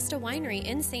Maletta Vista Winery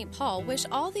in St. Paul wish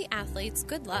all the athletes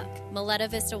good luck. Maletta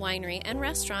Vista Winery and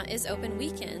Restaurant is open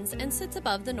weekends and sits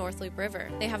above the North Loop River.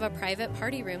 They have a private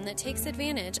party room that takes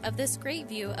advantage of this great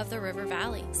view of the river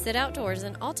valley. Sit outdoors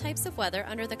in all types of weather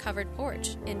under the covered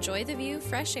porch. Enjoy the view,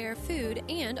 fresh air, food,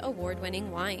 and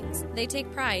award-winning wines. They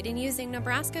take pride in using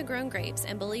Nebraska-grown grapes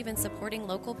and believe in supporting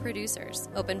local producers.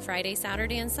 Open Friday,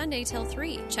 Saturday, and Sunday till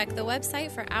 3. Check the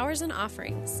website for hours and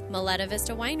offerings. Maletta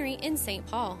Vista Winery in St.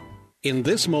 Paul. In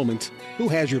this moment, who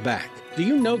has your back? Do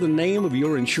you know the name of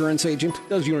your insurance agent?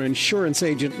 Does your insurance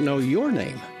agent know your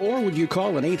name? Or would you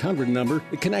call an 800 number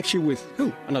that connects you with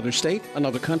who? Another state?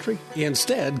 Another country?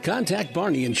 Instead, contact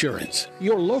Barney Insurance,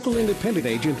 your local independent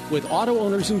agent with Auto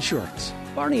Owners Insurance.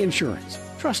 Barney Insurance.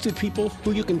 Trusted people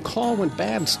who you can call when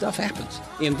bad stuff happens.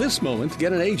 In this moment,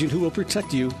 get an agent who will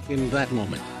protect you in that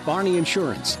moment. Barney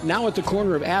Insurance, now at the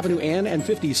corner of Avenue N and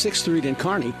 56th Street in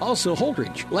Kearney, also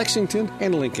Holdridge, Lexington,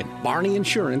 and Lincoln.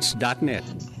 BarneyInsurance.net.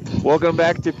 Welcome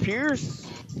back to Pierce,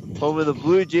 home of the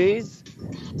Blue Jays,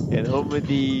 and home of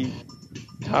the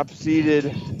top-seeded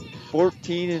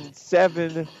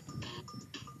 14-7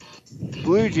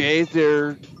 Blue Jays.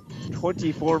 They're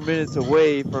 24 minutes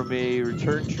away from a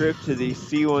return trip to the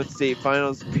C1 state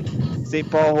finals. St.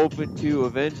 Paul hoping to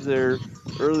avenge their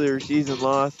earlier season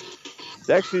loss. It's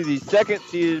actually the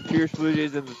second-seeded Pierce Blue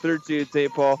Jays and the third-seeded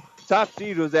St. Paul. Top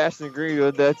seed was Ashland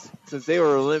Greenwood. That's since they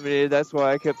were eliminated. That's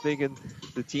why I kept thinking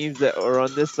the teams that are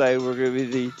on this side were going to be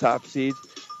the top seeds.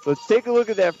 Let's take a look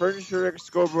at that Furniture Direct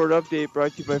scoreboard update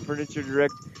brought to you by Furniture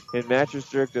Direct and Mattress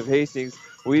Direct of Hastings.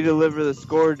 We deliver the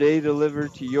score. They deliver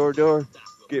to your door.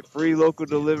 Get free local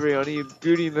delivery on any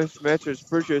beauty mattress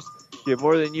purchase. Get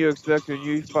more than you expect when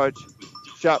you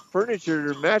shop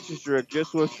Furniture or Mattress Direct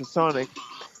just west of Sonic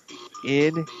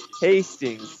in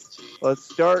Hastings. Let's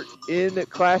start in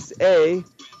Class A.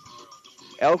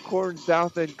 Elkhorn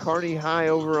South and Kearney High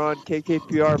over on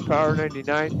KKPR Power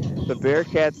 99. The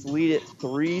Bearcats lead it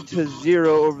 3-0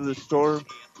 over the Storm.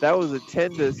 That was a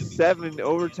 10-7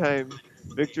 overtime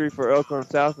victory for Elkhorn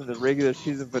South in the regular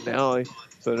season finale.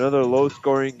 So another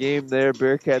low-scoring game there.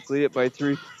 Bearcats lead it by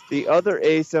 3. The other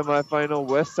A semifinal,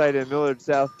 Westside and Millard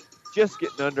South, just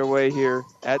getting underway here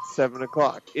at 7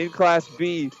 o'clock. In Class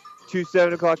B, 2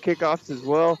 7 o'clock kickoffs as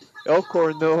well.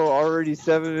 Elkhorn, though, already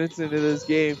 7 minutes into this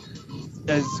game,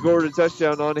 has scored a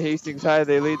touchdown on Hastings High.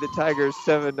 They lead the Tigers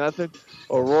 7-0.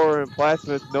 Aurora and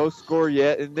Plattsmouth, no score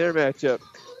yet in their matchup.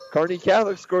 Kearney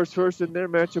Catholic scores first in their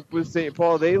matchup with St.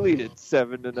 Paul. They lead it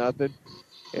 7-0.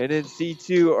 And in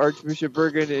C2, Archbishop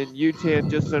Bergen and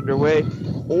UTAN just underway.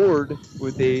 Ord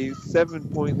with a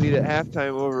 7-point lead at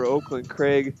halftime over Oakland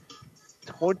Craig,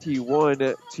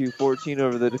 21-14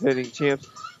 over the defending champs.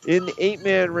 In the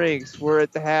 8-man ranks, we're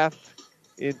at the half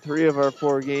in 3 of our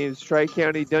 4 games.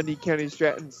 Tri-County, Dundee County,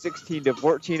 Stratton,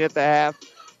 16-14 at the half.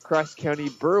 Cross County,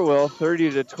 Burwell,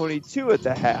 30-22 at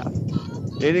the half.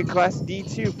 And in Class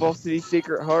D2, Fall City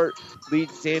Sacred Heart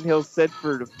leads Sandhill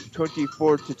Sedford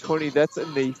 24-20. That's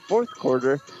in the fourth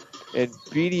quarter. And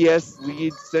BDS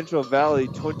leads Central Valley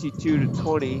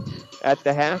 22-20 at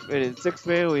the half. And in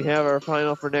 6-man, we have our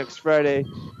final for next Friday.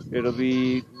 It'll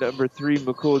be number 3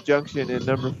 McCool Junction and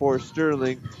number 4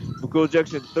 Sterling. McCool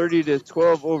Junction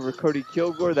 30-12 over Cody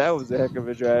Kilgore. That was a heck of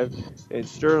a drive. And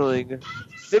Sterling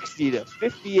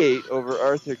 60-58 over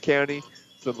Arthur County.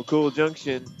 So McCool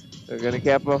Junction are going to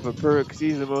cap off a perfect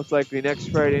season most likely next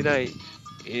Friday night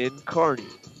in Kearney.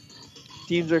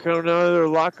 Teams are coming out of their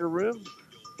locker room.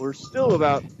 We're still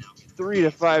about 3 to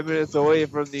 5 minutes away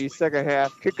from the second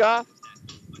half kickoff.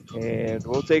 And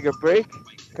we'll take a break.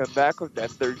 Come back with that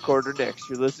third quarter next.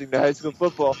 You're listening to High School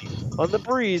Football on The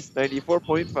Breeze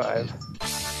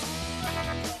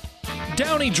 94.5.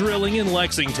 Downey Drilling in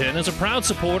Lexington is a proud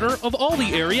supporter of all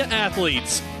the area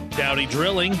athletes. Downey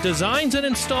Drilling designs and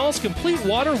installs complete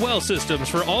water well systems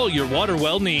for all your water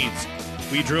well needs.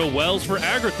 We drill wells for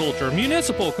agriculture,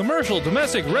 municipal, commercial,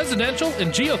 domestic, residential,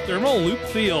 and geothermal loop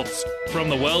fields. From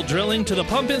the well drilling to the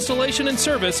pump installation and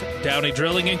service, Downey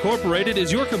Drilling Incorporated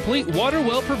is your complete water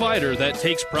well provider that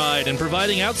takes pride in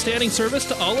providing outstanding service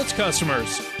to all its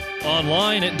customers.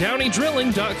 Online at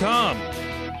downeydrilling.com.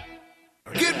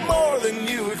 Get more than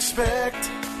you expect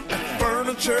at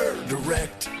Furniture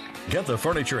Direct. Get the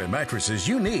furniture and mattresses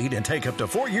you need and take up to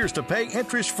 4 years to pay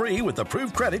interest-free with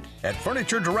approved credit at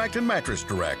Furniture Direct and Mattress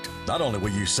Direct. Not only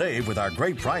will you save with our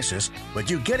great prices, but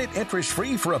you get it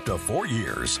interest-free for up to 4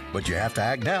 years. But you have to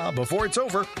act now before it's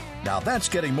over. Now that's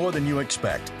getting more than you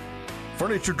expect.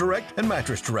 Furniture Direct and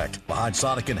Mattress Direct behind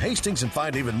Sonic and Hastings, and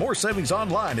find even more savings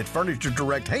online at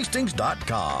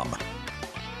FurnitureDirectHastings.com.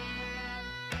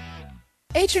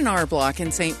 H&R Block in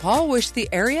St. Paul wish the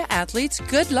area athletes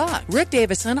good luck. Rick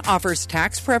Davison offers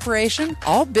tax preparation,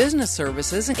 all business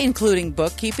services, including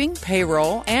bookkeeping,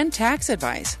 payroll, and tax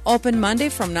advice. Open Monday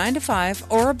from 9 to 5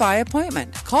 or by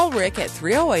appointment. Call Rick at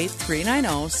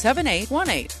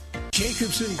 308-390-7818.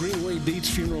 Jacobson Greenway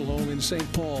Dietz Funeral Home in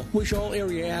St. Paul wish all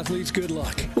area athletes good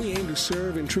luck. We aim to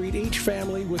serve and treat each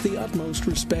family with the utmost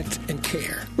respect and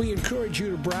care. We encourage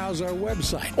you to browse our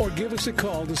website or give us a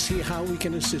call to see how we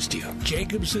can assist you.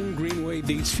 Jacobson Greenway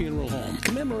Dietz Funeral Home,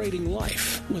 commemorating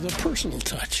life with a personal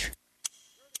touch.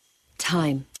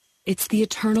 Time. It's the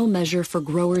eternal measure for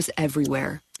growers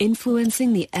everywhere,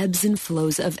 influencing the ebbs and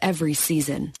flows of every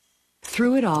season.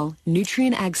 Through it all,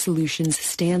 Nutrien Ag Solutions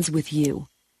stands with you,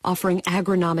 offering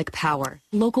agronomic power,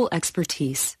 local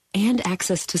expertise, and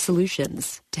access to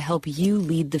solutions to help you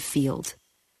lead the field.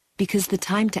 Because the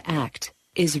time to act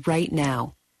is right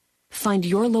now. Find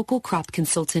your local crop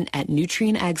consultant at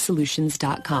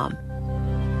nutrienagsolutions.com.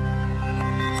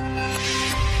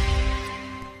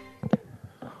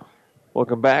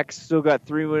 Welcome back. Still got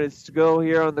 3 minutes to go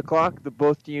here on the clock.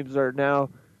 Both teams are now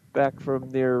back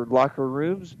from their locker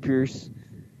rooms. Pierce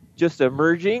just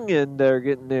emerging, and they're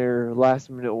getting their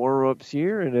last-minute warm-ups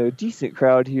here, and a decent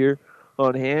crowd here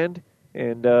on hand.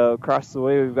 And across the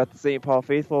way, we've got the St. Paul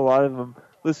faithful, a lot of them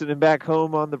listening back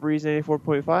home on the Breeze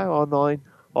 94.5 online,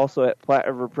 also at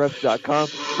PlatteRiverPreps.com.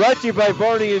 Brought to you by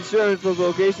Barney Insurance with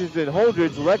locations in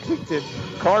Holdridge, Lexington,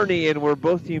 Kearney, and where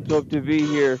both teams hope to be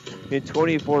here in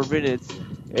 24 minutes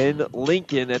in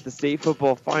Lincoln at the state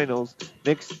football finals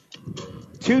next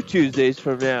 2 Tuesdays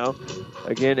from now,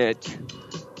 again at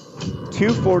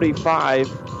 2:45.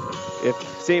 If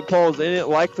St. Paul's in it,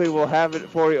 likely we'll have it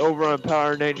for you over on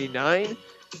Power 99.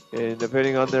 And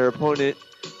depending on their opponent,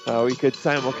 we could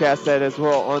simulcast that as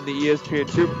well on the ESPN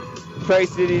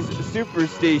Tri-Cities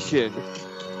Superstation.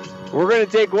 We're going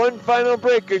to take one final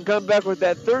break and come back with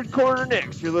that third quarter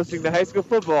next. You're listening to High School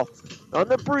Football on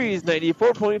the Breeze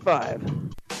 94.5.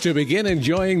 To begin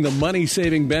enjoying the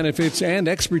money-saving benefits and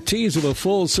expertise of a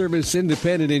full-service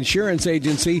independent insurance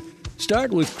agency,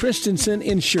 start with Christensen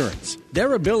Insurance.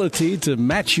 Their ability to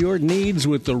match your needs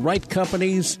with the right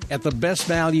companies at the best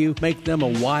value make them a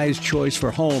wise choice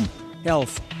for home,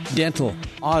 health, dental,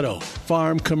 auto,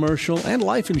 farm, commercial, and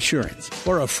life insurance.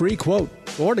 For a free quote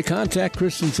or to contact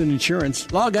Christensen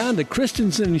Insurance, log on to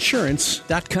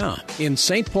christenseninsurance.com in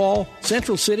St. Paul,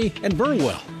 Central City, and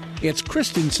Burnwell. It's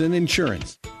Christensen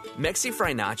Insurance.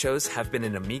 Mexi-Fry nachos have been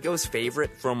an Amigos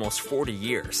favorite for almost 40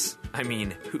 years. I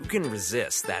mean, who can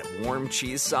resist that warm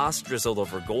cheese sauce drizzled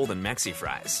over golden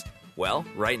Mexi-Fries? Well,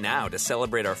 right now, to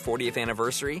celebrate our 40th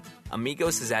anniversary,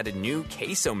 Amigos has added new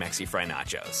Queso Mexi-Fry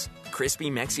nachos.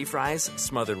 Crispy Mexi-Fries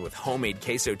smothered with homemade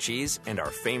queso cheese and our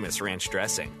famous ranch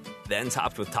dressing. Then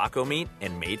topped with taco meat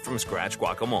and made-from-scratch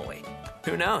guacamole.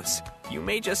 Who knows? You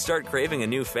may just start craving a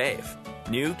new fave.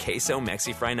 New Queso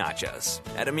Mexi-Fry nachos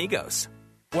at Amigos.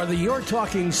 Whether you're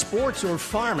talking sports or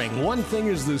farming, one thing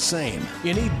is the same.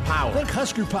 You need power. Think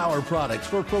Husker Power products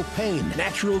for propane,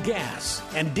 natural gas,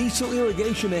 and diesel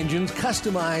irrigation engines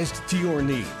customized to your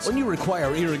needs. When you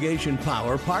require irrigation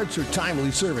power, parts, or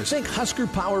timely service, think Husker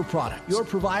Power products, your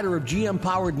provider of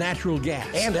GM-powered natural gas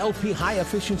and LP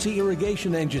high-efficiency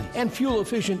irrigation engine and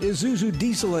fuel-efficient Isuzu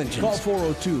diesel engines. Call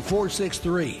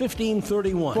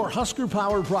 402-463-1531 for Husker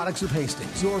Power products of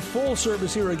Hastings, your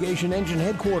full-service irrigation engine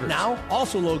headquarters. Now,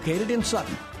 also located in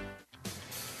Sutton.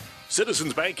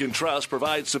 Citizens Bank and Trust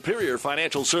provides superior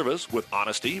financial service with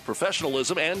honesty,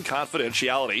 professionalism, and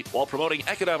confidentiality while promoting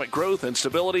economic growth and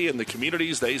stability in the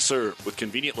communities they serve. With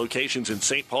convenient locations in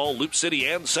St. Paul, Loop City,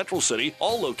 and Central City,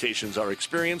 all locations are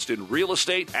experienced in real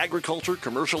estate, agriculture,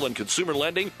 commercial, and consumer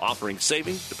lending, offering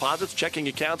savings, deposits, checking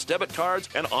accounts, debit cards,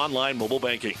 and online mobile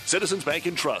banking. Citizens Bank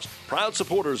and Trust, proud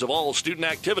supporters of all student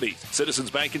activities.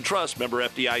 Citizens Bank and Trust, member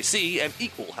FDIC, and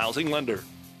equal housing lender.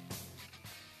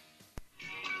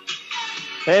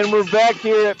 And we're back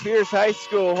here at Pierce High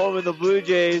School, home of the Blue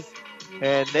Jays,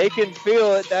 and they can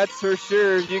feel it, that's for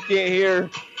sure. You can't hear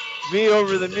me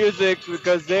over the music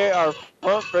because they are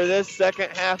pumped for this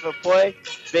second half of play.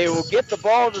 They will get the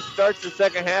ball to start the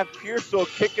second half. Pierce will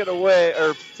kick it away,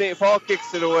 or St. Paul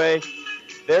kicks it away.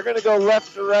 They're going to go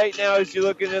left to right now as you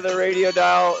look into the radio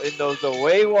dial in those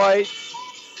away whites,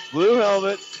 blue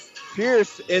helmets.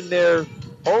 Pierce in their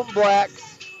home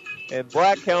blacks and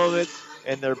black helmets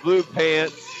and their blue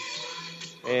pants.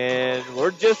 And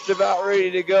we're just about ready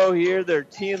to go here. They're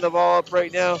teeing the ball up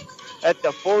right now. At the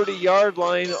 40-yard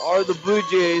line are the Blue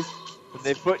Jays. And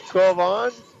they put 12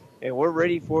 on. And we're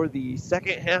ready for the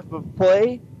second half of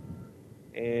play.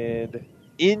 And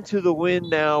into the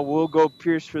wind now will go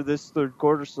Pierce for this third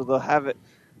quarter. So they'll have it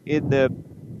in the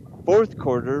fourth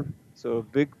quarter. So a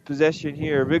big possession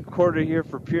here, a big quarter here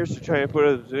for Pierce to try and put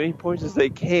up as many points as they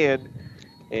can.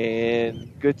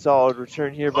 And good solid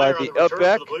return here by the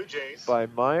upback by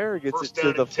Meyer. Gets it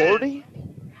to the 40.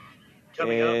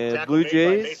 And Blue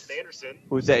Jays,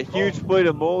 with that huge play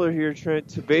to Moeller here, trying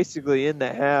to basically end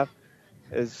the half,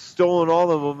 has stolen all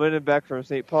the momentum back from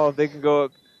St. Paul. If they can go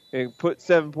up and put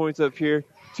 7 points up here,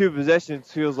 2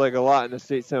 possessions feels like a lot in the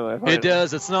state semifinal. It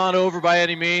does. It's not over by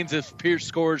any means if Pierce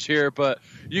scores here, but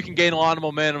you can gain a lot of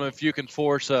momentum if you can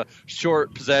force a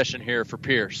short possession here for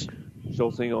Pierce.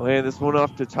 Schultzing will hand this one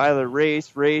off to Tyler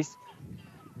Race. Race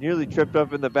nearly tripped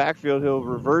up in the backfield. He'll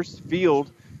reverse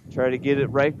field, try to get it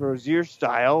right Rozier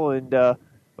style, and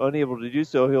unable to do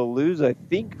so. He'll lose, I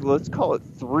think, let's call it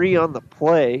 3 on the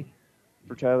play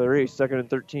for Tyler Race, 2nd and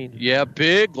 13. Yeah,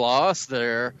 big loss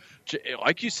there.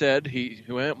 Like you said, he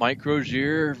went Mike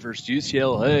Rozier versus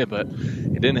UCLA, but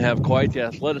he didn't have quite the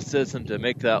athleticism to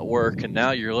make that work, and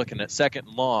now you're looking at 2nd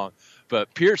and long.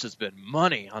 But Pierce has been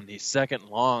money on these 2nd and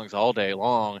longs all day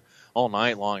long, all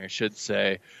night long, I should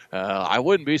say. I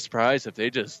wouldn't be surprised if they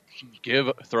just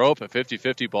throw up a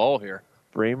 50-50 ball here.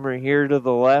 Bramer here to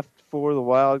the left for the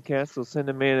Wildcats. They'll send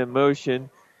a man in motion,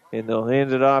 and they'll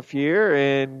hand it off here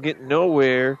and get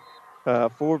nowhere.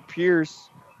 For Pierce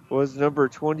was number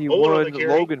 21,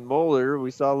 Logan Moeller.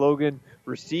 We saw Logan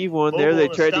receive one there. They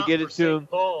tried to get it to him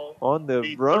on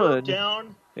the run.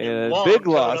 And a big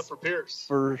loss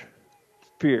for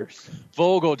Pierce.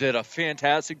 Vogel did a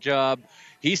fantastic job.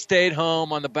 He stayed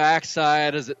home on the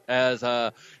backside as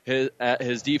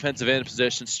his defensive end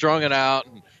position, strung it out,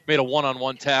 and made a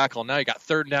one-on-one tackle. Now you got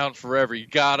 3rd down forever. You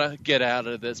got to get out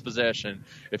of this possession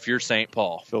if you're St.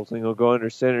 Paul. Schultzing will go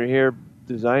under center here.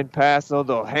 Design pass.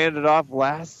 They'll hand it off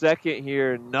last second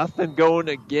here. Nothing going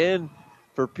again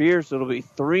for Pierce. It'll be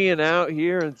 3 and out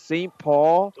here in St.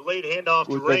 Paul. Delayed handoff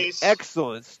to Race. An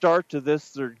excellent start to this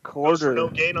third quarter. No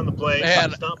gain on the play.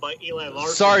 And stopped by Eli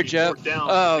Larson. Sorry, Jeff.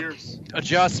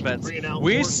 Adjustments.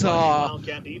 We saw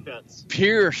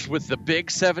Pierce with the big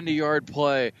 70-yard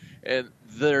play, and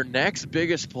their next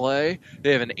biggest play,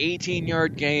 they have an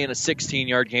 18-yard gain, a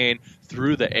 16-yard gain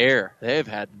through the air. They've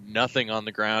had nothing on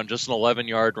the ground, just an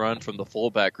 11-yard run from the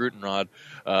fullback, Grutenrod.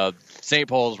 St.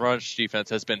 Paul's rush defense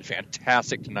has been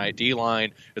fantastic tonight.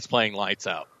 D-line is playing lights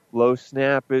out. Low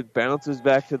snap. It bounces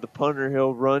back to the punter.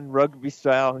 He'll run rugby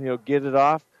style. He'll get it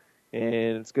off,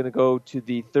 and it's going to go to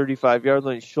the 35-yard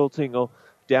line. Schultzing will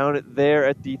down it there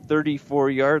at the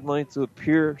 34-yard line. So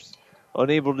Pierce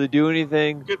unable to do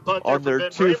anything on their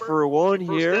 2-for-1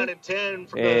 here.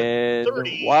 And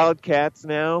the Wildcats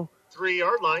now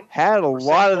 3-yard line. Had a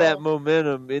lot of that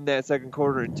momentum in that second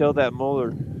quarter until that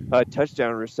Moeller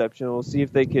touchdown reception. We'll see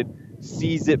if they can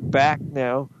seize it back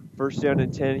now. 1st down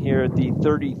and 10 here at the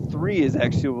 33 is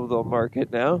actually where they'll mark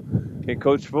it now. And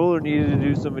Coach Fuller needed to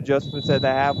do some adjustments at the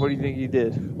half. What do you think he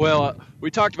did? Well,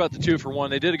 we talked about the 2-for-1.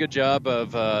 They did a good job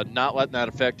of not letting that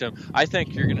affect him. I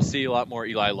think you're going to see a lot more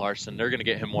Eli Larson. They're going to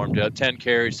get him warmed up. 10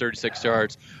 carries, 36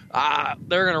 yards.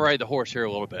 They're going to ride the horse here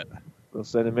a little bit. They'll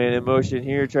send a man in motion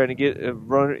here, trying to get a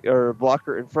runner or a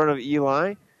blocker in front of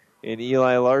Eli. And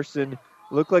Eli Larson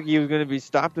looked like he was going to be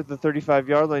stopped at the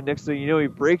 35-yard line. Next thing you know, he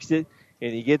breaks it,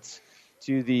 and he gets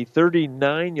to the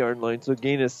 39-yard line. So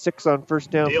gain of 6 on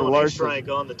first down for Larson. Strike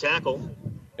on the tackle.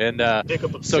 And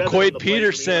so Quade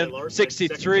Peterson,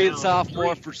 63, the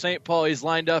sophomore for St. Paul. He's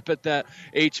lined up at that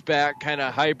H-back kind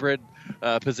of hybrid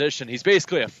position. He's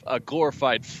basically a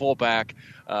glorified fullback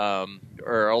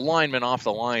or a lineman off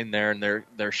the line there, and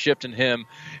they're shifting him.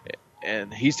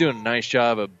 And he's doing a nice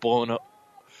job of blowing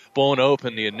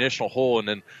open the initial hole, and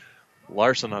then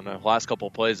Larson on the last couple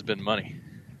of plays have been money.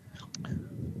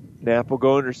 Knapp will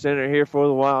go under center here for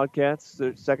the Wildcats.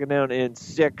 They're second down and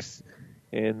 6.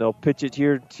 And they'll pitch it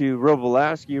here to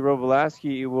Rovolowski.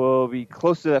 Rovolowski will be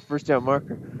close to that first down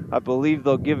marker. I believe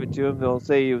they'll give it to him. They'll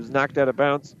say he was knocked out of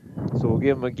bounds. So we'll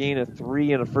give him a gain of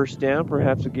 3 and a first down,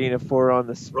 perhaps a gain of 4 on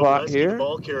the spot here. The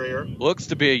ball carrier. Looks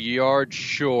to be a yard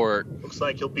short. Looks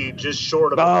like he'll be just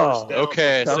short of a first down.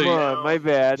 Okay. Come on, my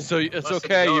bad. So it's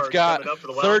okay. You've got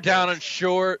third down and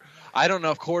short. I don't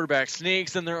know if quarterback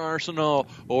sneaks in their arsenal,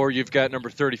 or you've got number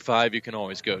 35 you can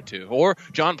always go to. Or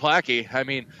John Plackey. I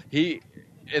mean, he,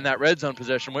 in that red zone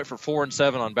possession, went for 4 and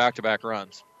 7 on back-to-back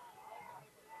runs.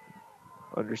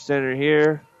 Under center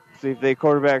here. See if they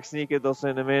quarterback sneak it. They'll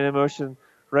send a man in motion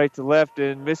right to left.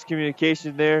 And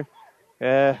miscommunication there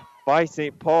by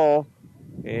St. Paul.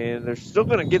 And they're still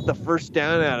going to get the first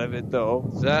down out of it,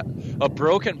 though. Is that a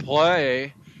broken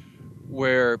play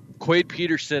where Quade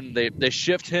Peterson, they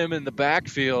shift him in the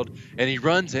backfield, and he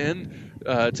runs in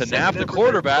to nab the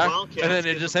quarterback, and then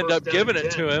they just end up giving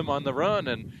it to him on the run,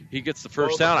 and he gets the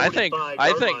first down. I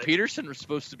think Peterson was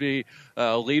supposed to be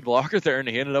a lead blocker there, and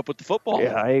he ended up with the football.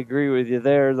 Yeah, I agree with you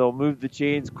there. They'll move the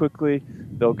chains quickly.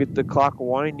 They'll get the clock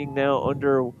winding now,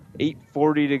 under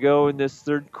 8:40 to go in this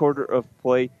third quarter of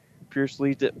play. Pierce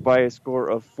leads it by a score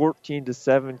of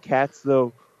 14-7. Cats,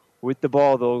 though, with the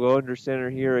ball, they'll go under center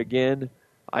here again.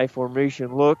 I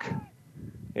formation look.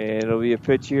 And it'll be a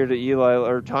pitch here to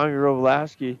Tommy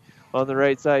Rovolowski on the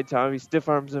right side. Tommy stiff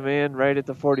arms a man right at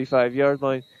the 45-yard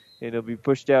line, and he'll be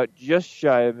pushed out just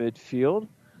shy of midfield.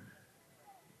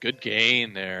 Good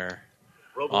gain there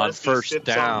on first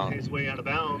down. His way out of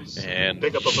bounds. And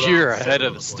here ahead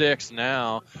of the sticks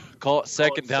now. Call it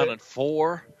second down and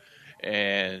 4.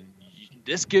 And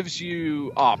this gives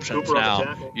you options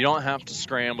now. You don't have to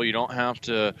scramble. You don't have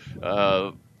to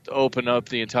open up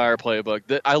the entire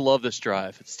playbook. I love this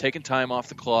drive. It's taking time off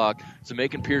the clock. It's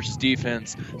making Pierce's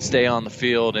defense stay on the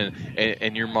field,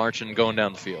 and you're marching going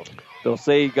down the field. They'll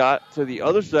say he got to the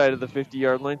other side of the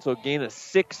 50-yard line, so gain of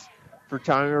 6 for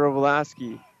Tommy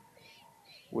Rovolowski.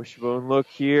 Wishbone look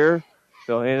here.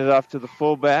 They'll hand it off to the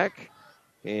fullback,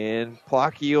 and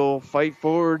Plackey will fight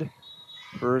forward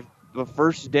for the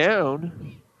first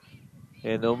down,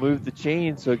 and they'll move the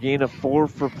chain, so gain of 4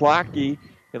 for Plackey.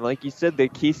 And like you said, they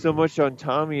key so much on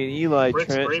Tommy and Eli,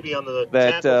 Trent,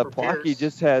 that Plackey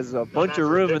just has a bunch of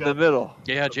room in the middle.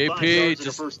 Yeah, JP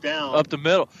just up the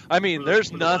middle. I mean,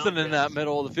 there's nothing in that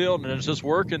middle of the field, and it's just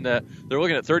working that they're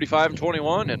looking at 35 and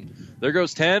 21, and there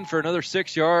goes 10 for another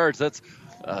 6 yards. That's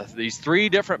these 3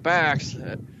 different backs.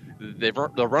 They're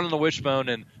running the wishbone,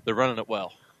 and they're running it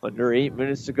well. Under 8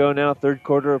 minutes to go now, third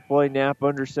quarter of play. Knapp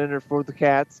under center for the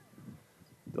Cats.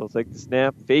 They'll take the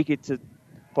snap, fake it to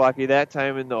Plackey that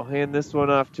time, and they'll hand this one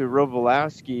off to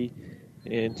Rovolowski.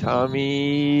 And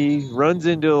Tommy runs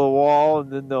into the wall,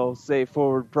 and then they'll say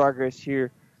forward progress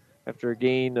here after a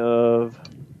gain of...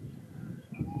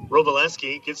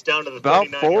 Rovolowski gets down to the about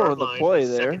 39 4 yard on the line. play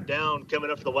there. Second down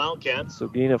coming up for the Wildcats. So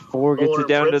gain of 4 gets it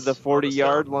down to the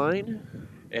 40-yard line.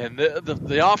 And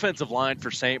the offensive line for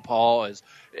St. Paul is,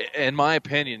 in my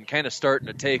opinion, kind of starting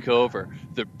to take over.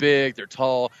 They're big, they're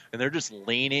tall, and they're just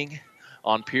leaning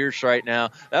on Pierce right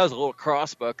now. That was a little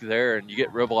crossbuck there, and you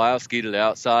get Rovolowski to the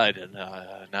outside, and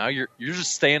now you're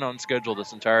just staying on schedule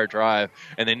this entire drive,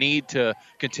 and they need to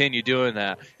continue doing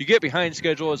that. You get behind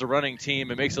schedule as a running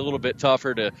team, it makes it a little bit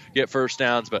tougher to get first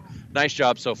downs, but nice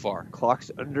job so far.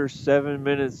 Clock's under 7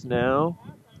 minutes now.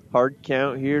 Hard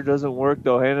count here doesn't work.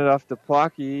 They'll hand it off to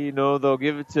Plackey. No, they'll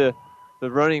give it to the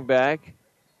running back,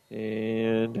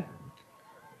 and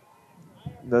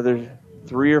another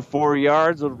 3 or 4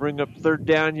 yards will bring up third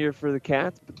down here for the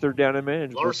Cats, but third down and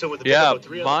manageable. Larson with the pickup of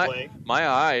 3 on the play. My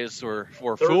eyes were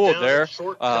Third fooled down, there.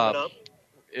 short coming up.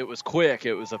 It was quick.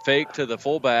 It was a fake to the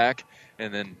fullback,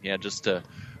 and then just a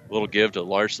little give to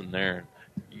Larson there.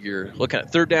 you're looking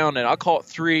at third down, and I'll call it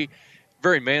 3.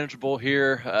 Very manageable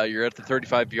here. You're at the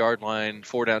 35-yard line,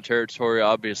 4-down territory,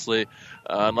 obviously,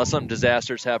 unless something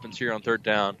disastrous happens here on third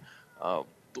down.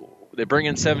 They bring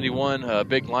in 71, a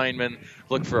big lineman,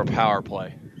 look for a power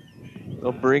play.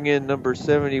 They'll bring in number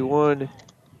 71,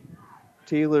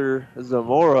 Taylor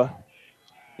Zamora,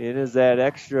 in as that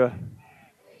extra.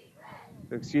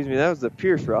 Excuse me, that was the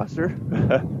Pierce roster.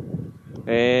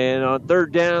 And on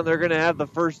third down, they're going to have the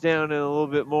first down and a little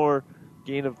bit more.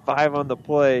 Gain of 5 on the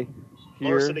play.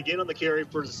 Here. Larson again on the carry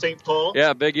for St. Paul.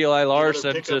 Yeah, big Eli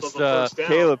Larson. Just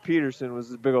Caleb Peterson was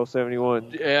the big old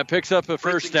 71. Yeah, picks up a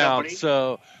first down.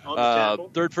 So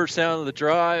third first down of the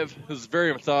drive. This is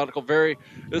very methodical. This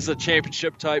is a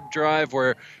championship type drive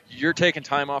where you're taking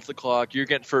time off the clock. You're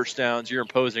getting first downs. You're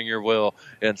imposing your will.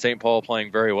 And St. Paul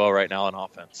playing very well right now on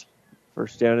offense.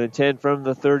 First down and 10 from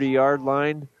the 30-yard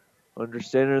line. Under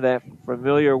center, that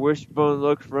familiar wishbone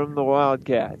look from the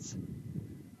Wildcats.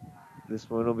 This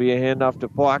one will be a handoff to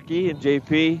Plocky, and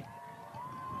JP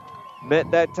met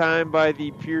that time by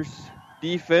the Pierce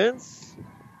defense.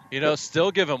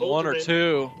 Still give him one or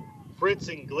two. Fritz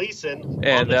and Gleason and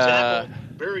on the tackle.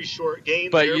 Very short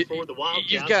gain there for the Wildcats.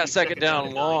 You've got second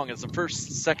down long. It's the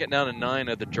first second down and 9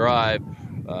 of the drive.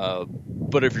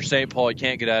 But if you're St. Paul, you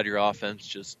can't get out of your offense.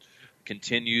 Just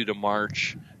continue to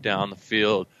march down the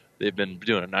field. They've been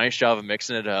doing a nice job of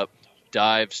mixing it up.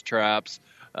 Dives, traps,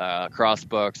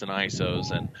 crossbucks, and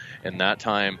ISOs. And that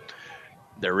time,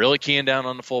 they're really keying down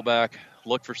on the fullback.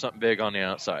 Look for something big on the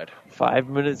outside. 5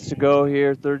 minutes to go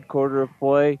here, third quarter of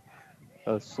play.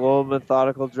 A slow,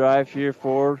 methodical drive here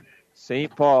for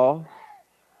St. Paul.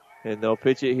 And they'll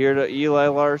pitch it here to Eli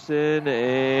Larson,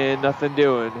 and nothing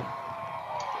doing.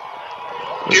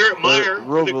 Garrett Meyer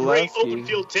with a great open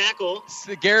field tackle.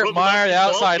 Garrett Meyer, the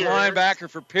outside linebacker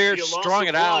for Pierce, strung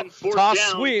it out. Toss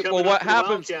sweep. Well, what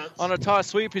happens on a toss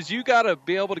sweep is you got to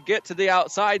be able to get to the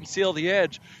outside and seal the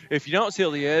edge. If you don't seal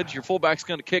the edge, your fullback's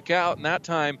going to kick out. And that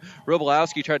time,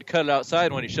 Robolowski tried to cut it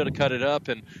outside when he should have cut it up,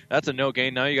 and that's a no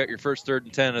gain. Now you got your first 3rd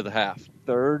and 10 of the half.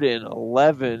 3rd and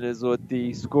 11 is what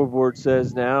the scoreboard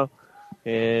says now.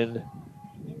 And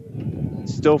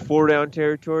still 4-down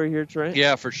territory here, Trent?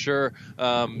 Yeah, for sure.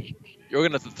 You're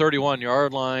looking at the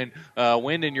 31-yard line,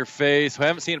 wind in your face. We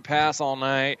haven't seen a pass all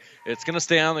night. It's going to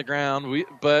stay on the ground,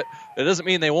 but it doesn't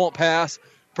mean they won't pass.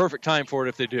 Perfect time for it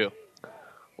if they do.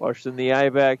 Larson the eye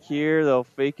back here. They'll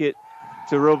fake it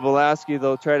to Robolowski.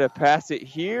 They'll try to pass it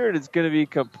here, and it's going to be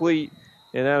complete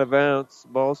and out of bounds.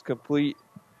 Ball's complete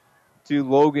to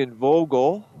Logan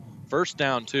Vogel. First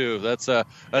down, too. That's a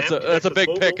big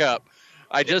pickup.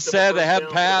 I just said they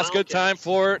hadn't passed. Good time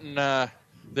for it. And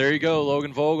there you go.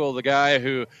 Logan Vogel, the guy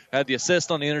who had the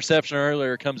assist on the interception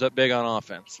earlier, comes up big on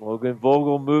offense. Logan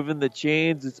Vogel moving the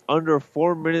chains. It's under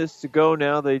 4 minutes to go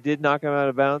now. They did knock him out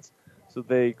of bounds, so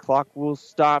the clock will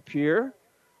stop here.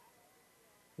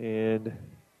 And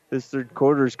this third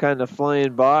quarter is kind of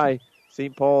flying by.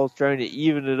 St. Paul's trying to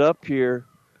even it up here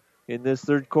in this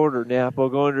third quarter. Knapp will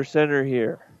go under center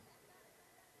here.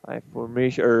 High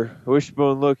formation or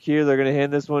wishbone look here. They're going to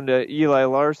hand this one to Eli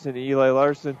Larson. Eli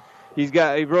Larson, he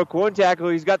broke one tackle.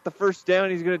 He's got the first down.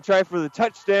 He's going to try for the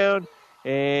touchdown,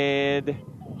 and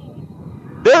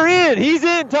they're in. He's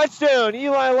in. Touchdown.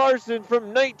 Eli Larson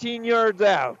from 19 yards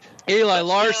out. Eli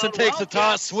Larson takes a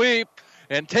toss sweep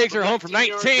and takes her home from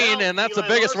 19, and that's the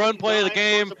biggest run play of the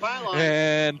game.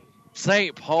 And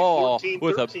St. Paul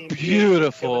with a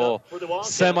beautiful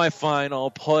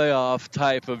semifinal playoff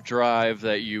type of drive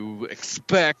that you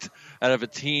expect out of a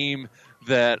team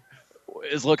that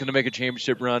is looking to make a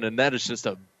championship run, and that is just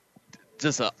an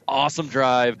awesome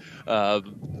drive.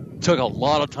 Took a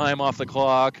lot of time off the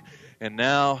clock, and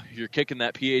now you're kicking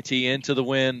that PAT into the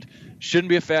wind. Shouldn't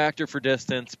be a factor for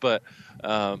distance, but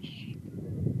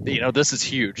this is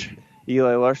huge.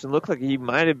 Eli Larson looked like he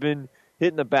might have been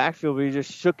hitting the backfield, but he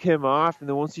just shook him off, and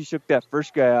then once he shook that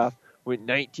first guy off, went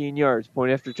 19 yards.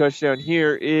 Point after touchdown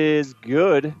here is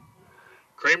good.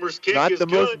 Kramer's kick Not is the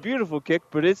good. most beautiful kick,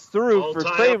 but it's through All for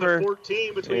tied Kramer. Up at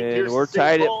 14 between and Pierce we're and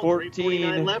tied St. at Paul.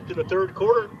 14 left in the third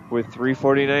quarter. with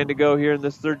 3:49 to go here in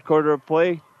this third quarter of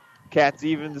play. Cats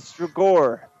even the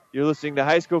score. You're listening to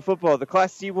high school football, the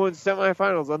Class C1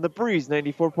 semifinals on the Breeze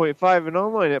 94.5 and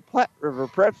online at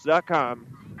PlatteRiverPreps.com.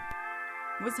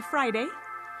 It was a Friday,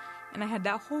 and I had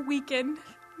that whole weekend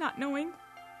not knowing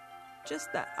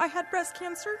just that I had breast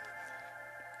cancer.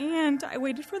 And I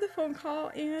waited for the phone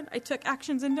call, and I took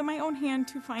actions into my own hand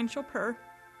to find Chopin.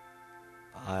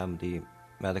 I'm the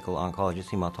medical oncologist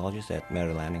hematologist at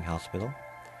Mary Lanning Hospital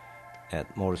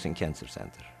at Morrison Cancer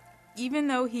Center. Even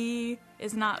though he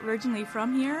is not originally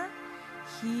from here,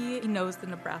 he knows the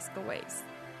Nebraska ways.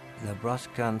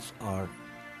 Nebraskans are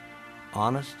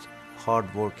honest,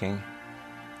 hardworking,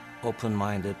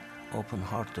 open-minded,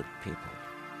 open-hearted people.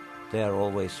 They are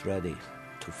always ready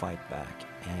to fight back,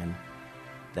 and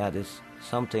that is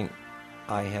something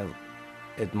I have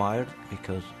admired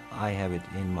because I have it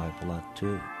in my blood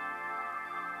too.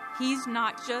 He's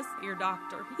not just your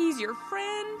doctor. He's your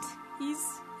friend.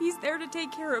 He's there to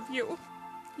take care of you.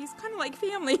 He's kind of like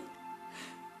family.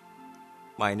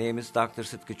 My name is Dr.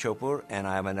 Sitka Chopur, and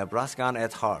I am a Nebraskan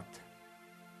at heart.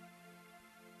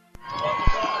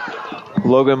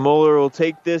 Logan Moeller will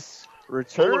take this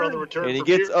return, on the return and he for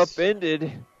gets Pierce.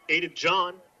 upended Aiden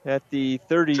John at the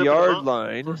 30-yard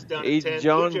line. Aiden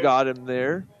John got him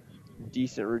there.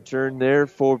 Decent return there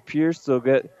for Pierce. They'll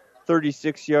get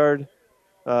 36-yard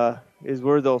is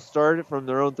where they'll start it from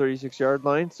their own 36-yard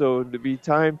line. So to be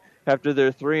time after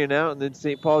they're 3 and out, and then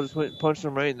St. Paul just went and punched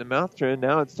them right in the mouth trend.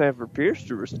 Now it's time for Pierce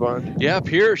to respond. Yeah,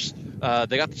 Pierce,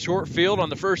 they got the short field on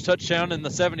the first touchdown in the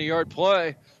 70-yard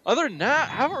play. Other than that,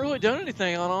 haven't really done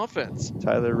anything on offense.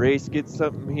 Tyler Race gets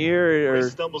something here.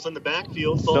 Race stumbles in the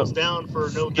backfield, falls down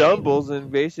for no gain. Stumbles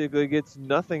and basically gets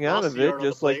nothing out of it,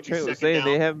 just like Trent was saying.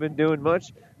 They haven't been doing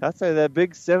much outside of that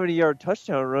big 70-yard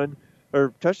touchdown run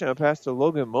or touchdown pass to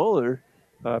Logan Moeller.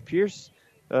 Pierce,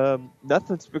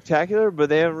 nothing spectacular, but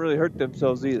they haven't really hurt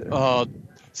themselves either.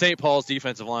 St. Paul's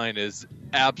defensive line is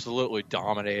absolutely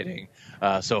dominating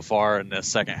so far in the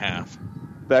second half.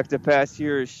 Back to pass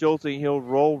here is Schulting. He'll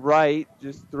roll right,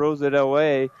 just throws it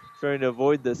away, trying to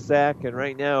avoid the sack. And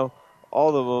right now,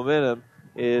 all the momentum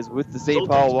is with the St.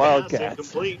 Paul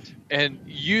Wildcats. And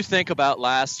you think about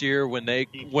last year when they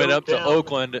went up to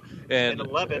Oakland and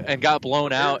got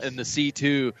blown out in the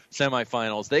C2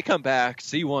 semifinals. They come back,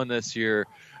 C1 this year.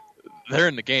 They're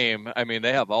in the game. I mean,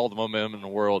 they have all the momentum in the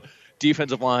world.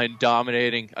 Defensive line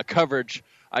dominating, a coverage.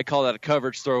 I call that a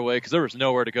coverage throwaway because there was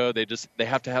nowhere to go. They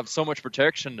have to have so much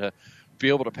protection to be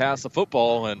able to pass the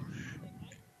football, and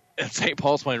St.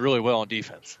 Paul's playing really well on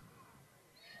defense.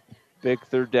 Big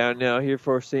third down now here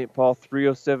for St. Paul.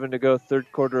 3:07 to go, third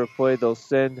quarter of play. They'll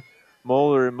send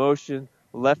Moeller in motion,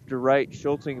 left to right,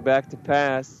 Schulting back to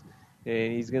pass,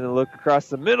 and he's going to look across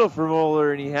the middle for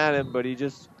Moeller, and he had him, but he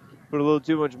just put a little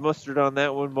too much mustard on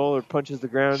that one. Moeller punches the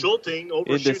ground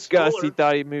in disgust. He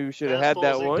thought he maybe should have had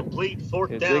that one.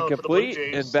 It's incomplete,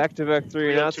 and back-to-back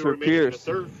 3 and outs for Pierce.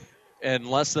 And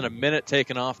less than a minute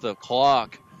taken off the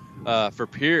clock for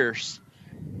Pierce.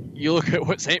 You look at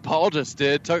what St. Paul just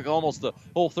did, took almost the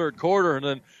whole third quarter, and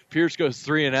then Pierce goes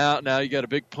 3 and out. Now you got a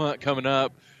big punt coming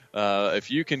up.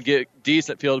 If you can get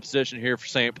decent field position here for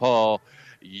St. Paul,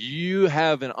 you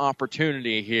have an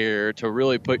opportunity here to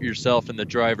really put yourself in the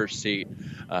driver's seat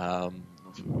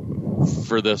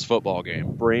for this football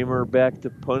game. Bramer back to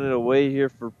punt it away here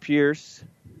for Pierce.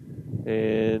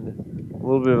 And a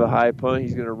little bit of a high punt.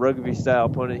 He's going to rugby-style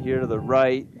punt it here to the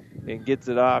right and gets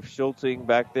it off. Schulting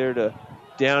back there to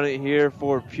down it here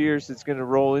for Pierce. It's going to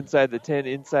roll inside the 10,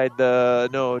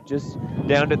 just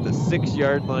down at the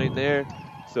 6-yard line there.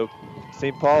 So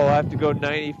St. Paul will have to go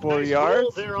 94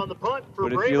 yards. There on the punt for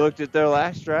but if you looked at their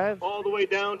last drive, all the way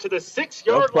down to the 6-yard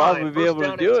line. They'll probably be able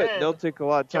to do it. They'll take a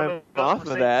lot of time off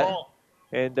of that.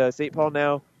 And St. Paul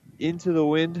now into the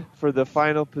wind for the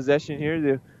final possession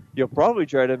here. You'll probably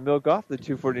try to milk off the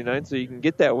 249 so you can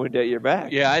get that wind at your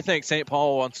back. Yeah, I think St.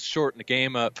 Paul wants to shorten the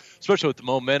game up, especially with the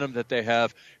momentum that they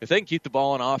have. If they can keep the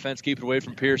ball on offense, keep it away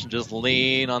from Pierce, and just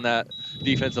lean on that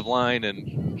defensive line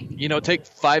and, take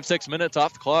 5-6 minutes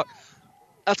off the clock,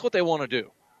 that's what they want to do.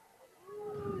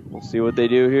 We'll see what they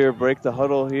do here. Break the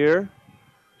huddle here.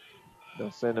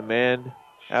 They'll send a man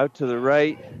out to the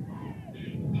right.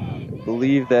 I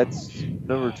believe that's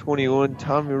number 21,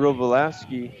 Tommy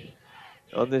Robolowski,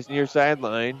 on this near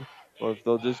sideline, or if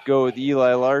they'll just go with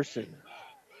Eli Larson.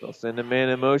 They'll send a man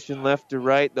in motion left to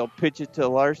right. They'll pitch it to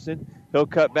Larson. He'll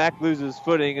cut back, lose his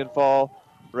footing, and fall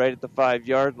right at the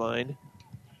 5-yard line.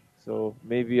 So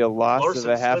maybe a loss Larson of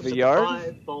a half a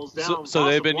yard. So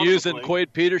they've been using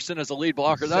Quade Peterson as a lead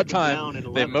blocker that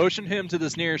time. They motioned him to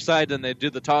this near side, then they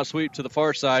did the toss sweep to the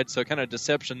far side, so kind of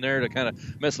deception there to kind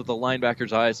of mess with the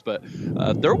linebacker's eyes. But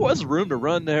there was room to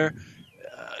run there.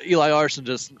 Eli Larson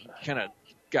just kind of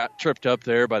got tripped up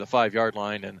there by the 5-yard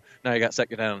line, and now you got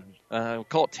second down. We'll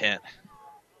call it 10.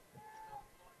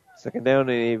 Second down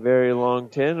in a very long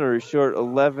 10 or a short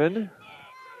 11.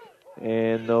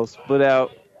 And they'll split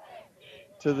out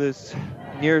to this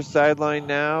near sideline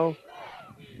now.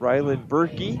 Rylan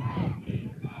Berkey.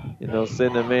 And they'll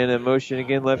send a man in motion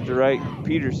again, left to right,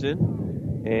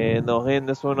 Peterson. And they'll hand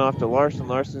this one off to Larson.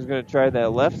 Larson's going to try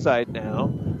that left side now.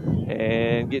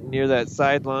 And get near that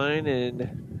sideline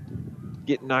and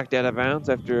get knocked out of bounds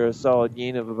after a solid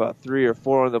gain of about 3 or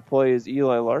 4 on the play is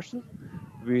Eli Larson.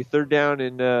 It'll be third down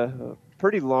and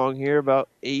pretty long here, about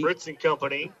 8. Fritz and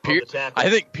company. I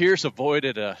think Pierce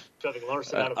avoided a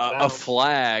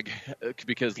flag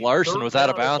because Larson was out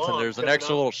of bounds, and there's an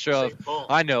extra little shove.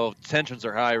 I know tensions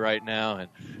are high right now,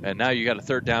 and now you got a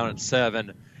third down and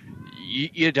 7.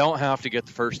 You don't have to get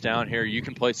the first down here. You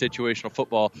can play situational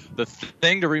football. The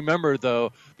thing to remember,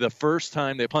 though, the first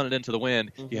time they punted into the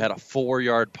wind, you had a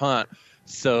 4-yard punt.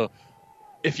 So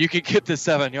if you could get the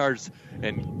 7 yards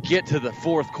and get to the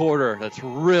fourth quarter, that's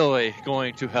really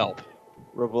going to help.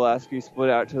 Robolaski split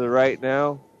out to the right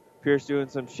now. Pierce doing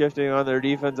some shifting on their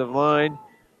defensive line.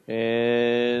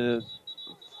 And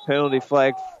penalty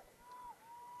flag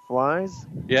flies.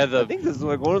 Yeah, I think this is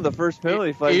like one of the first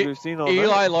penalty flags we've seen all night.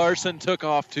 Eli Larson took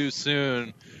off too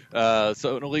soon. So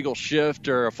an illegal shift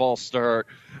or a false start,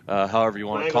 however you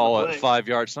want to call it, 5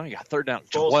 yards. Now you got third down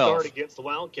and 12. False start against the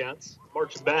Wildcats.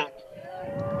 Marching back.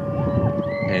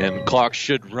 And clock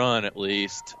should run at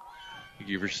least. You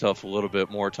give yourself a little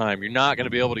bit more time. You're not going to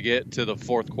be able to get to the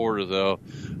fourth quarter, though,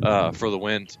 for the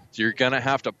wind. So you're going to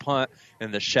have to punt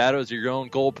in the shadows of your own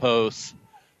goalposts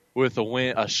with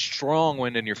a strong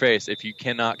wind in your face if you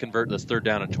cannot convert this third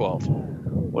down and 12.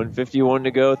 1:51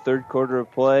 to go, third quarter of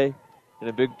play. And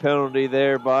a big penalty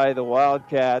there by the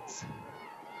Wildcats.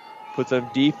 Puts them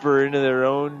deeper into their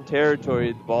own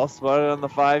territory. The ball spotted on the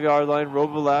 5-yard line.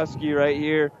 Robolaski right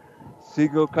here.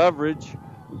 Single coverage.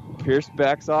 Pierce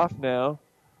backs off now.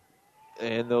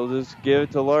 And they'll just give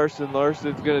it to Larson.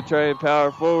 Larson's going to try and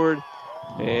power forward.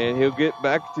 And he'll get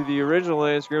back to the original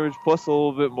line of scrimmage plus a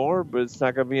little bit more, but it's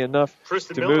not going to be enough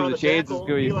to move the chains. It's going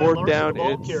to be fourth down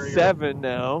and 7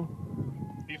 now.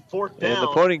 Fourth down. And the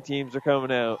punting teams are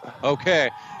coming out. Okay.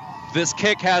 This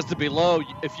kick has to be low.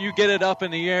 If you get it up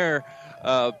in the air,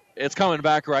 it's coming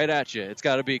back right at you. It's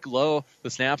got to be low. The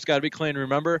snap's got to be clean.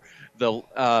 Remember,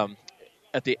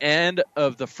 at the end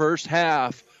of the first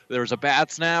half, there was a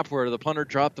bad snap where the punter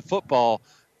dropped the football.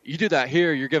 You do that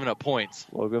here, you're giving up points.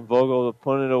 Logan Vogel to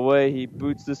punt it away. He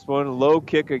boots this one. Low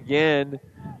kick again.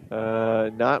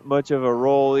 Not much of a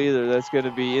roll either. That's going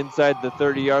to be inside the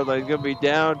 30-yard line. It's going to be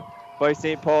down by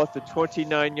St. Paul at the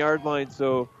 29-yard line.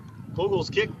 So Vogel's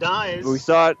kick dies. We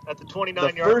saw it at the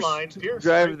 29-yard line. The first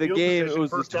drive of the game, it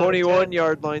was the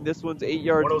 21-yard line. This one's 8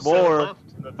 yards more,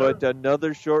 but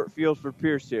another short field for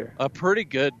Pierce here. A pretty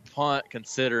good punt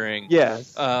considering.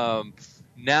 Yes.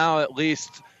 Now at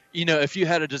least, if you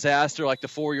had a disaster like the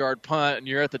 4-yard punt and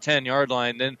you're at the 10-yard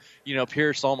line, then,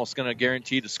 Pierce almost going to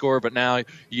guarantee the score, but now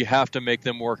you have to make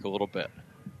them work a little bit.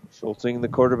 Schultzing, the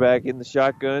quarterback, in the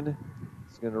shotgun.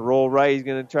 Going to roll right. He's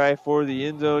going to try for the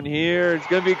end zone here. It's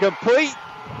going to be complete.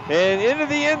 And into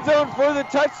the end zone for the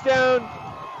touchdown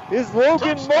is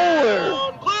Logan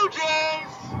Moeller. Blue Jays.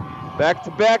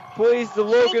 Back-to-back plays to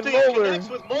Logan Moeller. Connects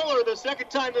with Moeller the second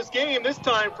time this game, this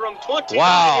time from 29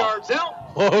 yards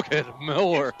out. Logan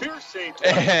Moeller. Pierce a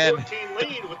 14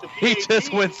 lead with the PAT. He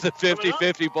just wins the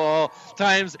 50-50 ball.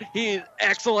 He's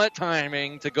excellent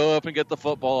timing to go up and get the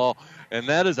football. And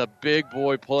that is a big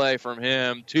boy play from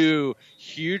him. 2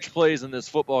 huge plays in this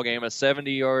football game, a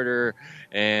 70-yarder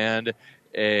and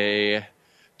a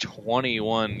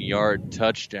 21-yard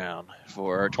touchdown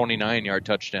or 29-yard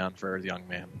touchdown for the young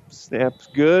man. Snap's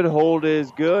good, hold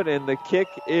is good, and the kick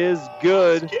is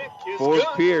good for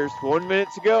Pierce. 1 minute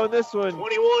to go in this one.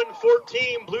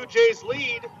 21-14, Blue Jays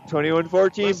lead.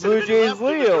 21-14, Blue Jays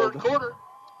lead.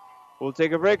 We'll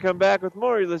take a break, come back with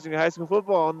more. You're listening to High School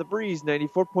Football on The Breeze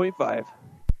 94.5.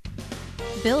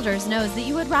 Builders knows that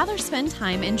you would rather spend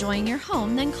time enjoying your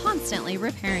home than constantly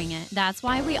repairing it. That's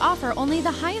why we offer only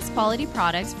the highest quality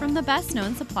products from the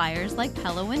best-known suppliers like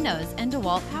Pella Windows and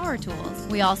DeWalt Power Tools.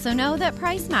 We also know that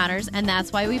price matters, and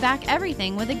that's why we back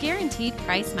everything with a guaranteed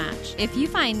price match. If you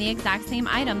find the exact same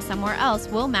item somewhere else,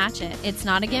 we'll match it. It's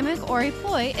not a gimmick or a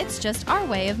ploy, it's just our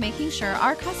way of making sure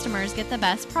our customers get the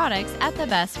best products at the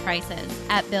best prices.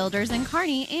 At Builders in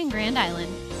Kearney and Grand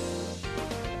Island.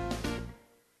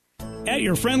 At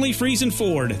your friendly Friesen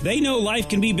Ford, they know life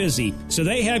can be busy, so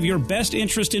they have your best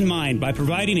interest in mind by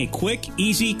providing a quick,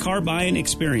 easy car buying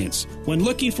experience. When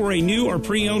looking for a new or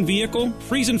pre-owned vehicle,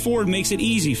 Friesen Ford makes it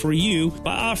easy for you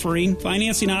by offering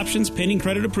financing options pending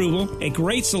credit approval, a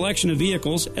great selection of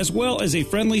vehicles, as well as a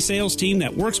friendly sales team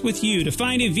that works with you to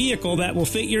find a vehicle that will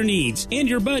fit your needs and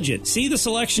your budget. See the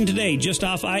selection today just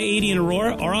off I-80 in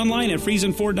Aurora or online at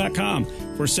FriesenFord.com.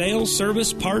 For sales,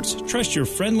 service, parts, trust your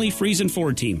friendly Friesen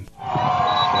Ford team.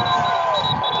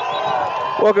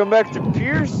 Welcome back to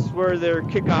Pierce, where their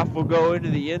kickoff will go into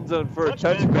the end zone for a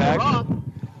touchback.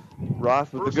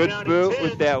 Roth with a good boot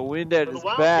with that wind at his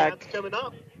back.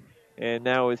 And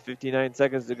now with 59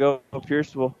 seconds to go,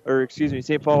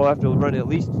 St. Paul will have to run at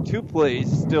least 2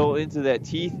 plays still into that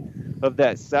teeth of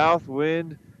that south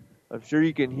wind. I'm sure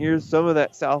you can hear some of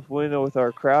that south wind with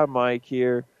our crowd mic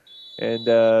here.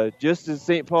 And just as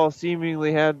St. Paul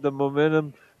seemingly had the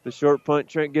momentum, the short punt,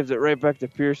 Trent gives it right back to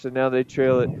Pierce, and now they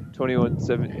trail it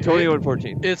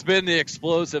 21-14. It's been the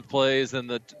explosive plays and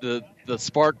the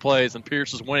spark plays, and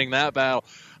Pierce is winning that battle.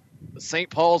 St.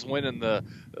 Paul's winning the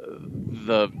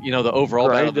overall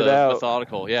battle, the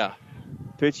methodical. Yeah.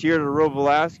 Pitch here to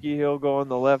Robolowski. He'll go on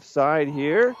the left side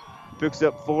here. Picks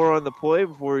up 4 on the play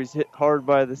before he's hit hard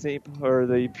by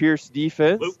the Pierce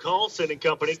defense. Luke Carlson and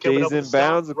company stays in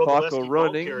bounds. The clock will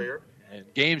running. And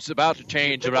game's about to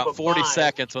change about 40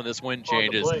 seconds when this wind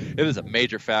changes. It is a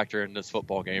major factor in this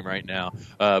football game right now.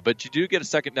 But you do get a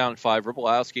 2nd down and 5.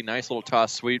 Robolowski, nice little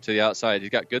toss sweep to the outside.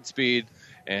 He's got good speed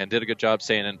and did a good job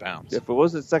staying in bounds. If it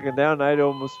wasn't 2nd down, I'd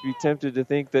almost be tempted to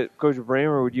think that Coach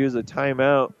Bramer would use a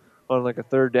timeout on like a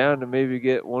 3rd down to maybe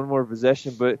get one more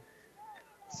possession. But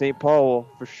St. Paul will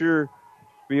for sure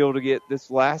be able to get this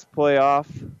last play off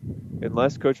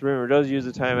unless Coach Bramer does use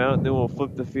a timeout, and then we'll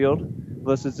flip the field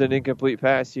unless it's an incomplete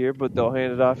pass here. But they'll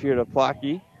hand it off here to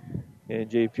Plocky, and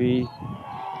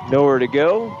JP nowhere to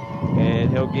go, and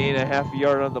he'll gain a half a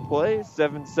yard on the play.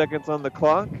 7 seconds on the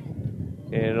clock,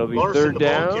 and it'll be Larson, 3rd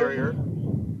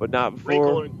down, but not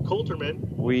before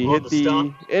we hit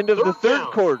the end of the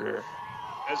 3rd quarter.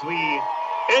 As we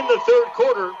end the 3rd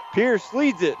quarter, Pierce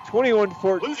leads it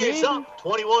 21-14. Blue Jays up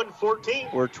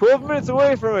 21-14. We're 12 minutes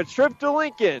away from a trip to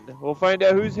Lincoln. We'll find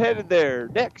out who's headed there.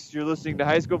 Next, you're listening to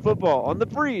High School Football on the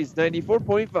Breeze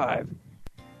 94.5.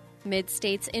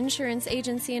 Mid-States Insurance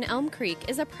Agency in Elm Creek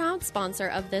is a proud sponsor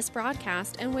of this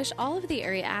broadcast and wish all of the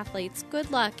area athletes good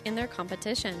luck in their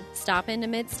competition. Stop into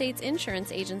Mid-States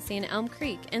Insurance Agency in Elm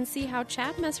Creek and see how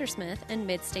Chad Messersmith and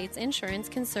Mid-States Insurance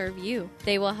can serve you.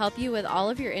 They will help you with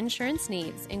all of your insurance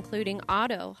needs, including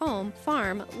auto, home,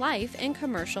 farm, life, and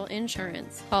commercial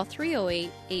insurance. Call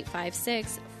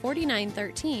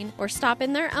 308-856-4913 or stop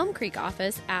in their Elm Creek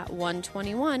office at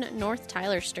 121 North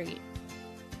Tyler Street.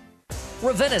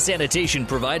 Ravenna Sanitation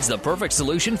provides the perfect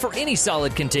solution for any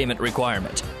solid containment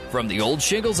requirement. From the old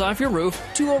shingles off your roof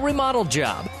to a remodel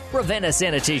job, Ravenna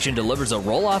Sanitation delivers a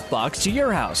roll-off box to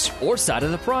your house or side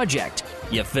of the project.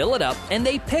 You fill it up and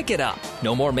they pick it up.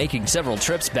 No more making several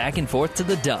trips back and forth to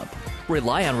the dump.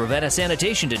 Rely on Ravenna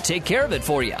Sanitation to take care of it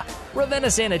for you. Ravenna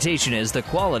Sanitation is the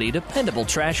quality, dependable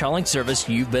trash hauling service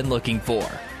you've been looking for.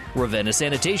 Ravenna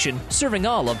Sanitation, serving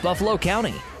all of Buffalo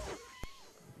County.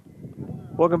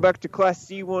 Welcome back to Class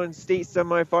C1 state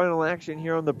semifinal action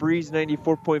here on the Breeze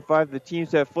 94.5. The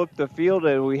teams have flipped the field,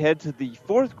 and we head to the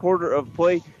 4th quarter of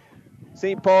play.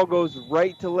 St. Paul goes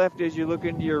right to left as you look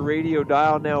into your radio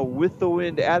dial now with the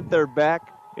wind at their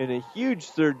back, and a huge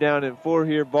 3rd down and 4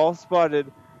 here. Ball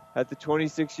spotted at the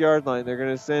 26-yard line. They're going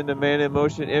to send a man in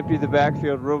motion, empty the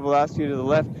backfield. Robolowski to the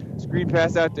left, screen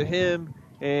pass out to him,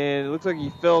 and it looks like he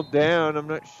fell down. I'm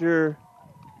not sure.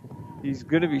 He's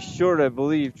going to be short, I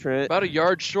believe, Trent. About a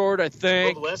yard short, I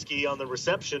think. Robolowski on the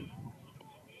reception.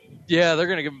 Yeah, they're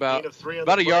going to give him about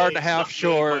a yard and a half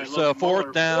short. So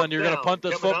 4th down, you're going to punt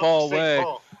this football away.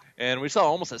 And we saw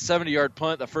almost a 70-yard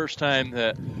punt the first time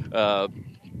that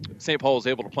St. Paul was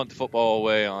able to punt the football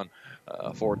away on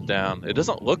 4th down. It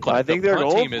doesn't look like the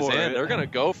punt team is in. They're going to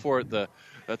go for it.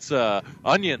 That's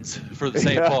onions for the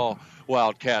St. Paul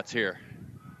Wildcats here.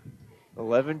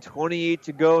 11:28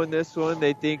 to go in this one.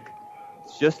 They think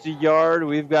it's just a yard.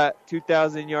 We've got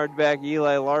 2,000-yard back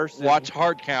Eli Larson. Watch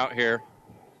hard count here.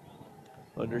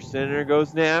 Under center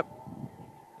goes Knapp.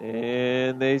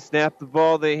 And they snap the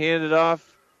ball. They hand it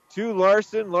off to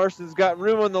Larson. Larson's got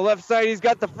room on the left side. He's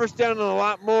got the 1st down and a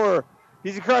lot more.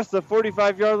 He's across the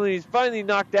 45-yard line. He's finally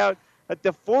knocked out at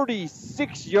the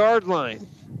 46-yard line.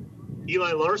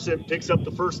 Eli Larson picks up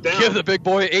the 1st down. Give the big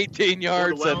boy 18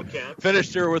 yards and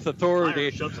finished her with authority.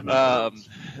 That's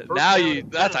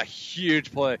a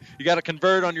huge play. You got to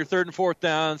convert on your 3rd and 4th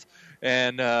downs,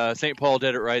 and St. Paul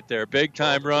did it right there. Big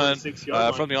time run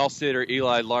from the All-Stater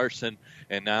Eli Larson,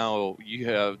 and now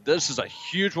this is a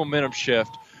huge momentum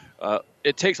shift.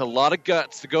 It takes a lot of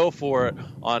guts to go for it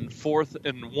on 4th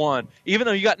and 1. Even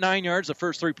though you got 9 yards the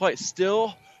first 3 plays,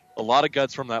 still a lot of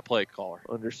guts from that play caller.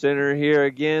 Under center here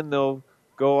again. They'll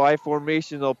go I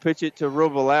formation. They'll pitch it to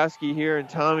Robolowski here, and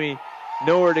Tommy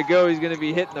nowhere to go. He's going to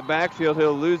be hitting the backfield.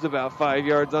 He'll lose about 5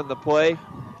 yards on the play.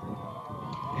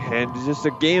 And just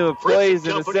a game of plays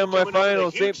in the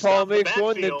semifinal. St. Paul makes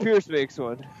one, then Pierce makes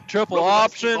one. Triple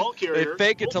option. They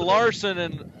fake it to Larson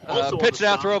and pitch it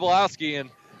out to Robolowski, and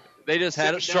they just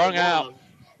had it strung out.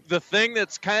 the thing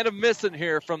that's kind of missing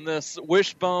here from this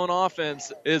wishbone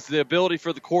offense is the ability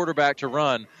for the quarterback to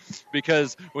run,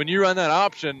 because when you run that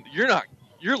option,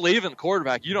 you're leaving the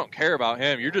quarterback. You don't care about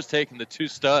him. You're just taking the two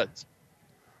studs.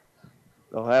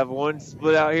 They'll have one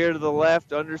split out here to the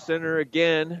left, under center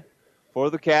again for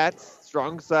the Cats.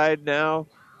 Strong side now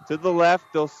to the left.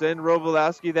 They'll send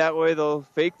Robolowski that way. They'll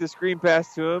fake the screen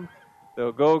pass to him.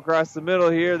 They'll go across the middle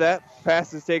here. That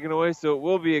pass is taken away, so it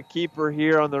will be a keeper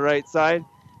here on the right side.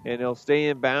 And he'll stay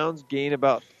in bounds, gain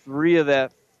about 3 of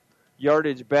that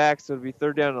yardage back. So it'll be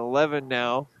 3rd down and 11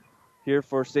 now here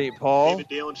for St. Paul. David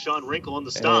Dale and Sean Wrinkle on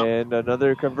the stop. And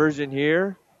another conversion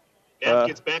here. That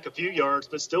gets back a few yards,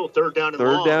 but still 3rd down and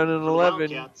long. 3rd down and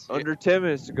 11. Under 10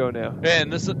 minutes to go now.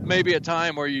 And this is maybe a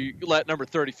time where you let number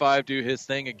 35 do his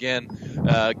thing again.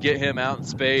 Get him out in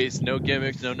space. No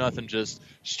gimmicks, no nothing. Just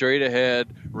straight ahead,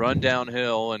 run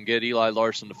downhill, and get Eli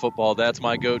Larson the football. That's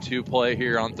my go-to play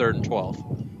here on 3rd and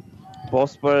 12. Ball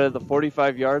spotted at the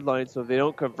 45-yard line, so if they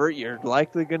don't convert, you're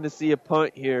likely going to see a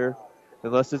punt here,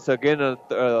 unless it's, again, a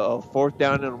 4th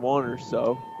down and 1 or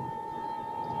so.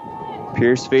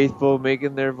 Pierce faithful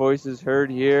making their voices heard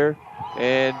here.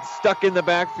 And stuck in the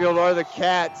backfield are the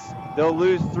Cats. They'll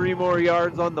lose 3 more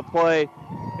yards on the play.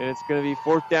 And it's going to be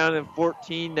 4th down and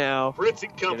 14 now. Fritz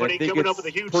and company and I think coming it's up with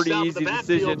a huge pretty stop easy in the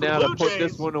decision now to put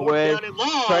this one away.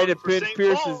 Try to pin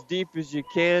Pierce as deep as you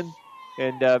can.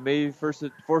 And maybe force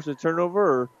a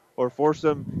turnover or force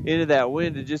them into that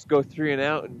wind and just go 3 and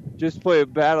out and just play a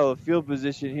battle of field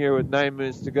position here with 9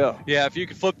 minutes to go. Yeah, if you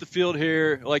can flip the field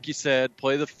here, like you said,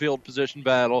 play the field position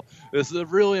battle. This is a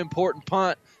really important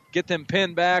punt. Get them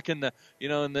pinned back in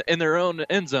their own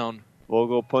end zone.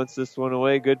 Vogel punts this one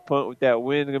away. Good punt with that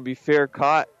wind. Going to be fair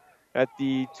caught at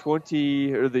the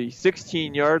 20 or the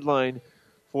 16-yard line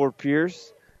for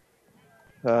Pierce.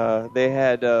 They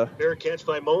had fair catch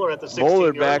by Moeller at the 16-yard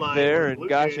Moeller back line. there, and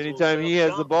gosh, anytime he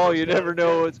has the ball, you never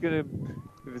know if it's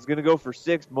going to go for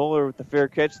 6. Moeller with the fair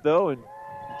catch though, and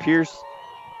Pierce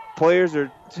players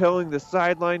are telling the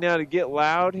sideline now to get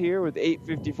loud here with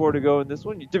 8:54 to go in this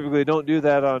one. You typically don't do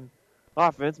that on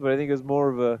offense, but I think it's more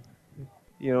of a,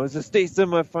 it's a state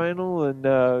semifinal and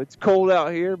it's cold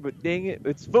out here, but dang it,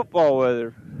 it's football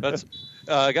weather. That's.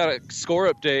 I got a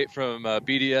score update from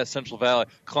BDS Central Valley.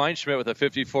 Kleinschmidt with a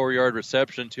 54-yard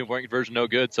reception, 2-point conversion, no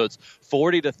good. So it's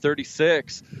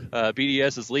 40-36.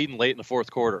 BDS is leading late in the 4th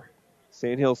quarter.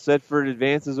 Sandhill Sedford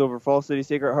advances over Fall City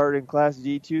Sacred Heart in Class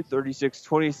D2,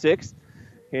 36-26.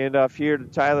 Handoff here to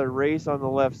Tyler Race on the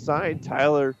left side.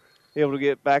 Tyler able to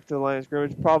get back to the line of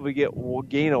scrimmage, probably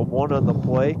gain a 1 on the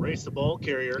play. Race the ball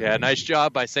carrier. Yeah, nice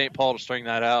job by St. Paul to string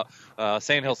that out.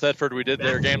 Sandhill Sedford, we did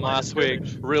their game last week.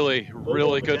 Really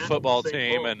good football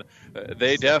team, and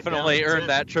they definitely earned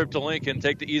that trip to Lincoln.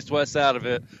 Take the east-west out of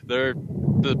it. They're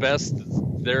the best.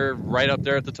 They're right up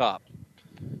there at the top.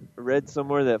 I read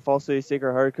somewhere that Fall City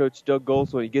Sacred Heart coach Doug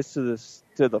Goltz, when he gets to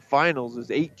the finals, is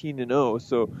 18-0.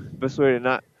 So best way to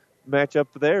not match up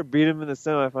there, beat him in the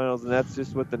semifinals, and that's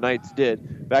just what the Knights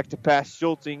did. Back to pass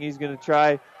Schulting. He's going to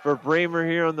try for Bramer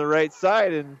here on the right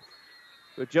side, and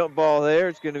the jump ball there.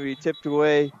 It's going to be tipped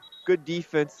away. Good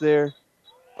defense there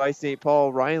by St.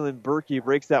 Paul. Rylan Berkey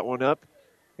breaks that one up,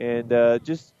 and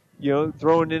just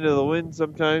throwing into the wind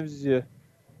sometimes you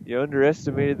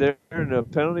underestimated there, and a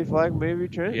penalty flag maybe,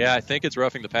 Trent? Yeah, I think it's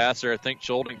roughing the passer. I think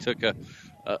Schulting took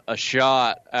a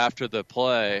shot after the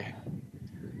play.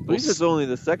 I believe it's only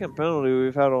the second penalty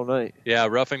we've had all night. Yeah,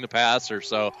 roughing the passer.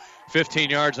 So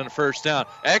 15 yards on a 1st down.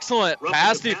 Excellent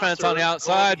pass defense on the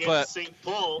outside, but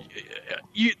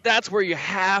that's where you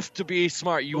have to be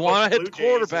smart. You want to hit the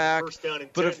quarterback,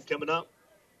 but coming up,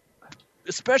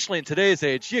 especially in today's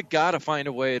age, you got to find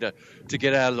a way to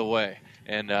get out of the way.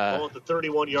 And at the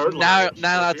 31-yard line.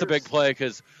 Now that's a big play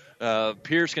because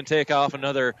Pierce can take off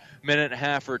another minute and a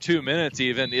half or 2 minutes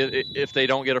even if they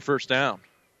don't get a 1st down.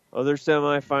 Other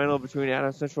semifinal between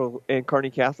Adams Central and Kearney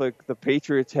Catholic. The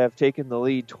Patriots have taken the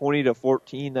lead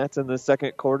 20-14. That's in the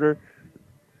 2nd quarter.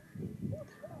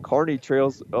 Kearney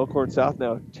trails Elkhorn South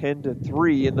now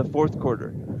 10-3 in the 4th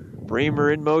quarter.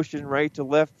 Bramer in motion, right to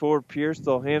left for Pierce.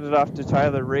 They'll hand it off to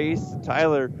Tyler Race.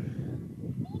 Tyler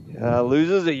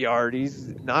loses a yard. He's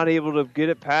not able to get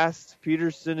it past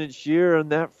Peterson and Shear on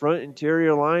that front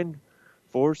interior line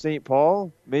for St.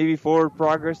 Paul. Maybe forward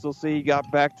progress. They'll see he got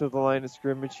back to the line of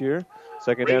scrimmage here.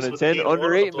 2nd down and 10,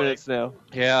 under 8 minutes now.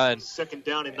 Yeah, and 2nd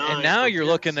down and 9. And now you're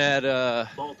looking at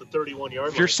ball at the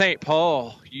 31-yard if you're St.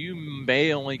 Paul, you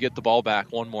may only get the ball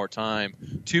back 1 more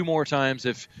time, 2 more times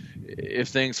if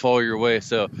things fall your way.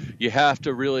 So you have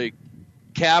to really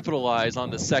capitalize on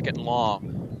the 2nd and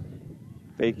long.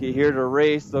 Fake it here to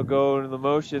race. They'll go into the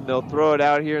motion. They'll throw it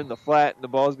out here in the flat, and the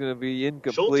ball's going to be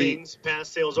incomplete. Schulting's pass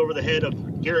sails over the head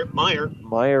of Garrett Meyer.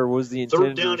 Meyer was the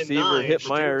intended receiver. Hit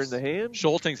Meyer in the hand.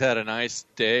 Schulting's had a nice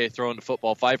day throwing the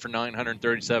football, 5 for 9,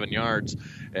 137 yards,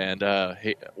 and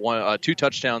 2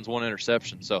 touchdowns, 1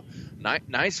 interception. So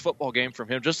nice football game from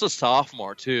him. Just a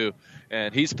sophomore, too,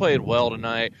 and he's played well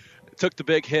tonight. Took the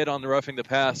big hit on the roughing the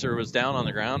passer, was down on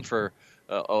the ground for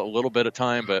a little bit of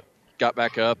time, but got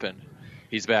back up, and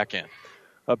he's back in.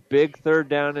 A big 3rd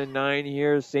down and 9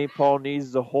 here. St. Paul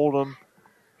needs to hold them.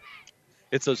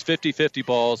 It's those 50-50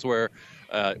 balls where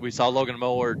we saw Logan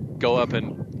Muller go up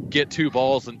and get 2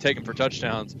 balls and take them for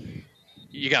touchdowns.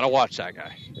 You got to watch that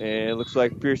guy. And it looks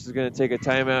like Pierce is going to take a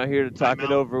timeout here to talk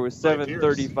it over with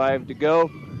 7:35 to go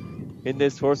in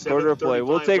this fourth quarter of play.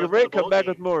 We'll take a break, come back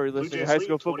with more. You're listening to high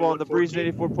school football on the Breeze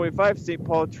 94.5. St.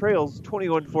 Paul trails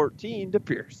 21-14 to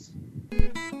Pierce.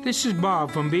 This is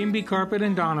Bob from B&B Carpet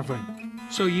and Donovan.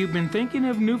 So you've been thinking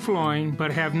of new flooring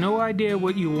but have no idea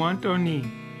what you want or need.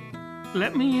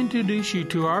 Let me introduce you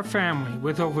to our family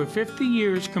with over 50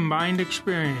 years combined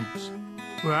experience.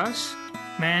 Russ,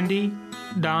 Mandy,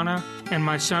 Donna, and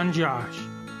my son Josh.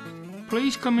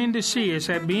 Please come in to see us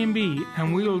at B&B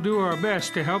and we will do our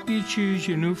best to help you choose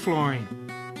your new flooring.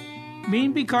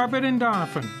 B&B Carpet and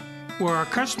Donovan, where our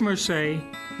customers say,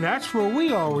 that's where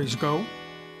we always go.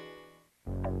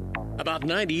 About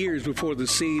 90 years before the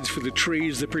seeds for the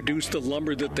trees that produce the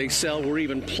lumber that they sell were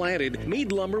even planted,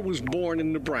 Mead Lumber was born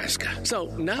in Nebraska. So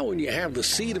now when you have the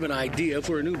seed of an idea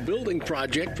for a new building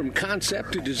project from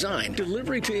concept to design,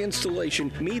 delivery to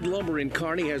installation, Mead Lumber in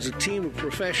Kearney has a team of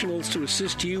professionals to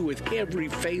assist you with every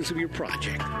phase of your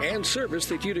project and service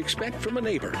that you'd expect from a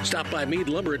neighbor. Stop by Mead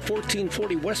Lumber at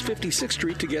 1440 West 56th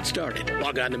Street to get started.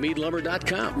 Log on to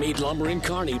meadlumber.com. Mead Lumber in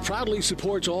Kearney proudly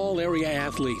supports all area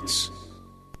athletes.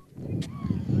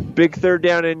 Big 3rd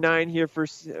down and 9 here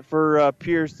for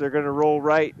Pierce. They're going to roll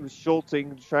right with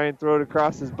Schulting to try and throw it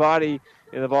across his body,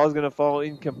 and the ball's going to fall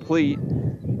incomplete.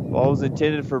 Ball was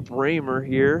intended for Bramer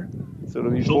here, so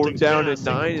it'll be 4th down and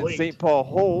 9, and St. Paul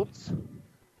holds.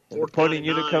 The punting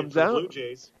unit comes out,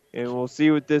 and we'll see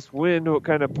with this wind what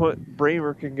kind of punt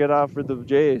Bramer can get off for the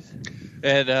Jays.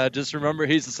 And just remember,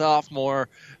 he's a sophomore.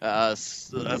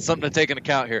 That's something to take into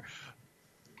account here.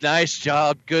 Nice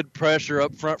job, good pressure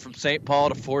up front from St. Paul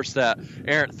to force that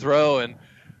errant throw, and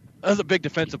that was a big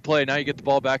defensive play. Now you get the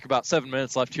ball back, about 7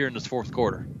 minutes left here in this fourth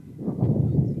quarter.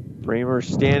 Bramer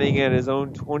standing at his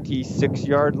own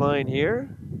 26-yard line here.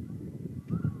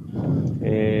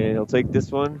 And he'll take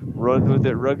this one, run with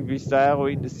it rugby style,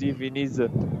 waiting to see if he needs to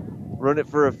run it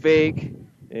for a fake.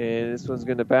 And this one's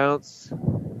going to bounce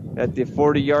at the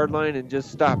 40-yard line and just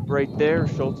stop right there.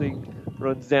 Schulting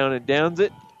runs down and downs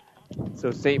it.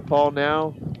 So St. Paul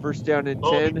now, 1st down and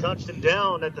 10. He touched him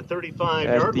down at the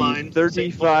 35-yard line. At the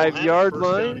 35-yard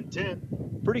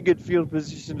line. Pretty good field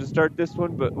position to start this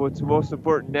one, but what's most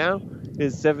important now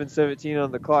is 7:17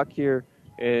 on the clock here,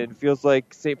 and feels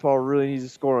like St. Paul really needs to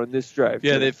score on this drive.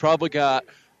 Yeah, they've probably got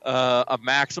a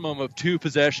maximum of 2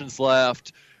 possessions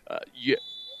left.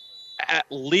 At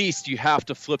least you have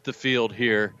to flip the field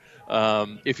here.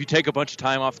 If you take a bunch of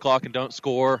time off the clock and don't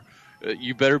score,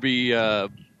 you better be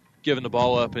giving the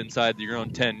ball up inside their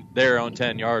own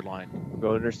 10-yard line.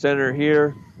 Go under center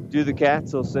here. Do the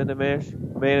Cats. They'll send a man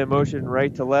in motion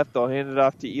right to left. They'll hand it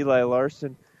off to Eli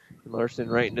Larson. And Larson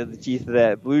right into the teeth of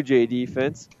that Blue Jay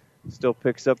defense. Still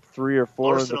picks up 3 or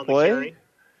 4 Larson on the play.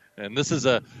 And this is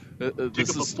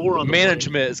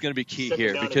management is going to be key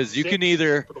here, because you can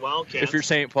either, if you're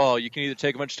St. Paul, you can either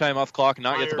take a bunch of time off the clock and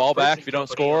not get the ball back if you don't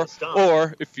score,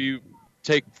 or if you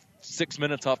take 6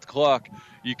 minutes off the clock,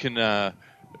 you can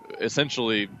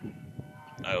essentially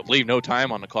leave no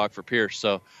time on the clock for Pierce.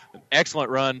 So an excellent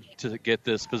run to get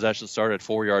this possession started,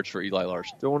 4 yards for Eli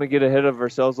Larson. Don't want to get ahead of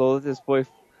ourselves. I'll let this play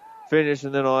finish,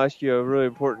 and then I'll ask you a really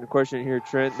important question here,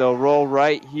 Trent. They'll roll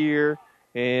right here,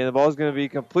 and the ball's going to be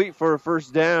complete for a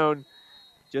 1st down,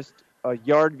 just a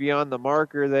yard beyond the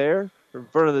marker there in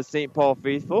front of the St. Paul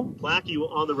faithful. Plackey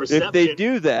on the reception. If they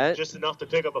do that, just enough to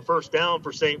pick up a 1st down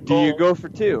for St. Paul. Do you go for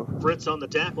 2? Fritz on the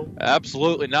tackle.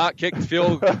 Absolutely not. Kick the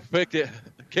field,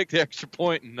 kick the extra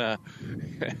point,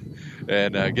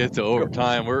 and get to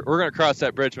overtime. We're going to cross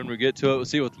that bridge when we get to it. We'll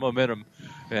see what the momentum,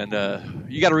 and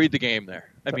you got to read the game there.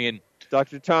 I mean,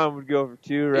 Dr. Tom would go for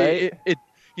 2, right?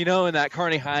 In that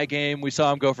Kearney High game, we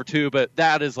saw him go for 2, but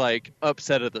that is like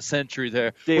upset of the century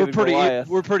there. We're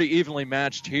pretty evenly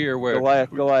matched here. Where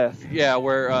Goliath. Yeah,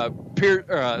 where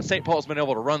St. Paul's been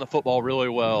able to run the football really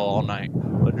well all night.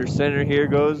 Under center here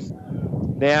goes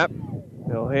Knapp.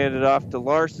 They'll hand it off to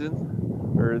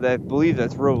Larson, or I believe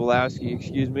that's Rovolowski,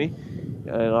 excuse me.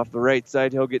 And off the right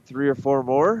side, he'll get 3 or 4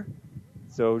 more.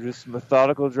 So just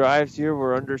methodical drives here.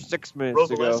 We're under 6 minutes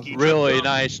to go. Really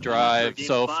nice drive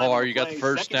so far. You got the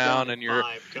first down, and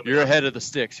you're ahead of the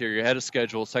sticks here. You're ahead of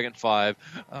schedule, 2nd 5.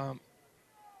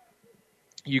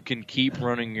 You can keep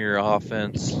running your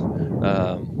offense.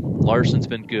 Larson's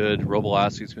been good.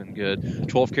 Robolaski's been good.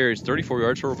 12 carries, 34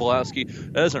 yards for Robolaski.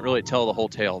 That doesn't really tell the whole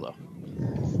tale, though.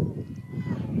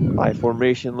 I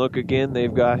formation look again.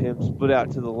 They've got him split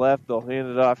out to the left. They'll hand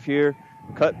it off here.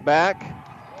 Cut back.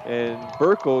 And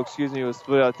Burkle, was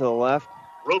split out to the left.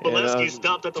 Robolaski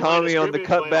stopped at the Tommy line on the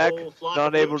cutback,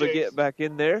 not able to get back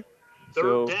in there.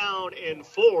 3rd down and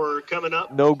 4 coming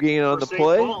up. No gain on the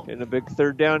play, Paul. and a big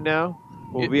 3rd down now.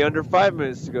 We'll be under 5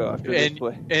 minutes to go after this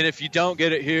play. And if you don't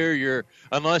get it here,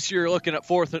 unless you're looking at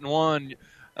 4th and 1,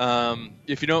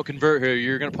 if you don't convert here,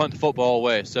 you're going to punt the football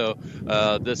away. So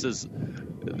this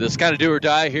kind of do or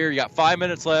die here. You got 5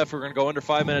 minutes left. We're going to go under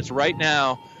 5 minutes right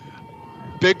now.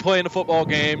 Big play in the football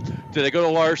game. Do they go to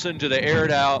Larson? Do they air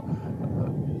it out?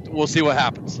 We'll see what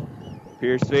happens.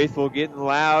 Pierce Faithful getting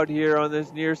loud here on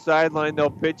this near sideline. They'll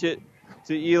pitch it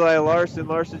to Eli Larson.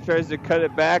 Larson tries to cut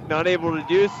it back, not able to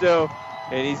do so.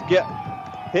 And he's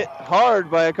hit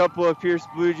hard by a couple of Pierce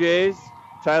Blue Jays.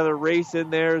 Tyler Race in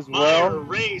there as well. Meyer,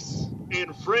 Race,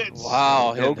 and Fritz.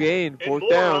 Wow. No gain. 4th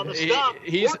down.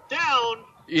 He's 4th down.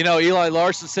 Eli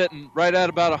Larson sitting right at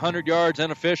about 100 yards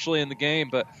unofficially in the game,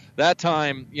 but that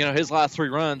time, his last 3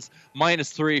 runs,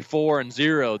 -3, 4, and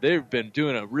 0. They've been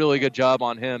doing a really good job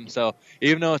on him. So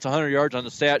even though it's 100 yards on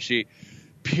the stat sheet,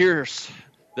 Pierce,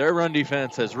 their run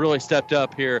defense has really stepped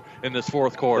up here in this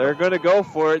 4th quarter. They're going to go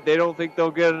for it. They don't think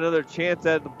they'll get another chance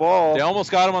at the ball. They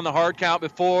almost got him on the hard count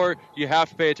before. You have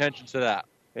to pay attention to that.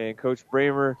 And Coach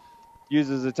Bramer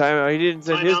uses a timeout. He didn't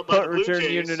send his punt return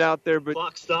unit out there, but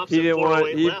he didn't want.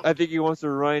 I think he wants to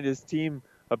remind his team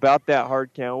about that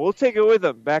hard count. We'll take it with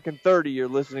him. Back in 30, you're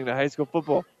listening to High School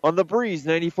Football on the Breeze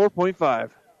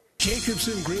 94.5.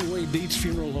 Jacobson Greenway Dietz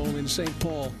Funeral Home in St.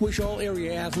 Paul wish all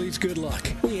area athletes good luck.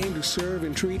 We aim to serve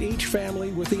and treat each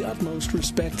family with the utmost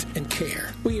respect and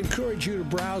care. We encourage you to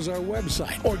browse our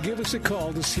website or give us a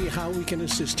call to see how we can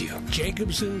assist you.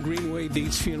 Jacobson Greenway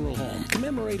Dietz Funeral Home,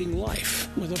 commemorating life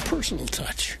with a personal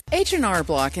touch. H&R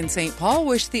Block in St. Paul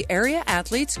wish the area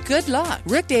athletes good luck.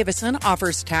 Rick Davison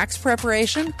offers tax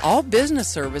preparation, all business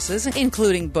services,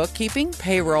 including bookkeeping,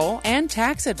 payroll, and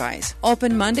tax advice.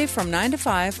 Open Monday from 9 to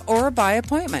 5 or by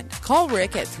appointment. Call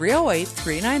Rick at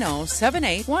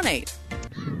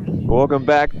 308-390-7818. Welcome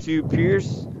back to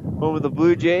Pierce, home of the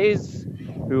Blue Jays,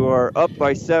 who are up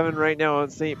by 7 right now on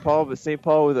St. Paul, but St.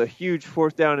 Paul with a huge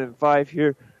 4th down and 5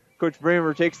 here. Coach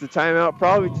Bramer takes the timeout,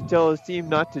 probably to tell his team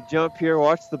not to jump here,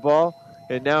 watch the ball,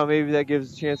 and now maybe that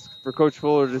gives a chance for Coach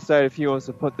Fuller to decide if he wants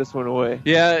to put this one away.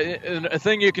 Yeah, and a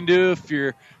thing you can do if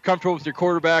you're comfortable with your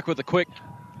quarterback with a quick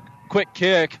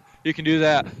kick, you can do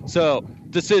that. So,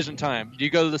 decision time. Do you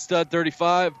go to the stud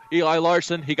 35? Eli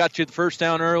Larson, he got you the first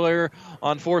down earlier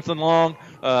on 4th and long.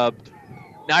 Now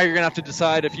you're going to have to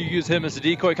decide if you use him as a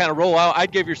decoy, kind of roll out.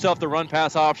 I'd give yourself the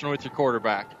run-pass option with your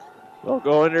quarterback. They'll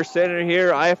go under center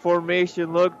here. I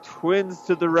formation look. Twins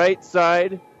to the right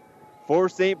side for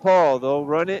St. Paul. They'll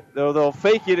run it. They'll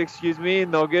fake it,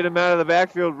 and they'll get him out of the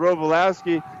backfield,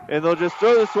 Robolaski, and they'll just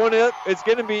throw this one up. It's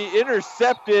going to be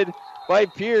intercepted by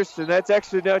Pierce, and that's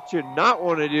actually what you not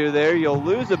want to do there. You'll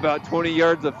lose about 20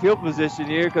 yards of field position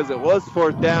here because it was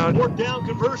 4th down. 4th down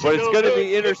conversion, but it's going to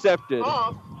be intercepted.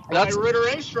 That's Ritter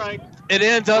A strike. It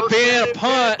ends up being a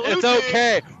punt. It's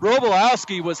okay.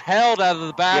 Robolaski was held out of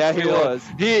the backfield. Yeah,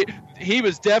 he was. He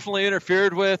was definitely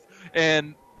interfered with,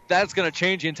 and that's going to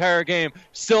change the entire game.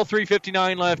 Still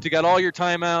 3:59 left. You got all your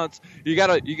timeouts. You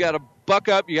got to buck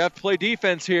up. You have to play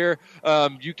defense here.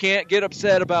 You can't get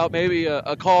upset about maybe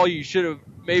a call you should have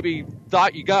maybe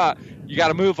thought you got. You got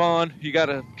to move on. You got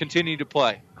to continue to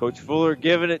play. Coach Fuller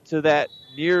giving it to that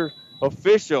near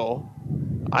official.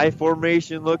 I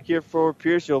formation look here for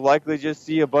Pierce. You'll likely just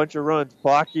see a bunch of runs.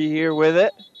 Plocky here with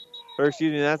it. Or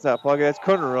excuse me, that's not Plocky. That's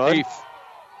Kunnerud.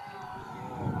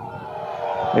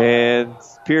 And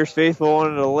Pierce Faithful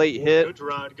wanted a late hit.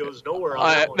 Goes nowhere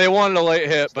they wanted a late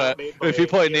hit, but if he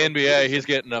played in the NBA, he's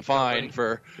getting a fine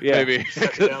for maybe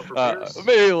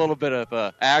a little bit of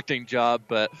an acting job.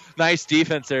 But nice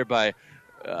defense there by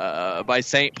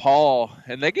St. Paul,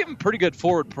 and they give him pretty good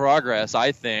forward progress,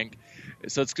 I think.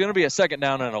 So it's going to be a 2nd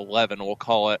down and 11, we'll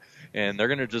call it, and they're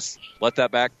going to just let that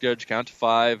back judge count to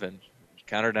 5 and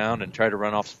counter down and try to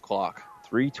run off some clock.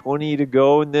 3:20 to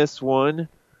go in this one.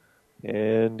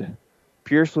 And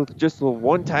Pierce with just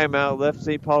one timeout left.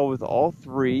 St. Paul with all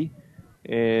 3.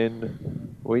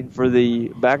 And waiting for the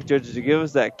back judges to give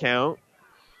us that count.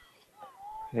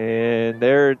 And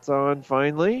there it's on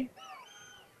finally.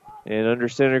 And under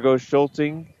center goes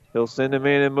Schulting. He'll send a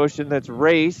man in motion. That's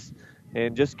Race.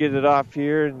 And just get it off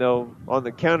here. And they'll, on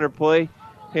the counter play,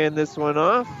 hand this one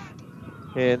off.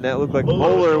 And that looked like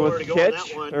Moeller with the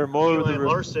catch. Or Moeller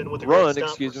with the run,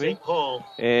 excuse me.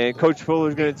 And Coach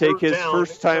Fuller's going to take his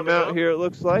first timeout here, it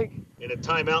looks like. And a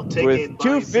timeout taken with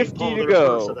by St. Paul 2:50 to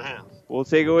go. We'll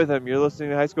take it with him. You're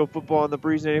listening to High School Football on the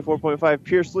Breeze 94.5.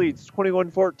 Pierce leads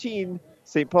 21-14.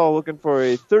 St. Paul looking for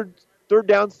a third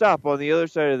down stop on the other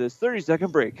side of this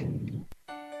 30-second break.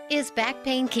 Is back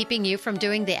pain keeping you from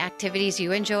doing the activities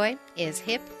you enjoy? Is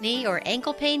hip, knee, or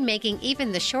ankle pain making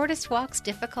even the shortest walks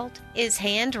difficult? Is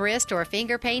hand, wrist, or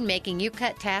finger pain making you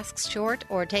cut tasks short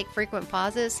or take frequent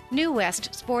pauses? New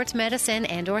West Sports Medicine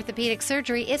and Orthopedic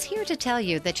Surgery is here to tell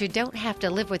you that you don't have to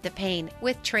live with the pain.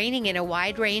 With training in a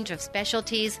wide range of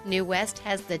specialties, New West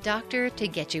has the doctor to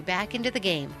get you back into the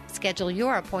game. Schedule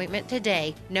your appointment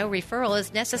today. No referral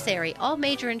is necessary. All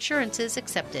major insurances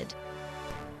accepted.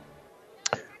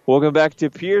 Welcome back to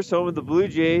Pierce, home of the Blue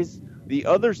Jays. The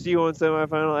other C1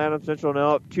 semifinal, Adams Central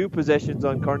now up 2 possessions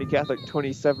on Kearney Catholic,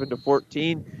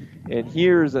 27-14. And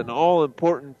here's an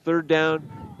all-important third down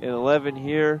and 11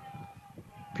 here.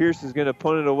 Pierce is going to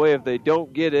punt it away if they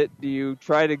don't get it. Do you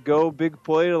try to go big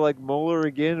play to like Moeller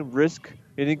again and risk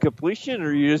an incompletion, or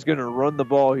are you just going to run the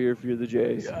ball here if you're the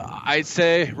Jays? I'd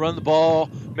say run the ball,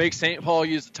 make St. Paul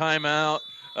use the timeout.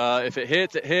 If it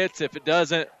hits, it hits. If it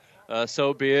doesn't,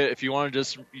 so be it. If you want to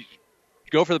just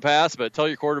go for the pass, but tell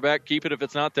your quarterback, keep it if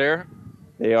it's not there.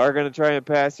 They are going to try and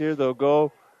pass here. They'll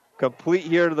go complete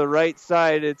here to the right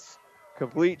side. It's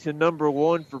complete to number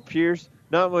 1 for Pierce.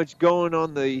 Not much going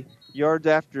on the yards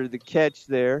after the catch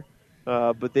there,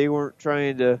 but they weren't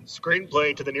trying to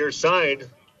screenplay to the near side.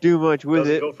 Do much with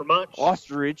Doesn't it. Go for much.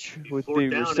 Ostrich with the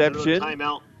reception.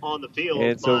 Timeout on the field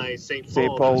and so by St.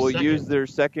 Paul will use their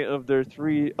second of their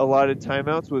 3 allotted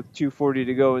timeouts with 2:40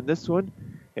 to go in this one.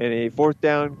 And a 4th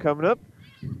down coming up.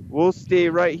 We'll stay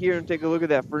right here and take a look at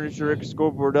that Furniture Rick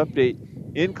scoreboard update.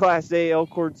 In Class A,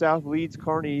 Elkhorn South leads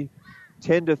Kearney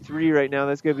 10-3 right now.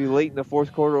 That's going to be late in the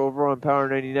 4th quarter over on Power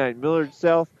 99. Millard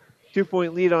South,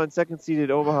 2-point lead on second-seeded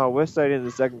Omaha Westside in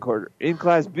the 2nd quarter. In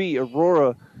Class B,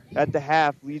 Aurora at the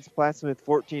half leads Plattsmouth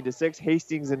 14-6.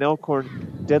 Hastings and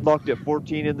Elkhorn deadlocked at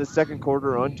 14 in the 2nd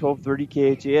quarter on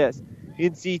 1230 KHAS.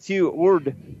 In C2,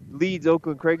 Ord leads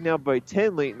Oakland Craig now by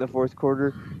 10 late in the 4th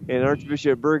quarter, and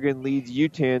Archbishop Bergen leads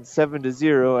UTAN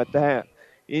 7-0 at the half.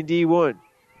 In D1,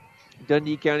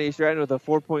 Dundee County Stratton with a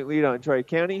 4-point lead on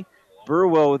Tri-County.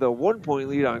 Burwell with a 1-point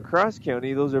lead on Cross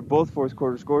County. Those are both 4th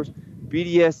quarter scores.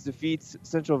 BDS defeats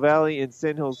Central Valley, and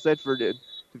Sandhills Sedford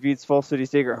defeats Fall City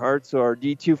Sacred Heart. So our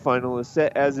D2 final is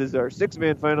set, as is our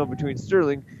 6-man final between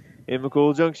Sterling and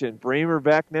McCool Junction. Bramer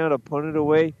back now to punt it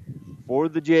away for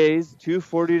the Jays.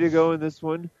 2:40 to go in this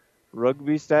one.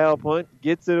 Rugby-style punt.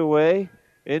 Gets it away.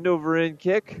 End-over-end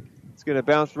kick. It's going to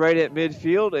bounce right at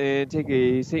midfield and take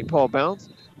a St. Paul bounce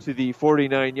to the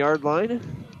 49-yard line.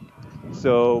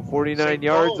 So 49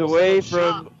 yards away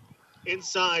from...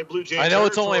 Inside Blue Jays. I know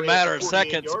it's only a matter of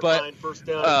seconds, but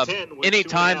any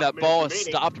time that ball is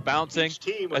stopped bouncing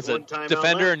as a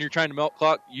defender and you're trying to milk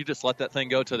clock, you just let that thing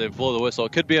go till they blow the whistle.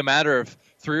 It could be a matter of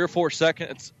 3 or 4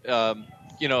 seconds,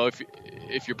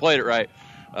 if you played it right.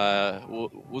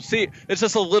 We'll see. It's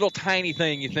just a little tiny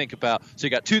thing you think about. So you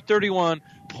got 2:31,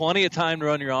 plenty of time to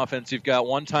run your offense. You've got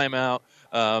 1 timeout.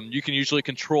 You can usually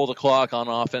control the clock on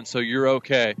offense, so you're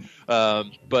okay.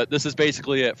 But this is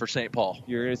basically it for St. Paul.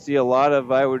 You're going to see a lot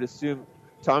of, I would assume,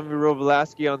 Tommy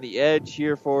Robolaski on the edge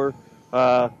here for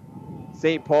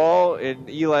St. Paul and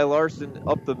Eli Larson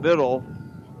up the middle.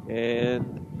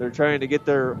 And they're trying to get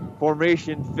their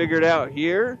formation figured out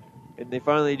here, and they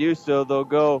finally do so. They'll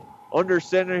go under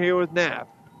center here with Knapp.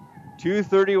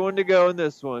 2:31 to go in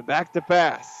this one. Back to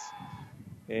pass.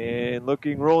 And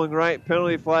rolling right,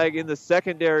 penalty flag in the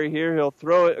secondary here. He'll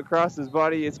throw it across his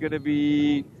body. It's going to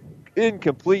be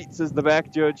incomplete, says the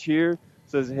back judge here.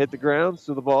 Says it hit the ground,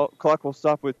 so the clock will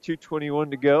stop with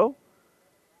 2:21 to go.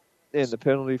 And the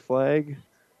penalty flag,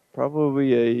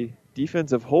 probably a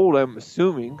defensive hold, I'm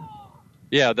assuming.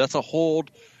 Yeah, that's a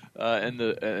hold in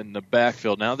the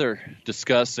backfield. Now they're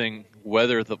discussing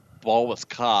whether the ball was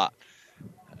caught.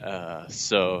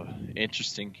 So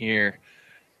interesting here.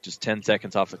 Just 10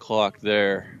 seconds off the clock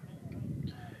there.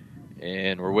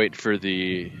 And we're waiting for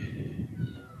the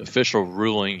official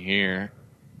ruling here.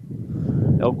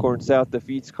 Elkhorn South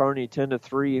defeats Kearney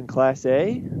 10-3 in Class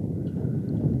A.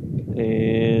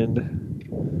 And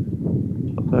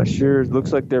I'm not sure. It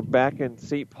looks like they're backing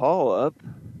St. Paul up.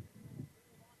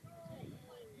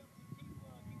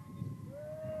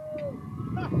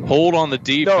 hold on the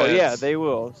defense. No, yeah, they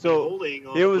will. So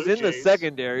it was in the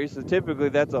secondary, so typically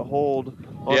that's a hold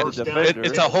on the defender.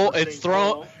 It's a hold. It's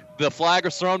thrown. The flag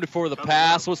was thrown before the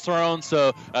pass was thrown,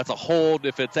 so that's a hold.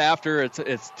 If it's after,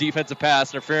 it's defensive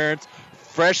pass interference.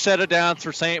 Fresh set of downs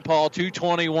for St. Paul,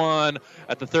 2:21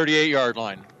 at the 38-yard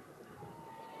line.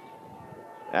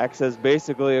 Acts as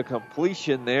basically a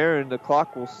completion there, and the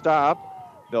clock will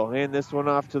stop. They'll hand this one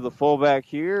off to the fullback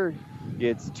here.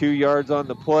 Gets 2 yards on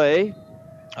the play.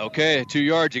 Okay, 2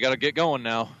 yards. You got to get going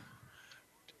now.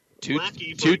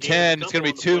 2:10. It's going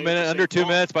to be 2 minutes, under 2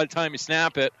 minutes by the time you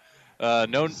snap it.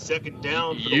 Second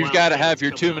down. You've got to have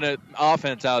your 2-minute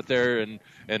offense out there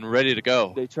and ready to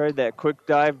go. They tried that quick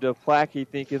dive to Plackey,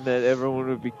 thinking that everyone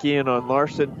would be keying on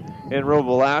Larson and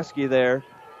Robolowski there.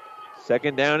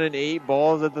 Second down and 8.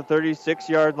 Ball's at the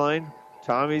 36-yard line.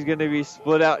 Tommy's going to be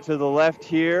split out to the left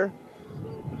here.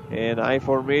 And I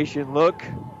formation look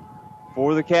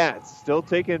for the Cats. Still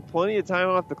taking plenty of time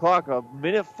off the clock.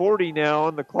 1:40 now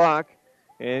on the clock.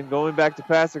 And going back to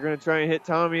pass, they're going to try and hit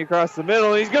Tommy across the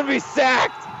middle. He's going to be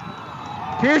sacked.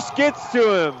 Pierce gets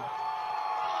to him.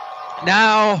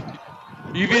 Now,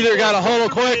 you've either got to huddle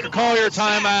quick or call your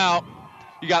timeout.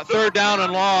 You got third down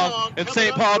and long, and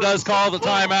St. Paul does call the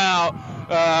timeout.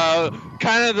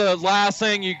 Kind of the last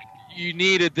thing you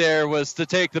needed there was to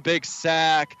take the big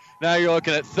sack. Now you're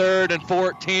looking at 3rd and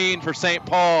 14 for St.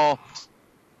 Paul.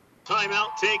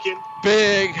 Timeout taken.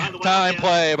 Big time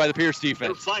play by the Pierce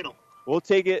defense. Final. We'll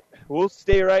take it. We'll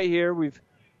stay right here. We've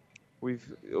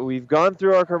gone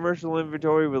through our commercial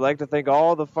inventory. We'd like to thank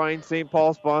all the fine St.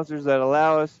 Paul sponsors that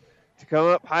allow us to come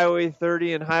up Highway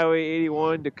 30 and Highway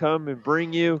 81 to come and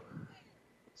bring you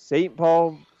St.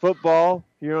 Paul football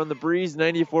here on the Breeze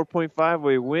 94.5.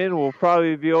 We win. We'll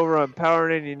probably be over on Power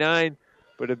 99,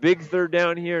 but a big third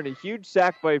down here and a huge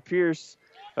sack by Pierce.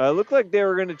 Looked like they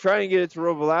were going to try and get it to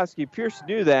Robolowski. Pierce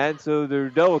knew that, so they're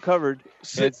double covered.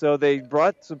 And so they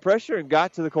brought some pressure and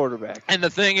got to the quarterback. And the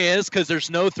thing is, because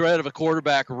there's no threat of a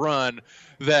quarterback run,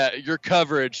 that your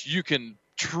coverage, you can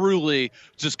truly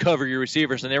just cover your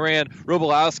receivers. And they ran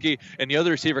Robolowski and the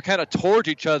other receiver kind of towards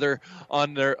each other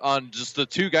on just the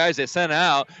two guys they sent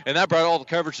out, and that brought all the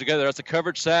coverage together. That's a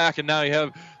coverage sack, and now you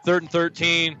have 3rd and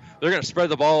 13. They're going to spread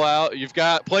the ball out. You've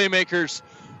got playmakers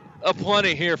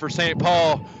aplenty here for St.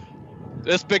 Paul.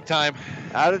 It's big time.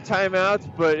 Out of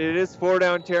timeouts, but it is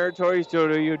 4-down territory,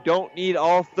 so you don't need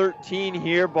all 13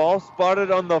 here. Ball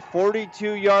spotted on the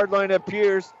 42-yard line of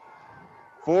Pierce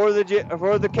for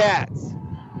the Cats.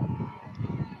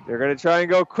 They're going to try and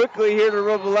go quickly here to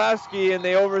Robolowski, and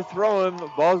they overthrow him.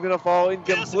 The ball's going to fall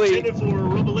incomplete.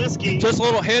 Just a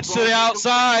little hitch to the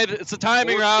outside. It's a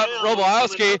timing route.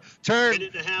 Robolowski turned.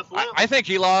 I think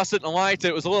he lost it and liked it.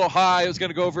 It was a little high. It was going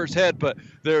to go over his head, but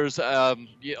there's the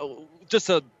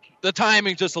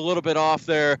timing just a little bit off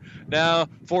there. Now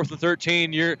 4th and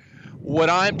 13. What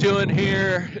I'm doing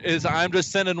here is I'm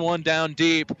just sending one down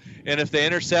deep, and if they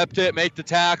intercept it, make the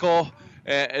tackle,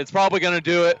 it's probably going to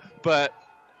do it, but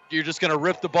you're just going to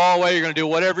rip the ball away. You're going to do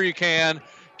whatever you can.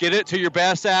 Get it to your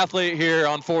best athlete here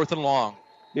on 4th and long.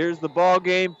 Here's the ball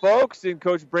game, folks, and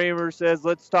Coach Bramer says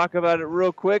let's talk about it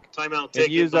real quick and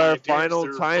use our final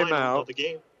timeout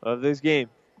of this game.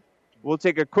 We'll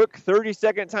take a quick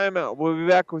 30-second timeout. We'll be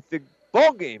back with the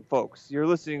ball game, folks. You're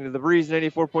listening to the Breeze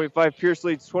 94.5. Pierce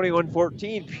leads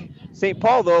 21-14. St.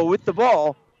 Paul, though, with the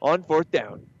ball on 4th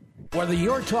down. Whether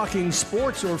you're talking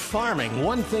sports or farming,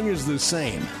 one thing is the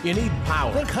same. You need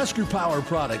power. Think Husker Power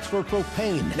products for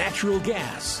propane, natural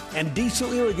gas, and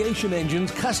diesel irrigation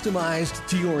engines customized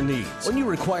to your needs. When you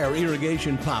require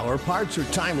irrigation power, parts, or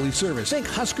timely service, think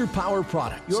Husker Power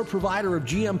product, your provider of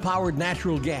GM-powered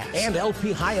natural gas and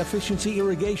LP high-efficiency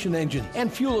irrigation engine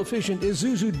and fuel-efficient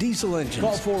Isuzu diesel engines.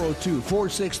 Call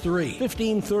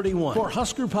 402-463-1531 for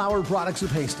Husker Power products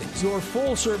of Hastings, your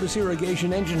full-service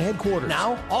irrigation engine headquarters.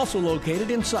 Now, also located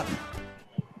in Sutton.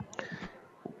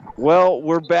 Well,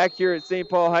 we're back here at St.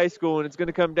 Paul High School, and it's going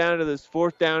to come down to this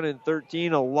 4th down and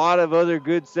 13. A lot of other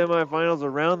good semifinals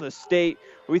around the state.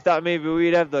 We thought maybe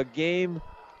we'd have the game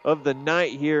of the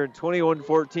night here in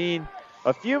 21-14.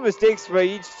 A few mistakes by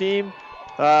each team,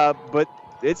 but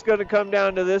it's going to come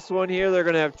down to this one here. They're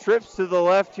going to have trips to the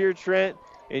left here, Trent,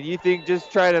 and you think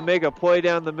just try to make a play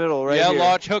down the middle right here. Yeah,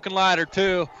 launch hook and ladder,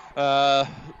 too.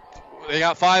 They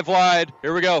got 5 wide.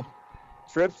 Here we go.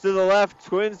 Trips to the left,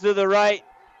 twins to the right.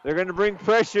 They're going to bring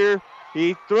pressure.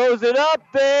 He throws it up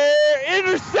there.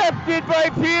 Intercepted by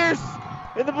Pierce.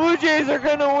 And the Blue Jays are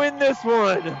going to win this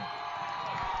one.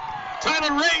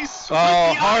 Tyler Race.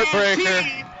 Oh,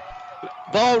 heartbreaker.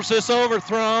 Ball was just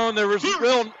overthrown. There was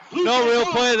no real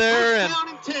play there. And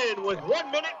 10 with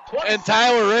 1 minute, 20 and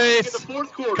Tyler Race in the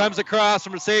fourth quarter. Comes across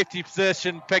from a safety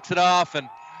position, picks it off, and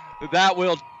that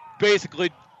will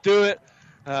basically do it.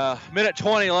 Minute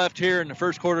 20 left here in the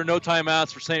first quarter. No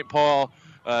timeouts for St. Paul.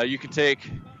 You can take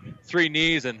 3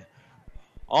 knees and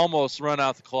almost run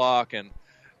out the clock. And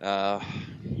a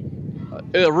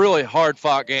really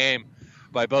hard-fought game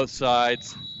by both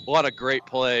sides. A lot of great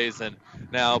plays, and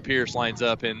now Pierce lines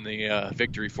up in the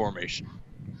victory formation.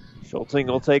 Schulting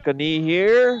will take a knee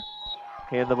here.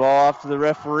 Hand the ball off to the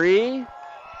referee.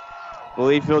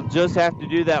 Believe he'll just have to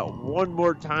do that one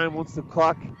more time once the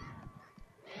clock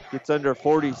gets under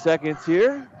 40 seconds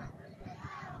here.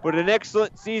 But an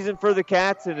excellent season for the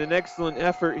Cats and an excellent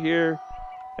effort here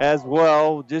as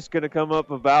well. Just going to come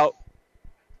up about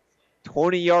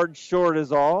 20 yards short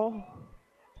is all.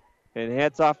 And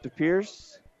hats off to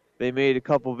Pierce. They made a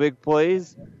couple big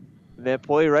plays. And that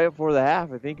play right before the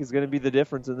half, I think, is going to be the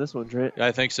difference in this one, Trent.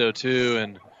 I think so, too.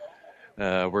 And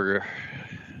we're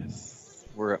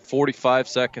at 45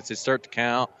 seconds. They start to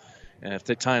count. And if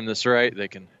they time this right, they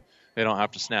don't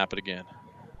have to snap it again.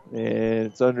 And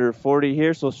it's under 40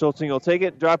 here, so Schulting will take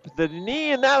it, drop the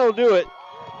knee, and that'll do it.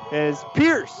 As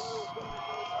Pierce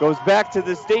goes back to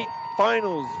the state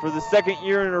finals for the second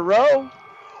year in a row.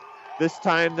 This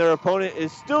time their opponent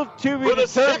is still to be determined. For the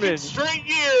second straight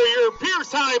year, your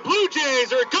Pierce High Blue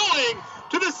Jays are going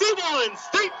to the C1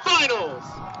 state finals.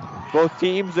 Both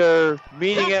teams are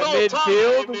meeting at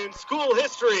midfield. In school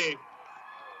history.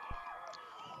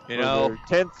 You know,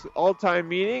 their 10th all-time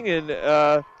meeting, and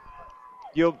they're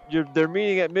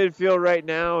meeting at midfield right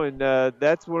now, and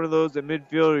that's one of those at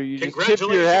midfield where you just tip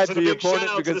your hat to the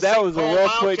opponent because that was a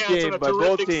well-played game by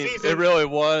both teams. It really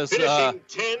was.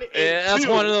 That's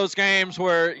one of those games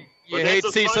where you hate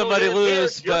to see somebody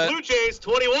lose, but Blue Jays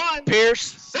 21,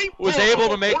 Pierce was able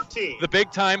to make the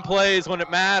big-time plays when it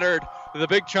mattered, the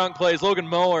big chunk plays. Logan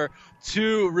Moeller,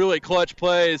 2 really clutch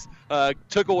plays,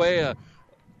 took away a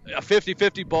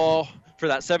 50-50 ball for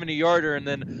that 70-yarder, and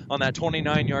then on that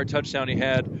 29-yard touchdown he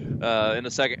had in the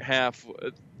second half,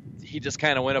 he just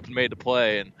kind of went up and made the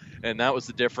play, and that was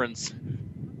the difference.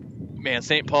 Man,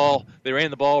 St. Paul, they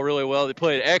ran the ball really well. They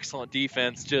played excellent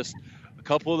defense. Just a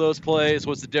couple of those plays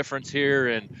was the difference here,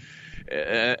 and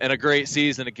a great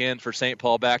season again for St.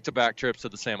 Paul, back-to-back trips to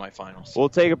the semifinals. We'll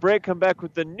take a break, come back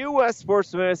with the New West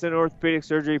Sports Medicine and Orthopedic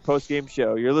Surgery post-game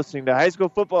show. You're listening to High School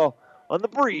Football on the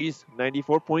Breeze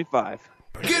 94.5.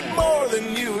 Get more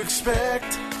than you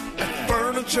expect at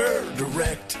Furniture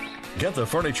Direct. Get the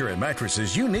furniture and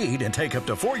mattresses you need and take up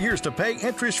to 4 years to pay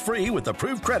interest-free with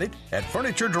approved credit at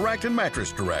Furniture Direct and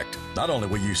Mattress Direct. Not only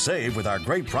will you save with our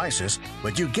great prices,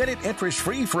 but you get it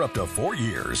interest-free for up to 4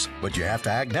 years. But you have to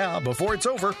act now before it's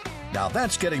over. Now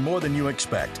that's getting more than you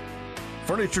expect.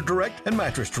 Furniture Direct and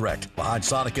Mattress Direct behind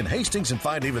Sonic and Hastings, and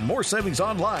find even more savings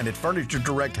online at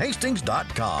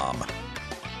FurnitureDirectHastings.com.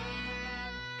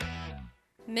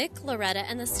 Mick, Loretta,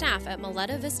 and the staff at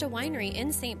Maleta Vista Winery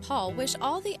in St. Paul wish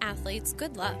all the athletes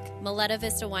good luck. Maleta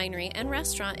Vista Winery and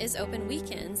Restaurant is open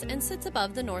weekends and sits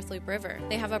above the North Loop River.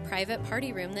 They have a private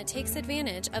party room that takes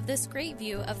advantage of this great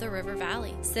view of the river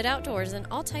valley. Sit outdoors in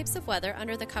all types of weather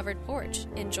under the covered porch.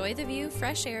 Enjoy the view,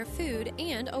 fresh air, food,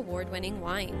 and award-winning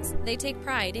wines. They take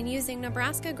pride in using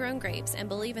Nebraska-grown grapes and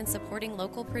believe in supporting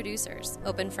local producers.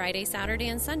 Open Friday, Saturday,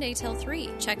 and Sunday till 3.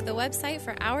 Check the website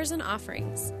for hours and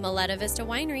offerings. Maleta Vista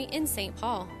Winery in St.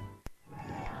 Paul.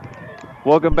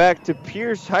 Welcome back to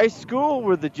Pierce High School,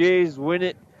 where the Jays win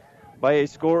it by a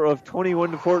score of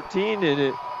 21-14.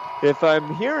 And if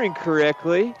I'm hearing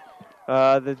correctly,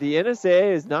 that the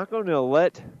NSAA is not going to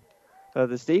let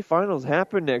the state finals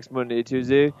happen next Monday,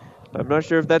 Tuesday. I'm not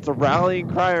sure if that's a rallying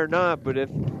cry or not, but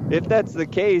if that's the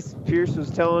case, Pierce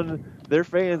was telling their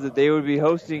fans that they would be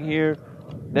hosting here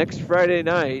next Friday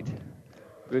night.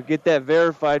 We'll get that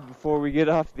verified before we get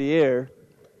off the air.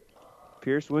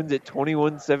 Pierce wins at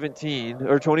 21-17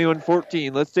 or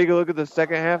 21-14. Let's take a look at the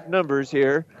second half numbers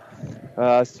here.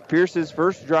 Pierce's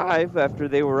first drive after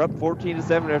they were up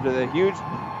 14-7 after the huge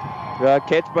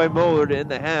catch by Moeller to end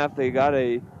the half. They got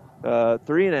a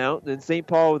 3-and-out. Then St.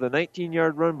 Paul with a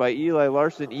 19-yard run by Eli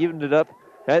Larson evened it up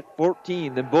at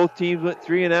 14. Then both teams went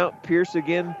 3-and-out. Pierce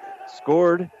again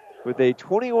scored with a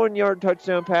 21-yard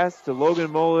touchdown pass to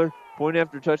Logan Moeller. Point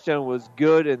after touchdown was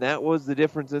good, and that was the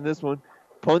difference in this one.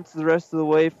 Punts the rest of the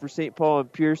way for St. Paul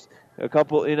and Pierce. A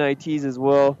couple NITs as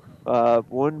well.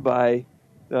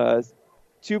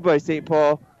 Two by St.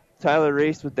 Paul. Tyler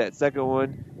Race with that second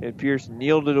one, and Pierce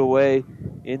kneeled it away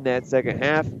in that second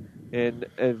half. And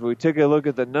if we took a look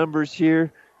at the numbers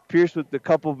here, Pierce with a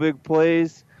couple big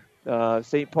plays.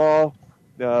 St. Paul,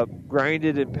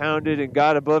 grinded and pounded and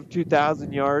got above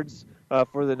 2,000 yards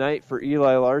for the night for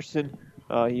Eli Larson.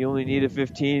 He only needed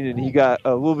 15, and he got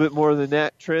a little bit more than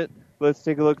that. Trent, let's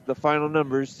take a look at the final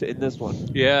numbers in this one.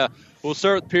 Yeah, we'll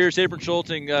start with Pierce. Abram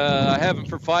Schulting, I have him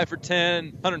for 5 for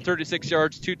 10, 136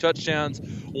 yards, 2 touchdowns,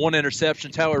 1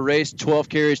 interception. Tyler Race, 12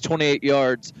 carries, 28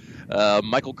 yards.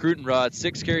 Michael Krutenrod,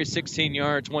 6 carries, 16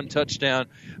 yards, 1 touchdown.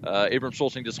 Abram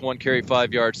Schulting, just 1 carry,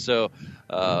 5 yards. So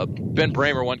Ben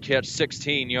Bramer, 1 catch,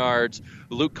 16 yards.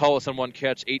 Luke Collison, 1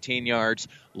 catch, 18 yards.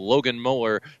 Logan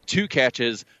Mueller, 2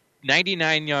 catches,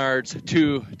 99 yards,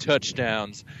 2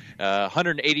 touchdowns.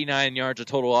 189 yards of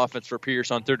total offense for Pierce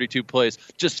on 32 plays.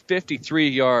 Just 53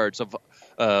 yards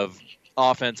of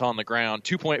offense on the ground,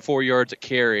 2.4 yards at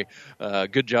carry.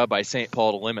 Good job by St.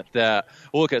 Paul to limit that.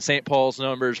 We'll look at St. Paul's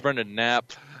numbers. Brendan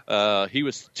Knapp, he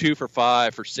was 2 for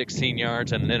 5 for 16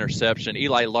 yards and an interception.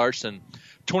 Eli Larson,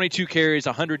 22 carries,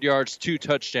 100 yards, 2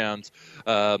 touchdowns.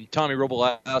 Tommy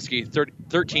Robolowski,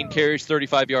 13 carries,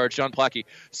 35 yards. John Plackey,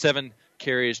 7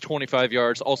 carries, 25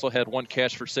 yards, also had 1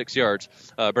 catch for 6 yards.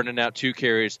 Brendan Knapp, 2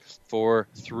 carries for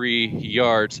 3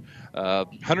 yards.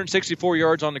 164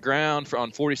 yards on the ground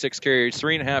on 46 carries,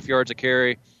 3.5 yards a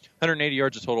carry, 180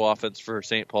 yards of total offense for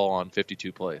St. Paul on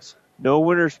 52 plays. No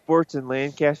winter sports in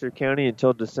Lancaster County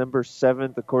until December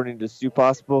 7th, according to Stu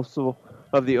Pospisil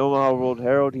of the Omaha World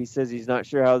Herald. He says he's not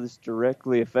sure how this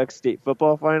directly affects state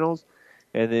football finals.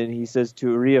 And then he says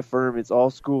to reaffirm it's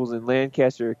all schools in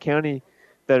Lancaster County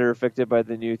that are affected by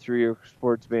the new 3-year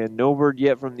sports ban. No word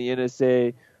yet from the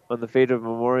NSA on the fate of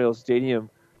Memorial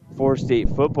Stadium for state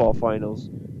football finals.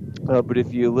 But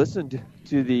if you listened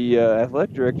to the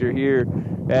athletic director here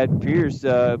at Pierce,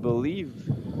 I believe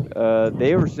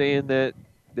they were saying that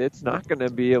it's not going to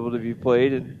be able to be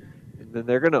played, and then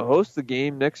they're going to host the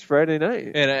game next Friday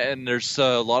night. And there's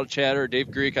a lot of chatter. Dave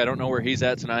Greek, I don't know where he's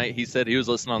at tonight. He said he was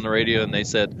listening on the radio, and they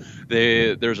said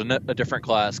there's a different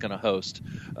class going to host.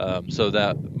 So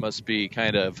that must be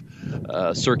kind of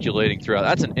circulating throughout.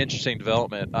 That's an interesting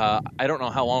development. I don't know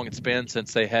how long it's been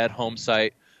since they had home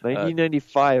site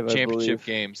 1995 championship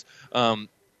games.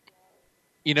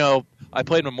 You know, I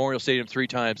played Memorial Stadium 3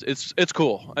 times. It's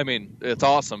cool. I mean, it's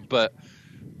awesome. But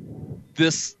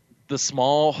the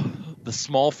small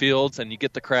fields, and you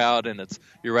get the crowd, and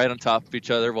you're right on top of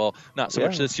each other. Well, not so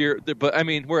much this year, but I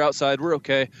mean, we're outside, we're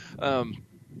okay.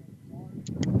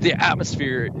 The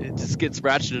atmosphere, it just gets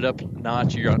ratcheted up a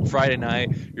notch. You're on Friday night,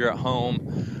 you're at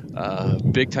home,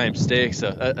 big time stakes.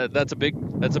 That's a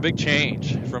big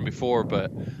change from before,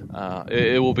 but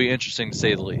it will be interesting to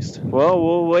say the least. Well,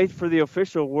 we'll wait for the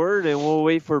official word, and we'll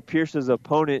wait for Pierce's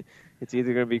opponent. It's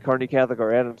either going to be Kearney Catholic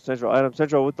or Adams Central. Adams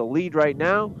Central with the lead right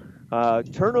now.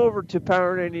 Turnover to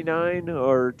Power 99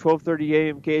 or 12:30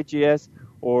 a.m. KHES,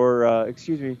 or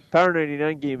Power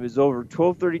 99 game is over.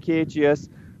 12:30 KHES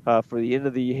for the end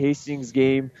of the Hastings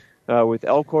game with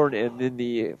Elkhorn, and then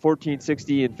the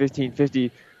 14:60 and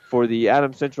 15:50 for the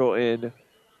Adams Central and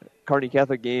Kearney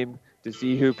Catholic game to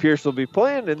see who Pierce will be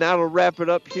playing, and that'll wrap it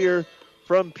up here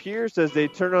from Pierce. As they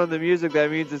turn on the music, that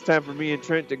means it's time for me and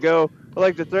Trent to go. I'd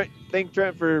like to thank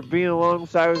Trent for being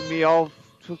alongside with me all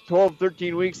 12,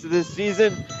 13 weeks of this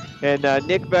season, and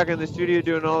Nick back in the studio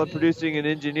doing all the producing and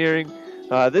engineering.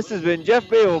 This has been Jeff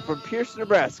Babel from Pierce,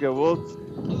 Nebraska. We'll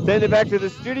send it back to the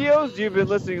studios. You've been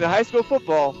listening to High School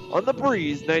Football on The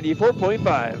Breeze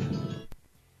 94.5.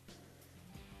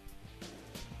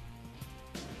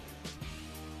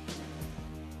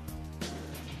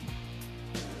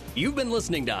 You've been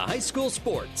listening to High School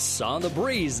Sports on The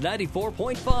Breeze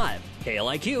 94.5,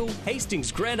 KLIQ,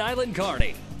 Hastings, Grand Island,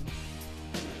 Kearney.